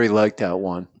and Gary liked that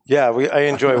one. Yeah, I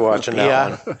enjoy watching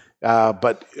that one.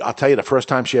 But I'll tell you, the first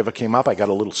time she ever came up, I got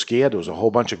a little scared. There was a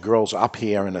whole bunch of girls up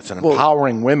here, and it's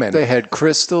empowering women. They had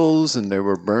crystals and they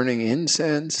were burning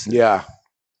incense. Yeah.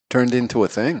 Turned into a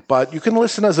thing. But you can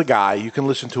listen as a guy. You can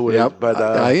listen to it. Yep. But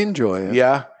I enjoy it.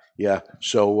 Yeah.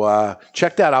 So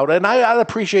check that out, and I'd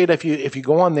appreciate if you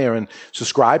go on there and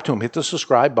subscribe to them. Hit the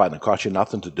subscribe button. It costs you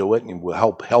nothing to do it, and will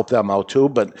help them out too.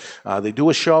 But they do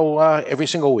a show every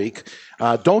single week.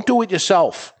 Don't do it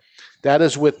yourself. That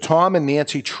is with Tom and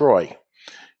Nancy Troy,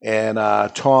 and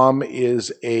Tom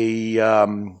is a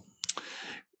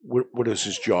what is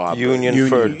his job? Union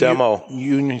for demo.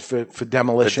 Union for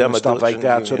demolition and stuff like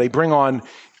that. So they bring on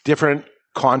different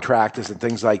contractors and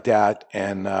things like that,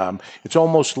 and it's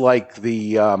almost like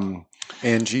the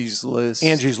Angie's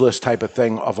List type of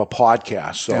thing of a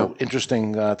podcast. So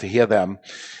interesting to hear them.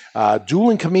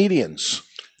 Dueling Comedians.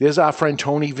 There's our friend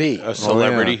Tony V. A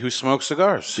celebrity who smokes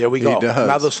cigars. There we go. He does.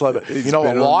 Another celebrity. He's a been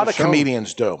on lot the of show.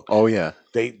 comedians do. Oh, yeah.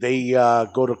 They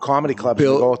go to comedy clubs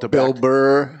and go out the Bill back.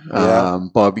 Burr,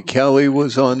 Bobby Kelly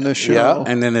was on the show. Yeah.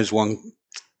 And then there's one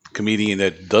comedian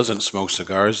that doesn't smoke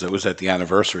cigars that was at the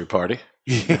anniversary party.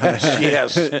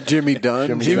 Yes. Jimmy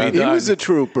Dunn. Jimmy He Dunn. was a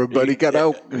trooper, but he got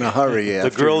out in a hurry. The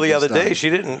after girl he the was other day,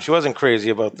 done. she wasn't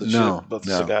crazy about the No.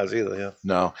 cigars either. Yeah.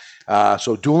 No.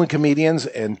 So Dueling Comedians,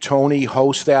 and Tony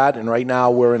hosts that, and right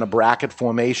now we're in a bracket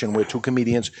formation where two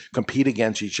comedians compete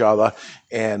against each other,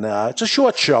 and it's a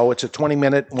short show. It's a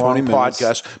 20-minute long 20 minutes.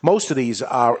 podcast. Most of these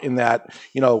are in that,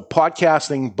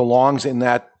 podcasting belongs in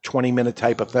that 20-minute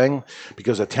type of thing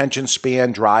because attention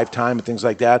span, drive time, and things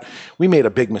like that. We made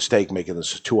a big mistake making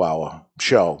this a 2-hour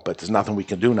show, but there's nothing we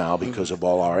can do now because of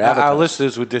all our Our advertising.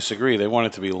 listeners would disagree. They want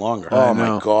it to be longer. Oh,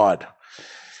 my God.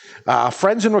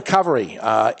 Friends in Recovery,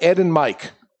 Ed and Mike.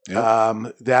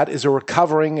 That is a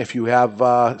recovering, if you have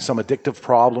some addictive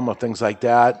problem or things like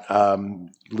that,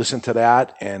 listen to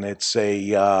that, and it's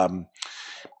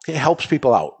it helps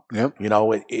people out. Yep.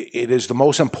 It is the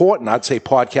most important, I'd say,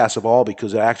 podcast of all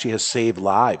because it actually has saved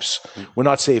lives. We're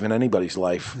not saving anybody's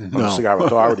life on the Cigar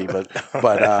Authority, but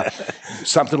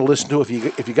something to listen to.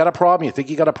 If you got a problem, you think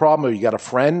you got a problem, or you got a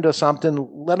friend or something,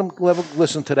 let them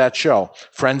listen to that show,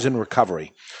 Friends in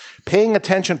Recovery. Paying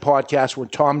Attention podcast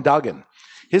with Tom Duggan.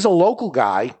 He's a local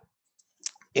guy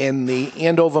in the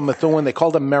Andover, Methuen. They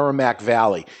call him Merrimack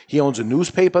Valley. He owns a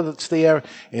newspaper that's there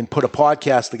and put a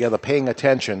podcast together, Paying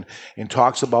Attention, and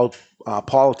talks about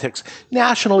politics,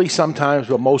 nationally sometimes,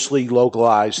 but mostly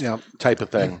localized type of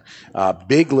thing.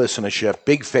 Big listenership,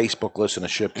 big Facebook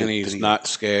listenership. And he's not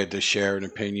scared to share an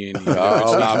opinion. It's No,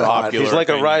 not popular. He's like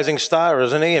a opinion. rising star,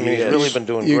 isn't he? I mean, he's really been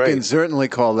doing You great. can certainly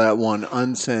call that one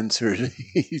uncensored.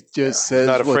 He just says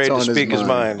Not what's afraid to on speak his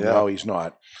mind. Yeah. No, he's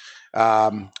not.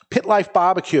 Pit Life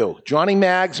Barbecue. Johnny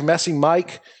Mags, Messy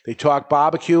Mike. They talk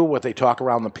barbecue, what they talk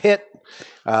around the pit.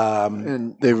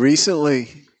 And they recently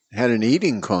had an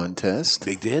eating contest.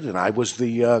 They did, and I was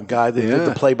the guy that did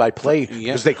the play-by-play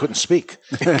because they couldn't speak.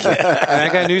 And I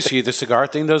got news for you. The cigar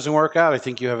thing doesn't work out. I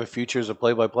think you have a future as a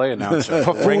play-by-play announcer.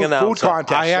 Food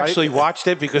contest. I actually watched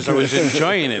it because I was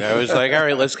enjoying it. I was like, all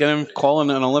right, let's get him calling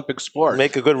an Olympic sport.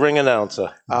 Make a good ring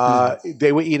announcer.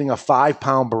 They were eating a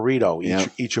 5-pound burrito,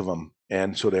 each of them.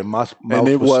 And so their mouth And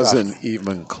it was wasn't stuffed.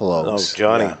 even close. Oh,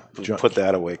 Johnny, put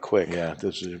that away quick. Yeah,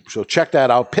 so check that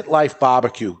out. Pit Life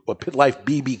Barbecue or Pit Life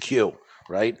BBQ,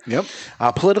 right? Yep.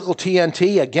 Political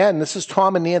TNT, again, this is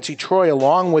Tom and Nancy Troy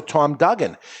along with Tom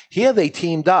Duggan. Here they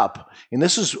teamed up, and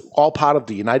this is all part of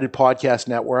the United Podcast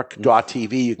Network,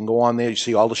 .tv. You can go on there, you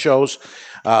see all the shows.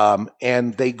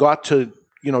 And they got to,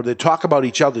 they talk about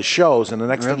each other's shows, and the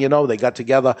next thing you know, they got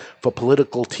together for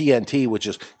Political TNT, which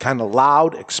is kind of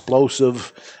loud,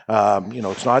 explosive.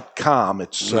 It's not calm.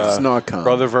 It's not calm.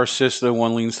 Brother versus sister.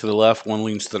 One leans to the left, one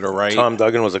leans to the right. Tom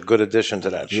Duggan was a good addition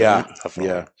to that show. Yeah, Definitely.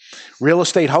 yeah. Real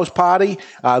Estate House Party.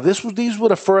 These were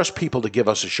the first people to give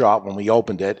us a shot when we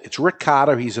opened it. It's Rick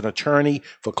Carter. He's an attorney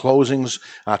for closings.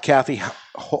 Kathy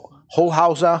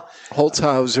Holthauser,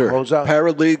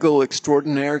 paralegal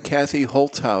extraordinaire Kathy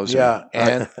Holthauser.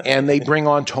 Yeah, and they bring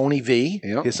on Tony V.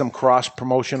 Here's some cross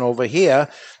promotion over here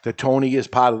that Tony is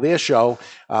part of their show.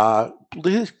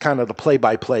 He's kind of the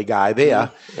play-by-play guy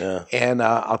there. Yeah. And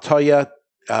I'll tell you,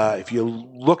 if you're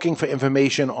looking for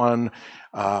information on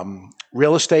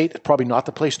real estate, it's probably not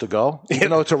the place to go.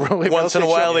 Even though it's a really Once in a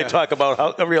while, they talk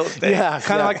about real estate. Yeah,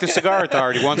 Kind of like the Cigar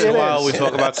Authority. Once in a while, we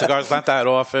talk about cigars. Not that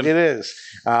often. It is.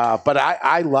 But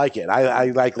I like it. I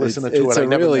like listening to it. It's a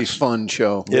really fun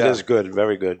show. It is good.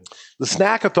 Very good. The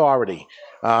Snack Authority.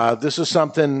 This is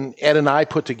something Ed and I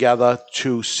put together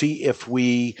to see if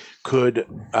we could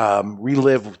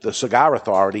relive the Cigar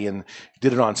Authority, and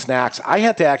did it on snacks. I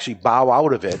had to actually bow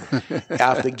out of it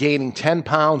after gaining 10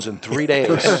 pounds in 3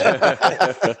 days.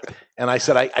 And I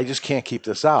said, I just can't keep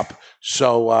this up.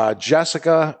 So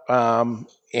Jessica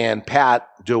and Pat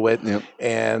do it,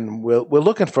 and we're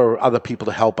looking for other people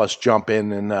to help us jump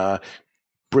in and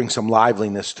bring some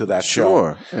liveliness to that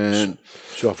show. Sure. And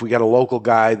so if we got a local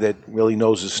guy that really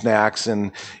knows his snacks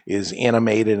and is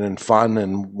animated and fun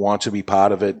and wants to be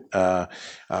part of it,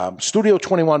 Studio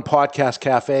 21 Podcast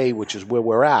Cafe, which is where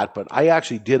we're at, but I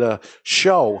actually did a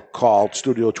show called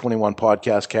Studio 21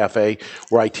 Podcast Cafe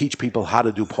where I teach people how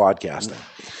to do podcasting.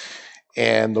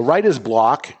 And the writer's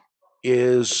block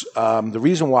is the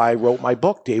reason why I wrote my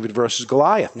book, David versus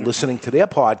Goliath, listening to their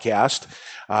podcast.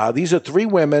 These are three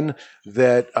women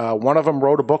that one of them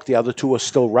wrote a book. The other two are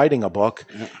still writing a book.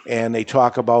 And they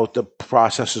talk about the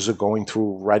processes of going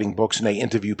through writing books, and they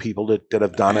interview people that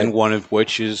have done it. And one of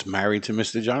which is married to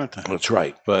Mr. Jonathan. That's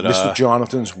right. But Mr.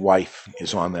 Jonathan's wife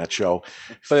is on that show.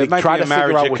 But it might Try be a to figure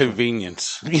marriage out of what-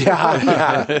 convenience.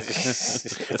 Yeah.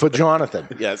 For Jonathan.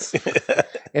 Yes.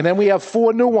 And then we have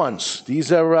 4 new ones.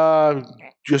 These are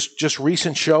just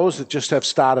recent shows that just have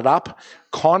started up.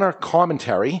 Connor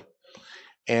Commentary.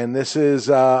 And this is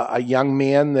a young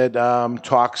man that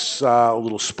talks a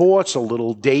little sports, a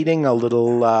little dating, a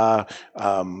little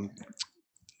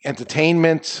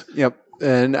entertainment. Yep.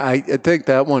 And I think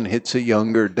that one hits a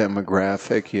younger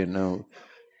demographic,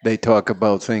 They talk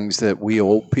about things that we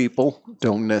old people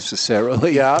don't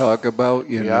necessarily talk about,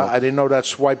 Yeah, I didn't know that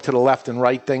swipe to the left and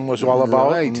right thing was all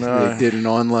about. Right. And, they did an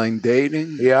online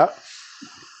dating. Yeah.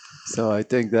 So I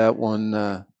think that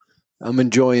one, I'm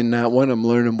enjoying that one. I'm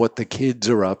learning what the kids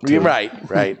are up to. You're right.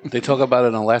 They talk about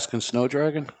an Alaskan snow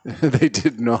dragon? They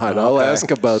did not. I'll ask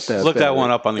about that. Look that better.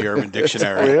 one up on the Urban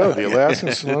Dictionary. Yeah, the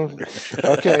Alaskan snow.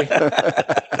 Okay.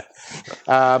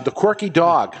 The Quirky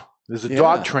Dog. There's a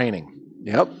dog training.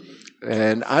 Yep.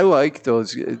 And I like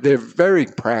those. They're very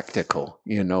practical.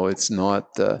 It's not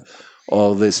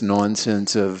all this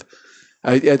nonsense of.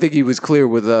 I think he was clear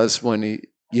with us when he.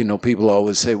 People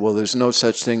always say, well, there's no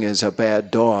such thing as a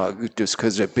bad dog just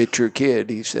because it bit your kid.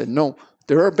 He said, no,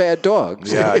 there are bad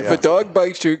dogs. Yeah, if a dog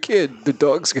bites your kid, the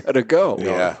dog's got to go.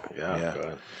 Yeah.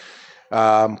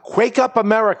 Quake Up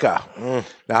America.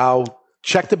 Now,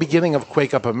 check the beginning of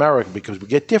Quake Up America because we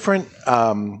get different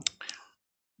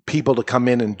people to come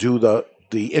in and do the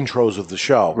intros of the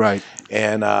show. Right.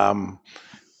 And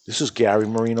This is Gary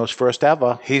Marino's first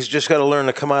ever. He's just got to learn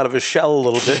to come out of his shell a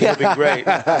little bit. He'll be great.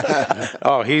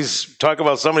 He's talk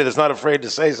about somebody that's not afraid to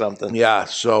say something. Yeah,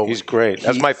 so he's great.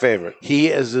 That's my favorite. He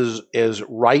is as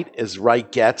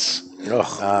right gets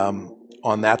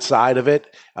on that side of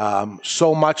it.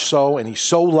 So much so, and he's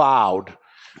so loud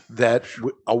that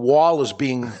a wall is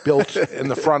being built in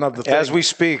the front of the thing. As we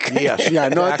speak. Yes. Yeah,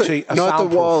 not actually, the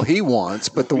wall he wants,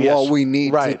 but the wall we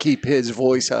need to keep his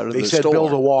voice out of the store. They said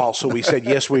build a wall, so we said,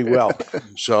 yes, we will.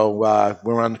 So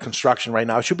we're on construction right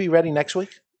now. It should be ready next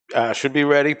week. Should be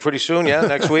ready pretty soon,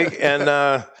 next week. And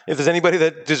if there's anybody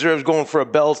that deserves going for a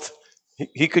belt,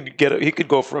 he could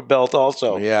go for a belt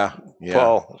also. Yeah.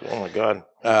 Paul. Oh, my God.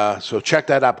 So check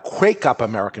that up. Quake Up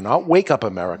America, not Wake Up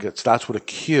America. It starts with a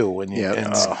Q. And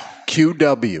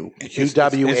QW.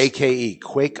 QWAKE.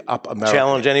 Quake Up America.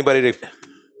 Challenge anybody to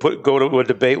go to a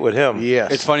debate with him.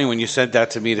 Yes. It's funny when you sent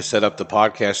that to me to set up the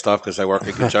podcast stuff because I work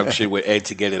in conjunction with Ed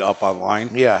to get it up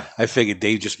online. Yeah. I figured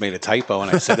Dave just made a typo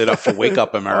and I set it up for Wake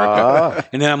Up America.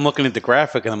 And then I'm looking at the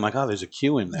graphic and I'm like, oh, there's a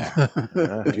Q in there.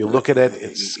 If you look at it,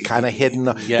 it's kind of hidden.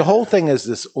 Yeah. The whole thing is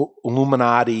this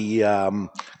Illuminati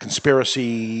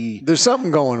conspiracy. There's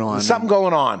something going on. There's something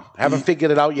going on. Haven't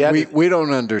figured it out yet. We don't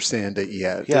understand it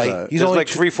yet. Yeah, there's like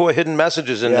 3-4 hidden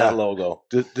messages in that logo.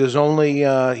 There's only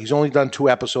he's only done 2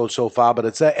 episodes so far, but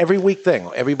it's an every week thing.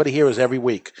 Everybody here is every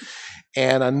week.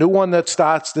 And a new one that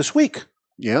starts this week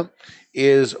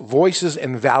is Voices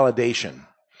and Validation.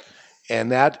 And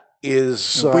that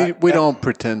is... we don't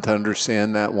pretend to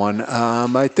understand that one.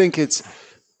 I think it's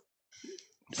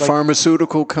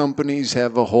pharmaceutical companies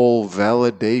have a whole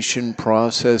validation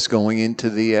process going into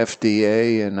the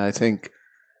FDA, and I think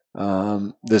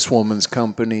this woman's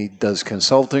company does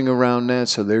consulting around that,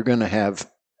 so they're going to have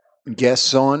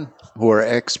guests on who are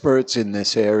experts in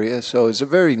this area. So it's a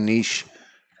very niche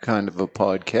kind of a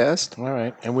podcast. All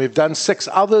right. And we've done 6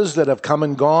 others that have come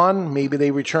and gone. Maybe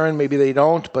they return, maybe they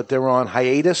don't, but they're on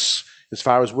hiatus as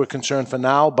far as we're concerned for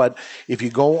now. But if you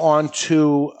go on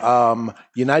to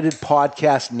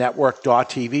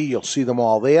UnitedPodcastNetwork.tv, you'll see them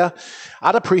all there.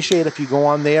 I'd appreciate if you go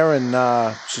on there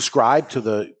and subscribe to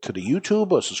the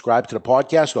YouTube or subscribe to the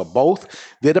podcast or both.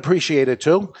 They'd appreciate it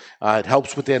too. It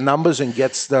helps with their numbers and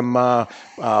gets them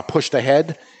pushed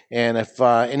ahead. And if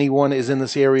anyone is in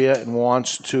this area and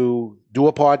wants to do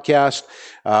a podcast,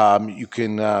 you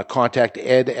can contact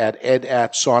Ed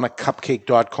at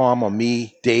soniccupcake.com or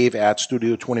me, Dave, at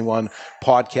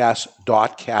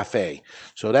studio21podcast.cafe.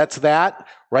 So that's that.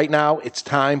 Right now, it's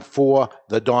time for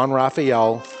the Don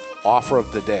Raphael offer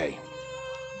of the day.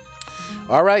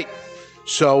 All right.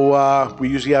 So we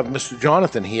usually have Mr.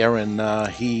 Jonathan here, and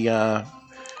he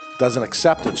doesn't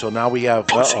accept it. So now we have...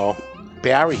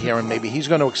 Barry here, and maybe he's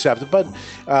going to accept it. But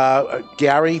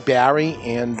Gary, Barry,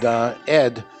 and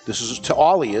Ed, this is to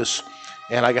all of you,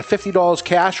 and I got $50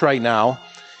 cash right now,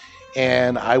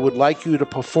 and I would like you to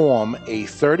perform a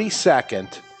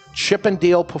 30-second chip and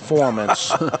deal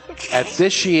performance at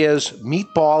this year's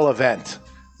meatball event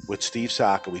with Steve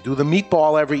Saka. We do the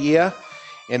meatball every year,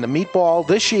 and the meatball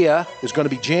this year is going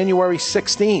to be January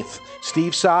 16th.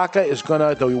 Steve Saka is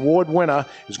the award winner,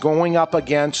 is going up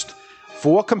against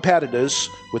 4 competitors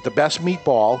with the best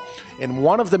meatball, and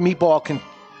one of the meatball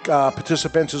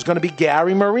participants is going to be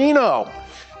Gary Marino.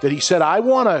 That he said, I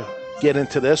want to get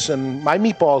into this, and my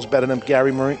meatball is better than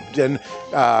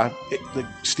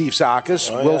Steve Saka's.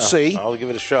 We'll see. I'll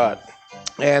give it a shot.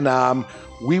 And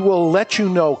we will let you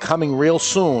know coming real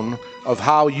soon of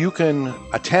how you can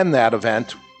attend that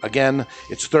event. Again,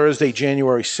 it's Thursday,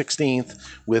 January 16th,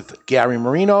 with Gary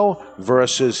Marino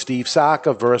versus Steve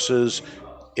Saka versus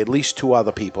at least 2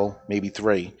 other people, maybe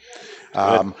 3.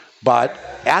 But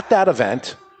at that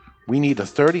event, we need a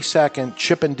 30-second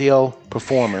chip and deal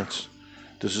performance.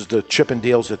 This is the chip and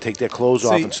deals that take their clothes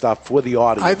off and stuff for the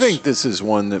audience. I think this is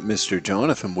one that Mr.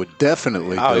 Jonathan would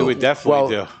definitely do. Oh, he would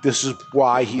definitely do. This is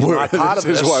why he's not part of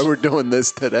this. This is why we're doing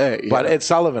this today. But Ed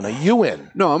Sullivan, are you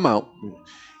in? No, I'm out.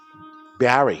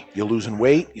 Barry, you're losing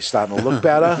weight. You're starting to look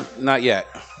better. Not yet.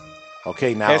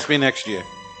 Okay, now. Ask me next year.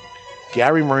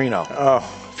 Gary Marino.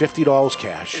 $50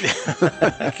 cash.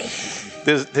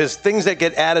 There's things that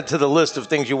get added to the list of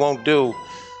things you won't do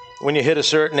when you hit a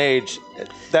certain age.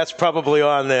 That's probably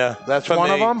on there. That's one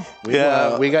of them?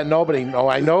 We got nobody. No,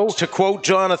 I know. To quote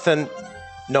Jonathan,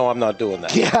 no, I'm not doing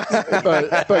that.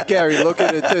 Yeah. but Gary, look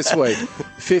at it this way.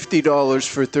 $50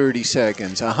 for 30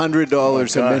 seconds,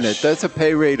 $100 a minute. That's a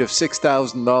pay rate of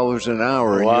 $6,000 an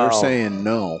hour, and you're saying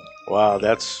no. Wow,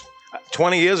 that's...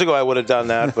 20 years ago, I would have done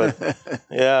that, but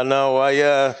yeah, no,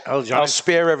 I'll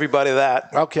spare everybody that.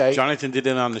 Okay. Jonathan did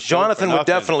it on the show. Jonathan would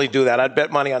definitely do that. I'd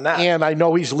bet money on that. And I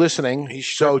know he's listening.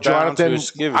 So, Jonathan,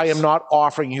 I am not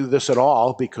offering you this at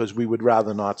all because we would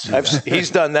rather not see that.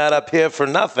 He's done that up here for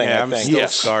nothing, Yeah, I I'm think. still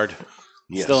scarred.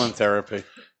 Yes. Still in therapy.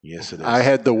 Yes, it is. I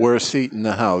had the worst seat in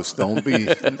the house. Don't be.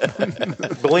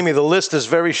 Believe me, the list is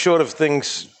very short of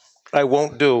things I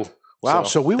won't do. Wow,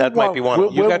 so we that might be one of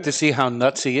them. You got to see how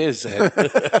nuts he is, Ed.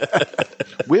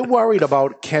 We're worried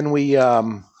about can we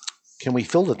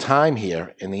fill the time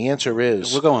here? And the answer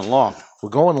is We're going long. We're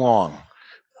going long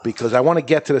because I want to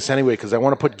get to this anyway because I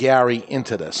want to put Gary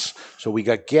into this. So we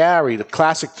got Gary, the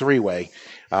classic three-way.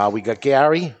 We got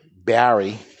Gary,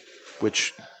 Barry,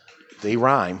 which they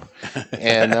rhyme,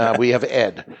 and we have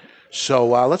Ed. So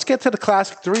let's get to the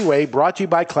classic three-way brought to you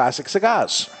by Classic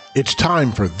Cigars. It's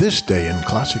time for This Day in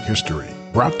Classic History,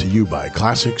 brought to you by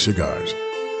Classic Cigars.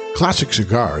 Classic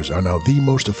Cigars are now the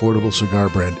most affordable cigar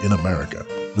brand in America.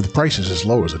 With prices as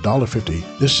low as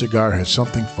 $1.50, this cigar has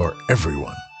something for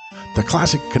everyone. The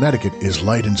Classic Connecticut is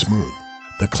light and smooth.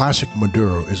 The Classic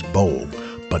Maduro is bold,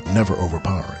 but never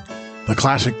overpowering. The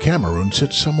Classic Cameroon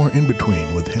sits somewhere in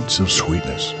between with hints of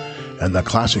sweetness. And the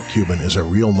Classic Cuban is a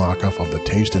real knockoff of the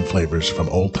taste and flavors from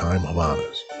old-time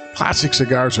Havanas. Classic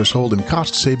cigars are sold in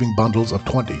cost-saving bundles of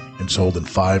 20 and sold in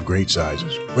 5 great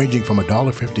sizes, ranging from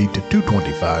 $1.50 to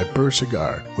 $2.25 per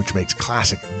cigar, which makes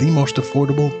Classic the most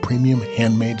affordable premium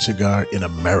handmade cigar in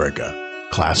America.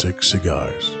 Classic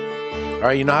Cigars. All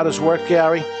right, you know how this works,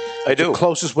 Gary? I do. The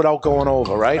closest without going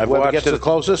over, right? I've Whoever watched gets to the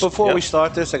closest? Before we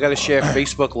start this, I got to share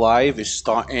Facebook Live is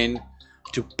starting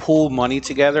to pull money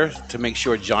together to make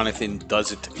sure Jonathan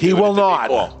does it. He will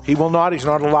not. He will not. He's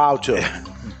not allowed to.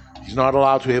 He's not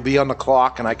allowed to. He'll be on the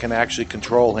clock, and I can actually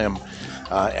control him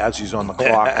as he's on the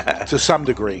clock to some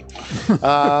degree.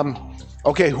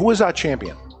 Okay, who is our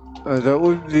champion? That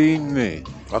would be me.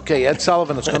 Okay, Ed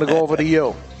Sullivan, it's going to go over to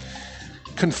you.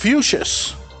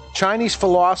 Confucius, Chinese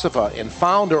philosopher and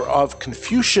founder of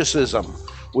Confucianism,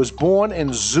 was born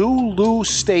in Zulu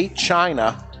State,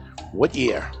 China. What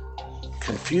year?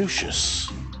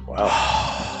 Confucius.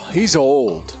 Wow. He's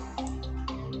old.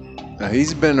 Now,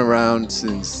 he's been around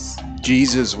since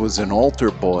Jesus was an altar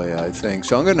boy, I think.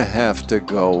 So I'm going to have to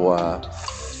go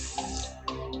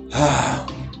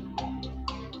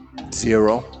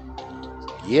 0.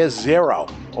 Year 0.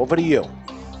 Over to you.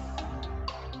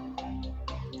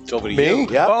 It's over to Me? you.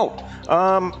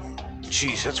 Yep.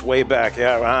 Geez, that's way back.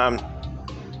 Yeah,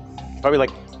 probably like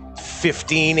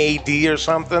 15 AD or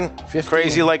something. 15.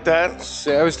 Crazy like that.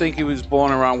 So I was thinking he was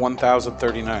born around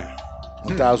 1039.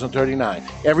 1039.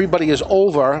 Everybody is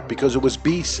over because it was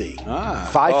BC.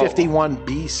 551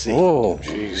 BC. Oh,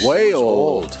 way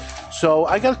old. So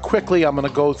I got quickly, I'm going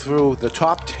to go through the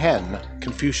top 10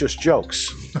 Confucius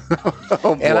jokes.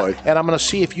 Oh, boy. And I'm going to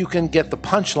see if you can get the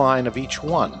punchline of each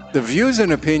one. The views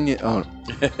and opinion. Oh,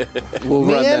 we'll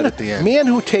run that at the end. Man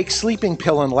who takes sleeping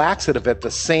pill and laxative at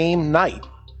the same night.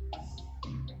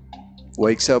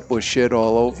 Wakes up with shit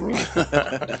all over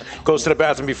him. Goes to the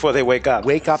bathroom before they wake up.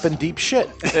 Wake up in deep shit.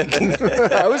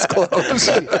 I was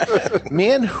close.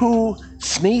 Man who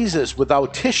sneezes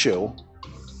without tissue.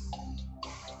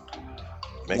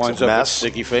 Makes Winds a up with mess.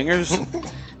 sticky fingers.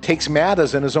 Takes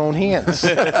matters in his own hands.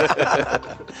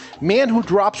 Man who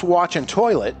drops watch in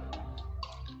toilet.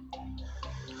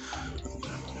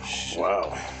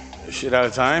 Wow. Shit out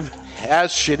of time.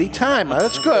 Has shitty time.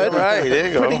 That's good. All right, there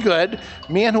you go. Pretty good.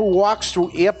 Man who walks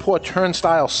through airport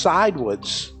turnstile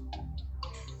sideways.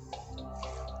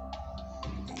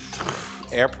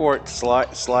 Airport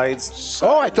slides.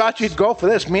 Oh, I thought you'd go for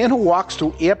this. Man who walks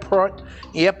through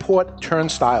airport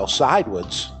turnstile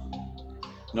sideways.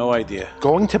 No idea.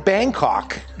 Going to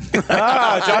Bangkok.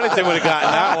 Jonathan would have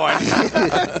gotten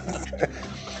that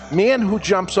one. Man who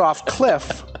jumps off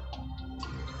cliff.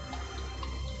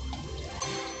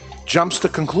 Jumps to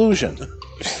conclusion.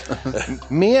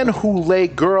 Man who lay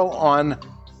girl on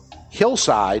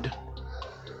hillside.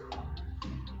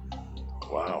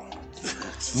 Wow.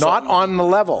 Not on the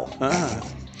level.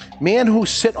 Man who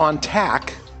sit on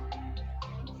tack.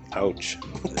 Ouch.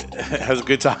 Has a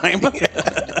good time.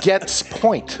 Gets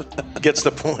point. Gets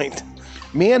the point.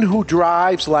 Man who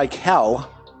drives like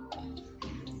hell.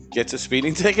 Gets a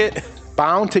speeding ticket.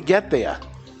 Bound to get there.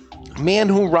 Man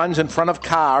who runs in front of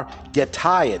car, get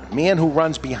tired. Man who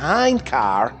runs behind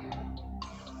car,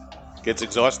 Gets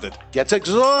exhausted. gets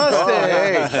exhausted. Oh,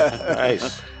 hey.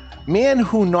 Nice. Man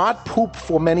who not poop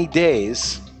for many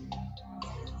days,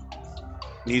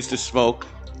 Needs to smoke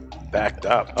Backed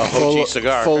up. a Hochi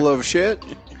cigar. Full of shit.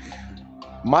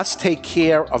 must take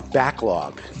care of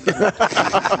backlog.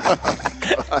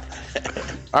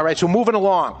 All right, so moving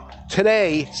along.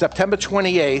 Today, September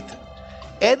 28th,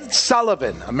 Ed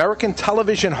Sullivan, American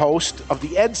television host of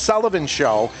The Ed Sullivan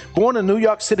Show, born in New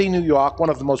York City, New York, one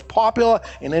of the most popular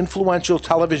and influential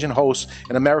television hosts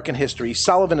in American history.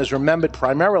 Sullivan is remembered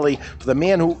primarily for the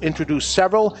man who introduced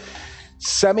several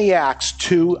semi-acts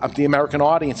to the American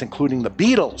audience, including the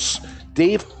Beatles,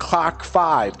 Dave Clark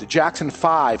 5, the Jackson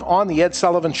 5, on The Ed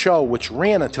Sullivan Show, which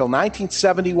ran until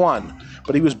 1971.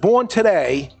 But he was born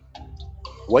today.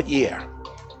 What year?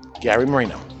 Gary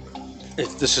Marino.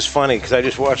 This is funny because I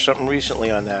just watched something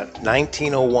recently on that.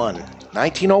 1901.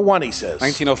 1901, he says.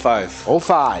 1905.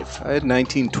 05. I had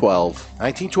 1912.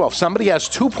 1912. Somebody has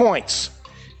 2 points.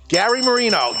 Gary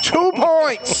Marino, 2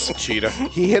 points. Cheater.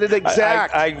 He hit it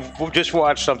exact. I just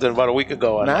watched something about a week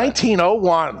ago on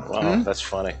 1901. that. Wow, that's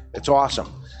funny. It's awesome.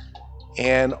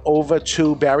 And over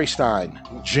to Barry Stein.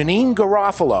 Janine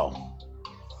Garofalo,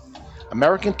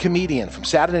 American comedian from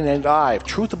Saturday Night Live,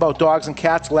 Truth About Dogs and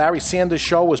Cats, Larry Sanders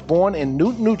Show, was born in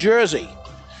Newton, New Jersey.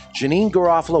 Janine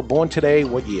Garofalo, born today,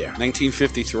 what year?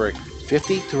 1953.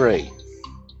 53.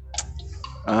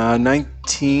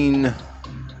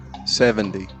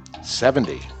 1970.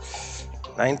 70.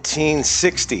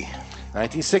 1960.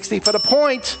 1960 for the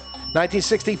point.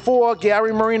 1964,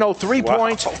 Gary Marino, 3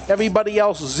 points. Everybody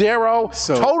else, 0.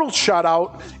 Total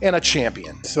shutout and a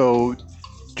champion. So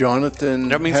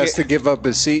Jonathan has to give up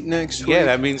his seat next week? Yeah,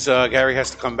 that means Gary has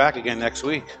to come back again next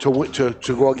week.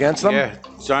 To go against them? Yeah,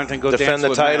 Jonathan, go defend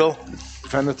the title.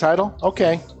 Defend the title?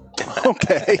 Okay.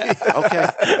 Okay.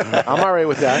 I'm all right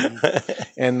with that.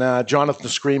 And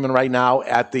Jonathan's screaming right now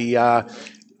at the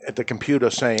computer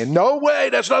saying, "No way,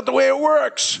 that's not the way it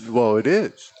works." Well, it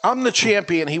is. I'm the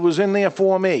champion. He was in there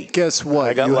for me. Guess what?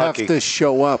 I got you lucky. have to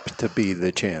show up to be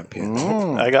the champion.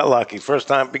 I got lucky. First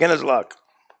time, beginner's luck.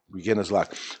 Beginner's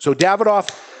luck. So Davidoff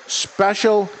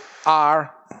Special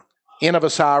R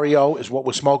Anniversario is what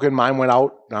we're smoking. Mine went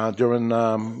out during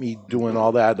me doing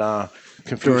all that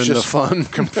Confucius, during the fun.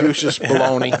 Confucius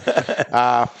baloney.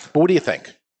 But what do you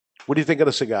think? What do you think of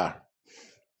the cigar?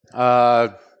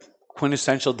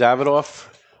 Quintessential Davidoff.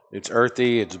 It's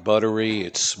earthy, it's buttery,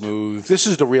 it's smooth. This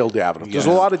is the real Davidoff. Yeah. There's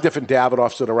a lot of different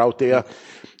Davidoffs that are out there.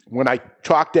 When I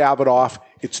talk Davidoff,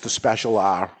 it's the Special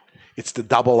R. It's the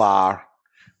Double R.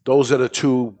 Those are the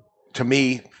two, to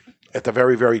me, at the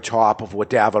very, very top of what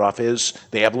Davidoff is.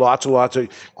 They have lots of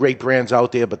great brands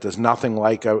out there, but there's nothing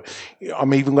like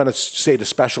I'm even going to say the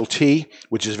Special T,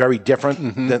 which is very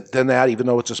different than that, even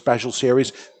though it's a special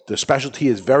series. The Special T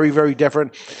is very, very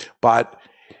different, but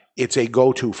it's a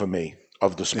go-to for me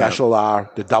of the Special R,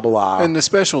 the Double R. And the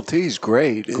Special T is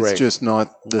great. It's just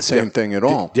not the same thing at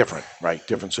all. Different, right?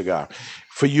 Different cigar.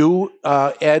 For you,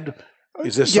 Ed,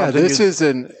 is this something? Yeah, this is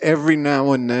an every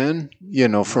now and then,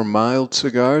 for mild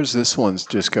cigars, this one's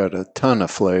just got a ton of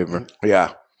flavor.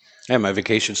 Yeah. Yeah, my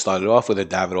vacation started off with a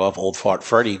Davidoff. Old Fart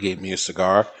Freddie gave me a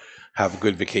cigar. Have a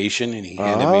good vacation, and he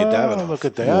handed me a Davidoff. Look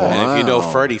at that. Wow. And if you know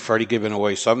Freddie giving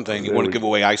away something. You want to give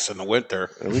away ice in the winter.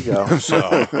 There we go.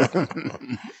 So,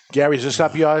 Gary, is this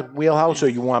up your wheelhouse, or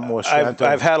you want more strength?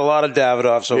 I've had a lot of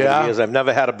Davidoffs over the years. I've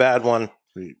never had a bad one.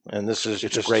 And this is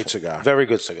a great cigar. Very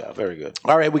good cigar. Very good.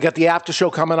 All right, we got the after show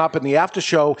coming up, and the after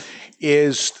show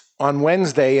is on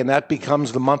Wednesday, and that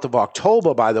becomes the month of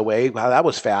October, by the way. Wow, that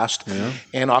was fast. Yeah.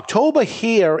 And October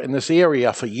here in this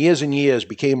area for years and years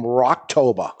became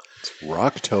Rocktober.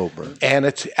 Rocktober. And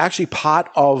it's actually part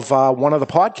of one of the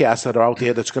podcasts that are out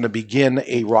there that's going to begin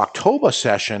a Rocktober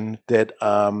session that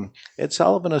Ed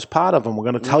Sullivan is part of. And we're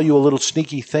going to tell you a little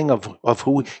sneaky thing of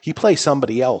who he plays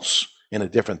somebody else in a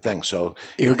different thing. So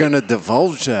you're going to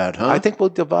divulge that, huh? I think we'll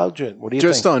divulge it. What do you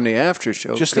think? Just on the after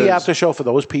show. Just the after show for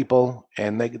those people,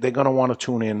 and they're going to want to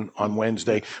tune in on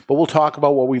Wednesday. But we'll talk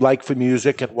about what we like for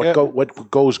music and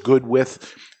what goes good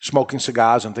with smoking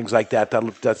cigars and things like that.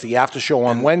 That's the after show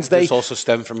on Wednesday. This also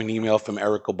stemmed from an email from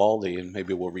Eric Gabaldi, and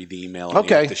maybe we'll read the email.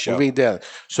 Okay, the show. we'll read that.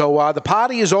 So the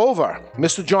party is over.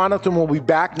 Mr. Jonathan will be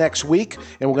back next week,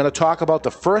 and we're going to talk about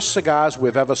the first cigars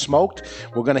we've ever smoked.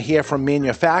 We're going to hear from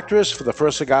manufacturers for the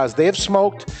first cigars they've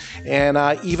smoked, and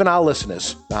even our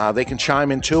listeners. They can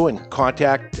chime in too and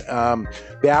contact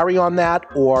Barry on that,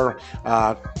 or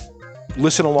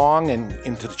listen along and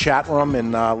into the chat room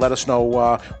and let us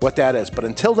know what that is. But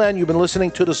until then, you've been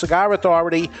listening to the Cigar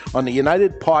Authority on the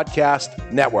United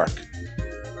Podcast Network.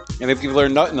 And if you've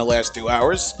learned nothing in the last 2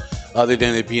 hours, other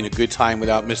than it being a good time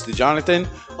without Mr. Jonathan,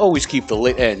 always keep the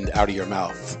lit end out of your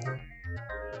mouth.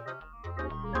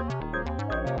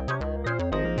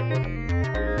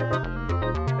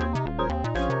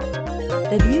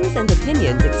 The views and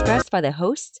opinions expressed by the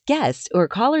hosts, guests, or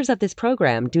callers of this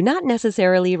program do not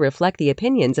necessarily reflect the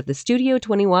opinions of the Studio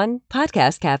 21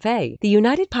 Podcast Cafe, the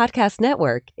United Podcast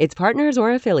Network, its partners,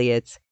 or affiliates.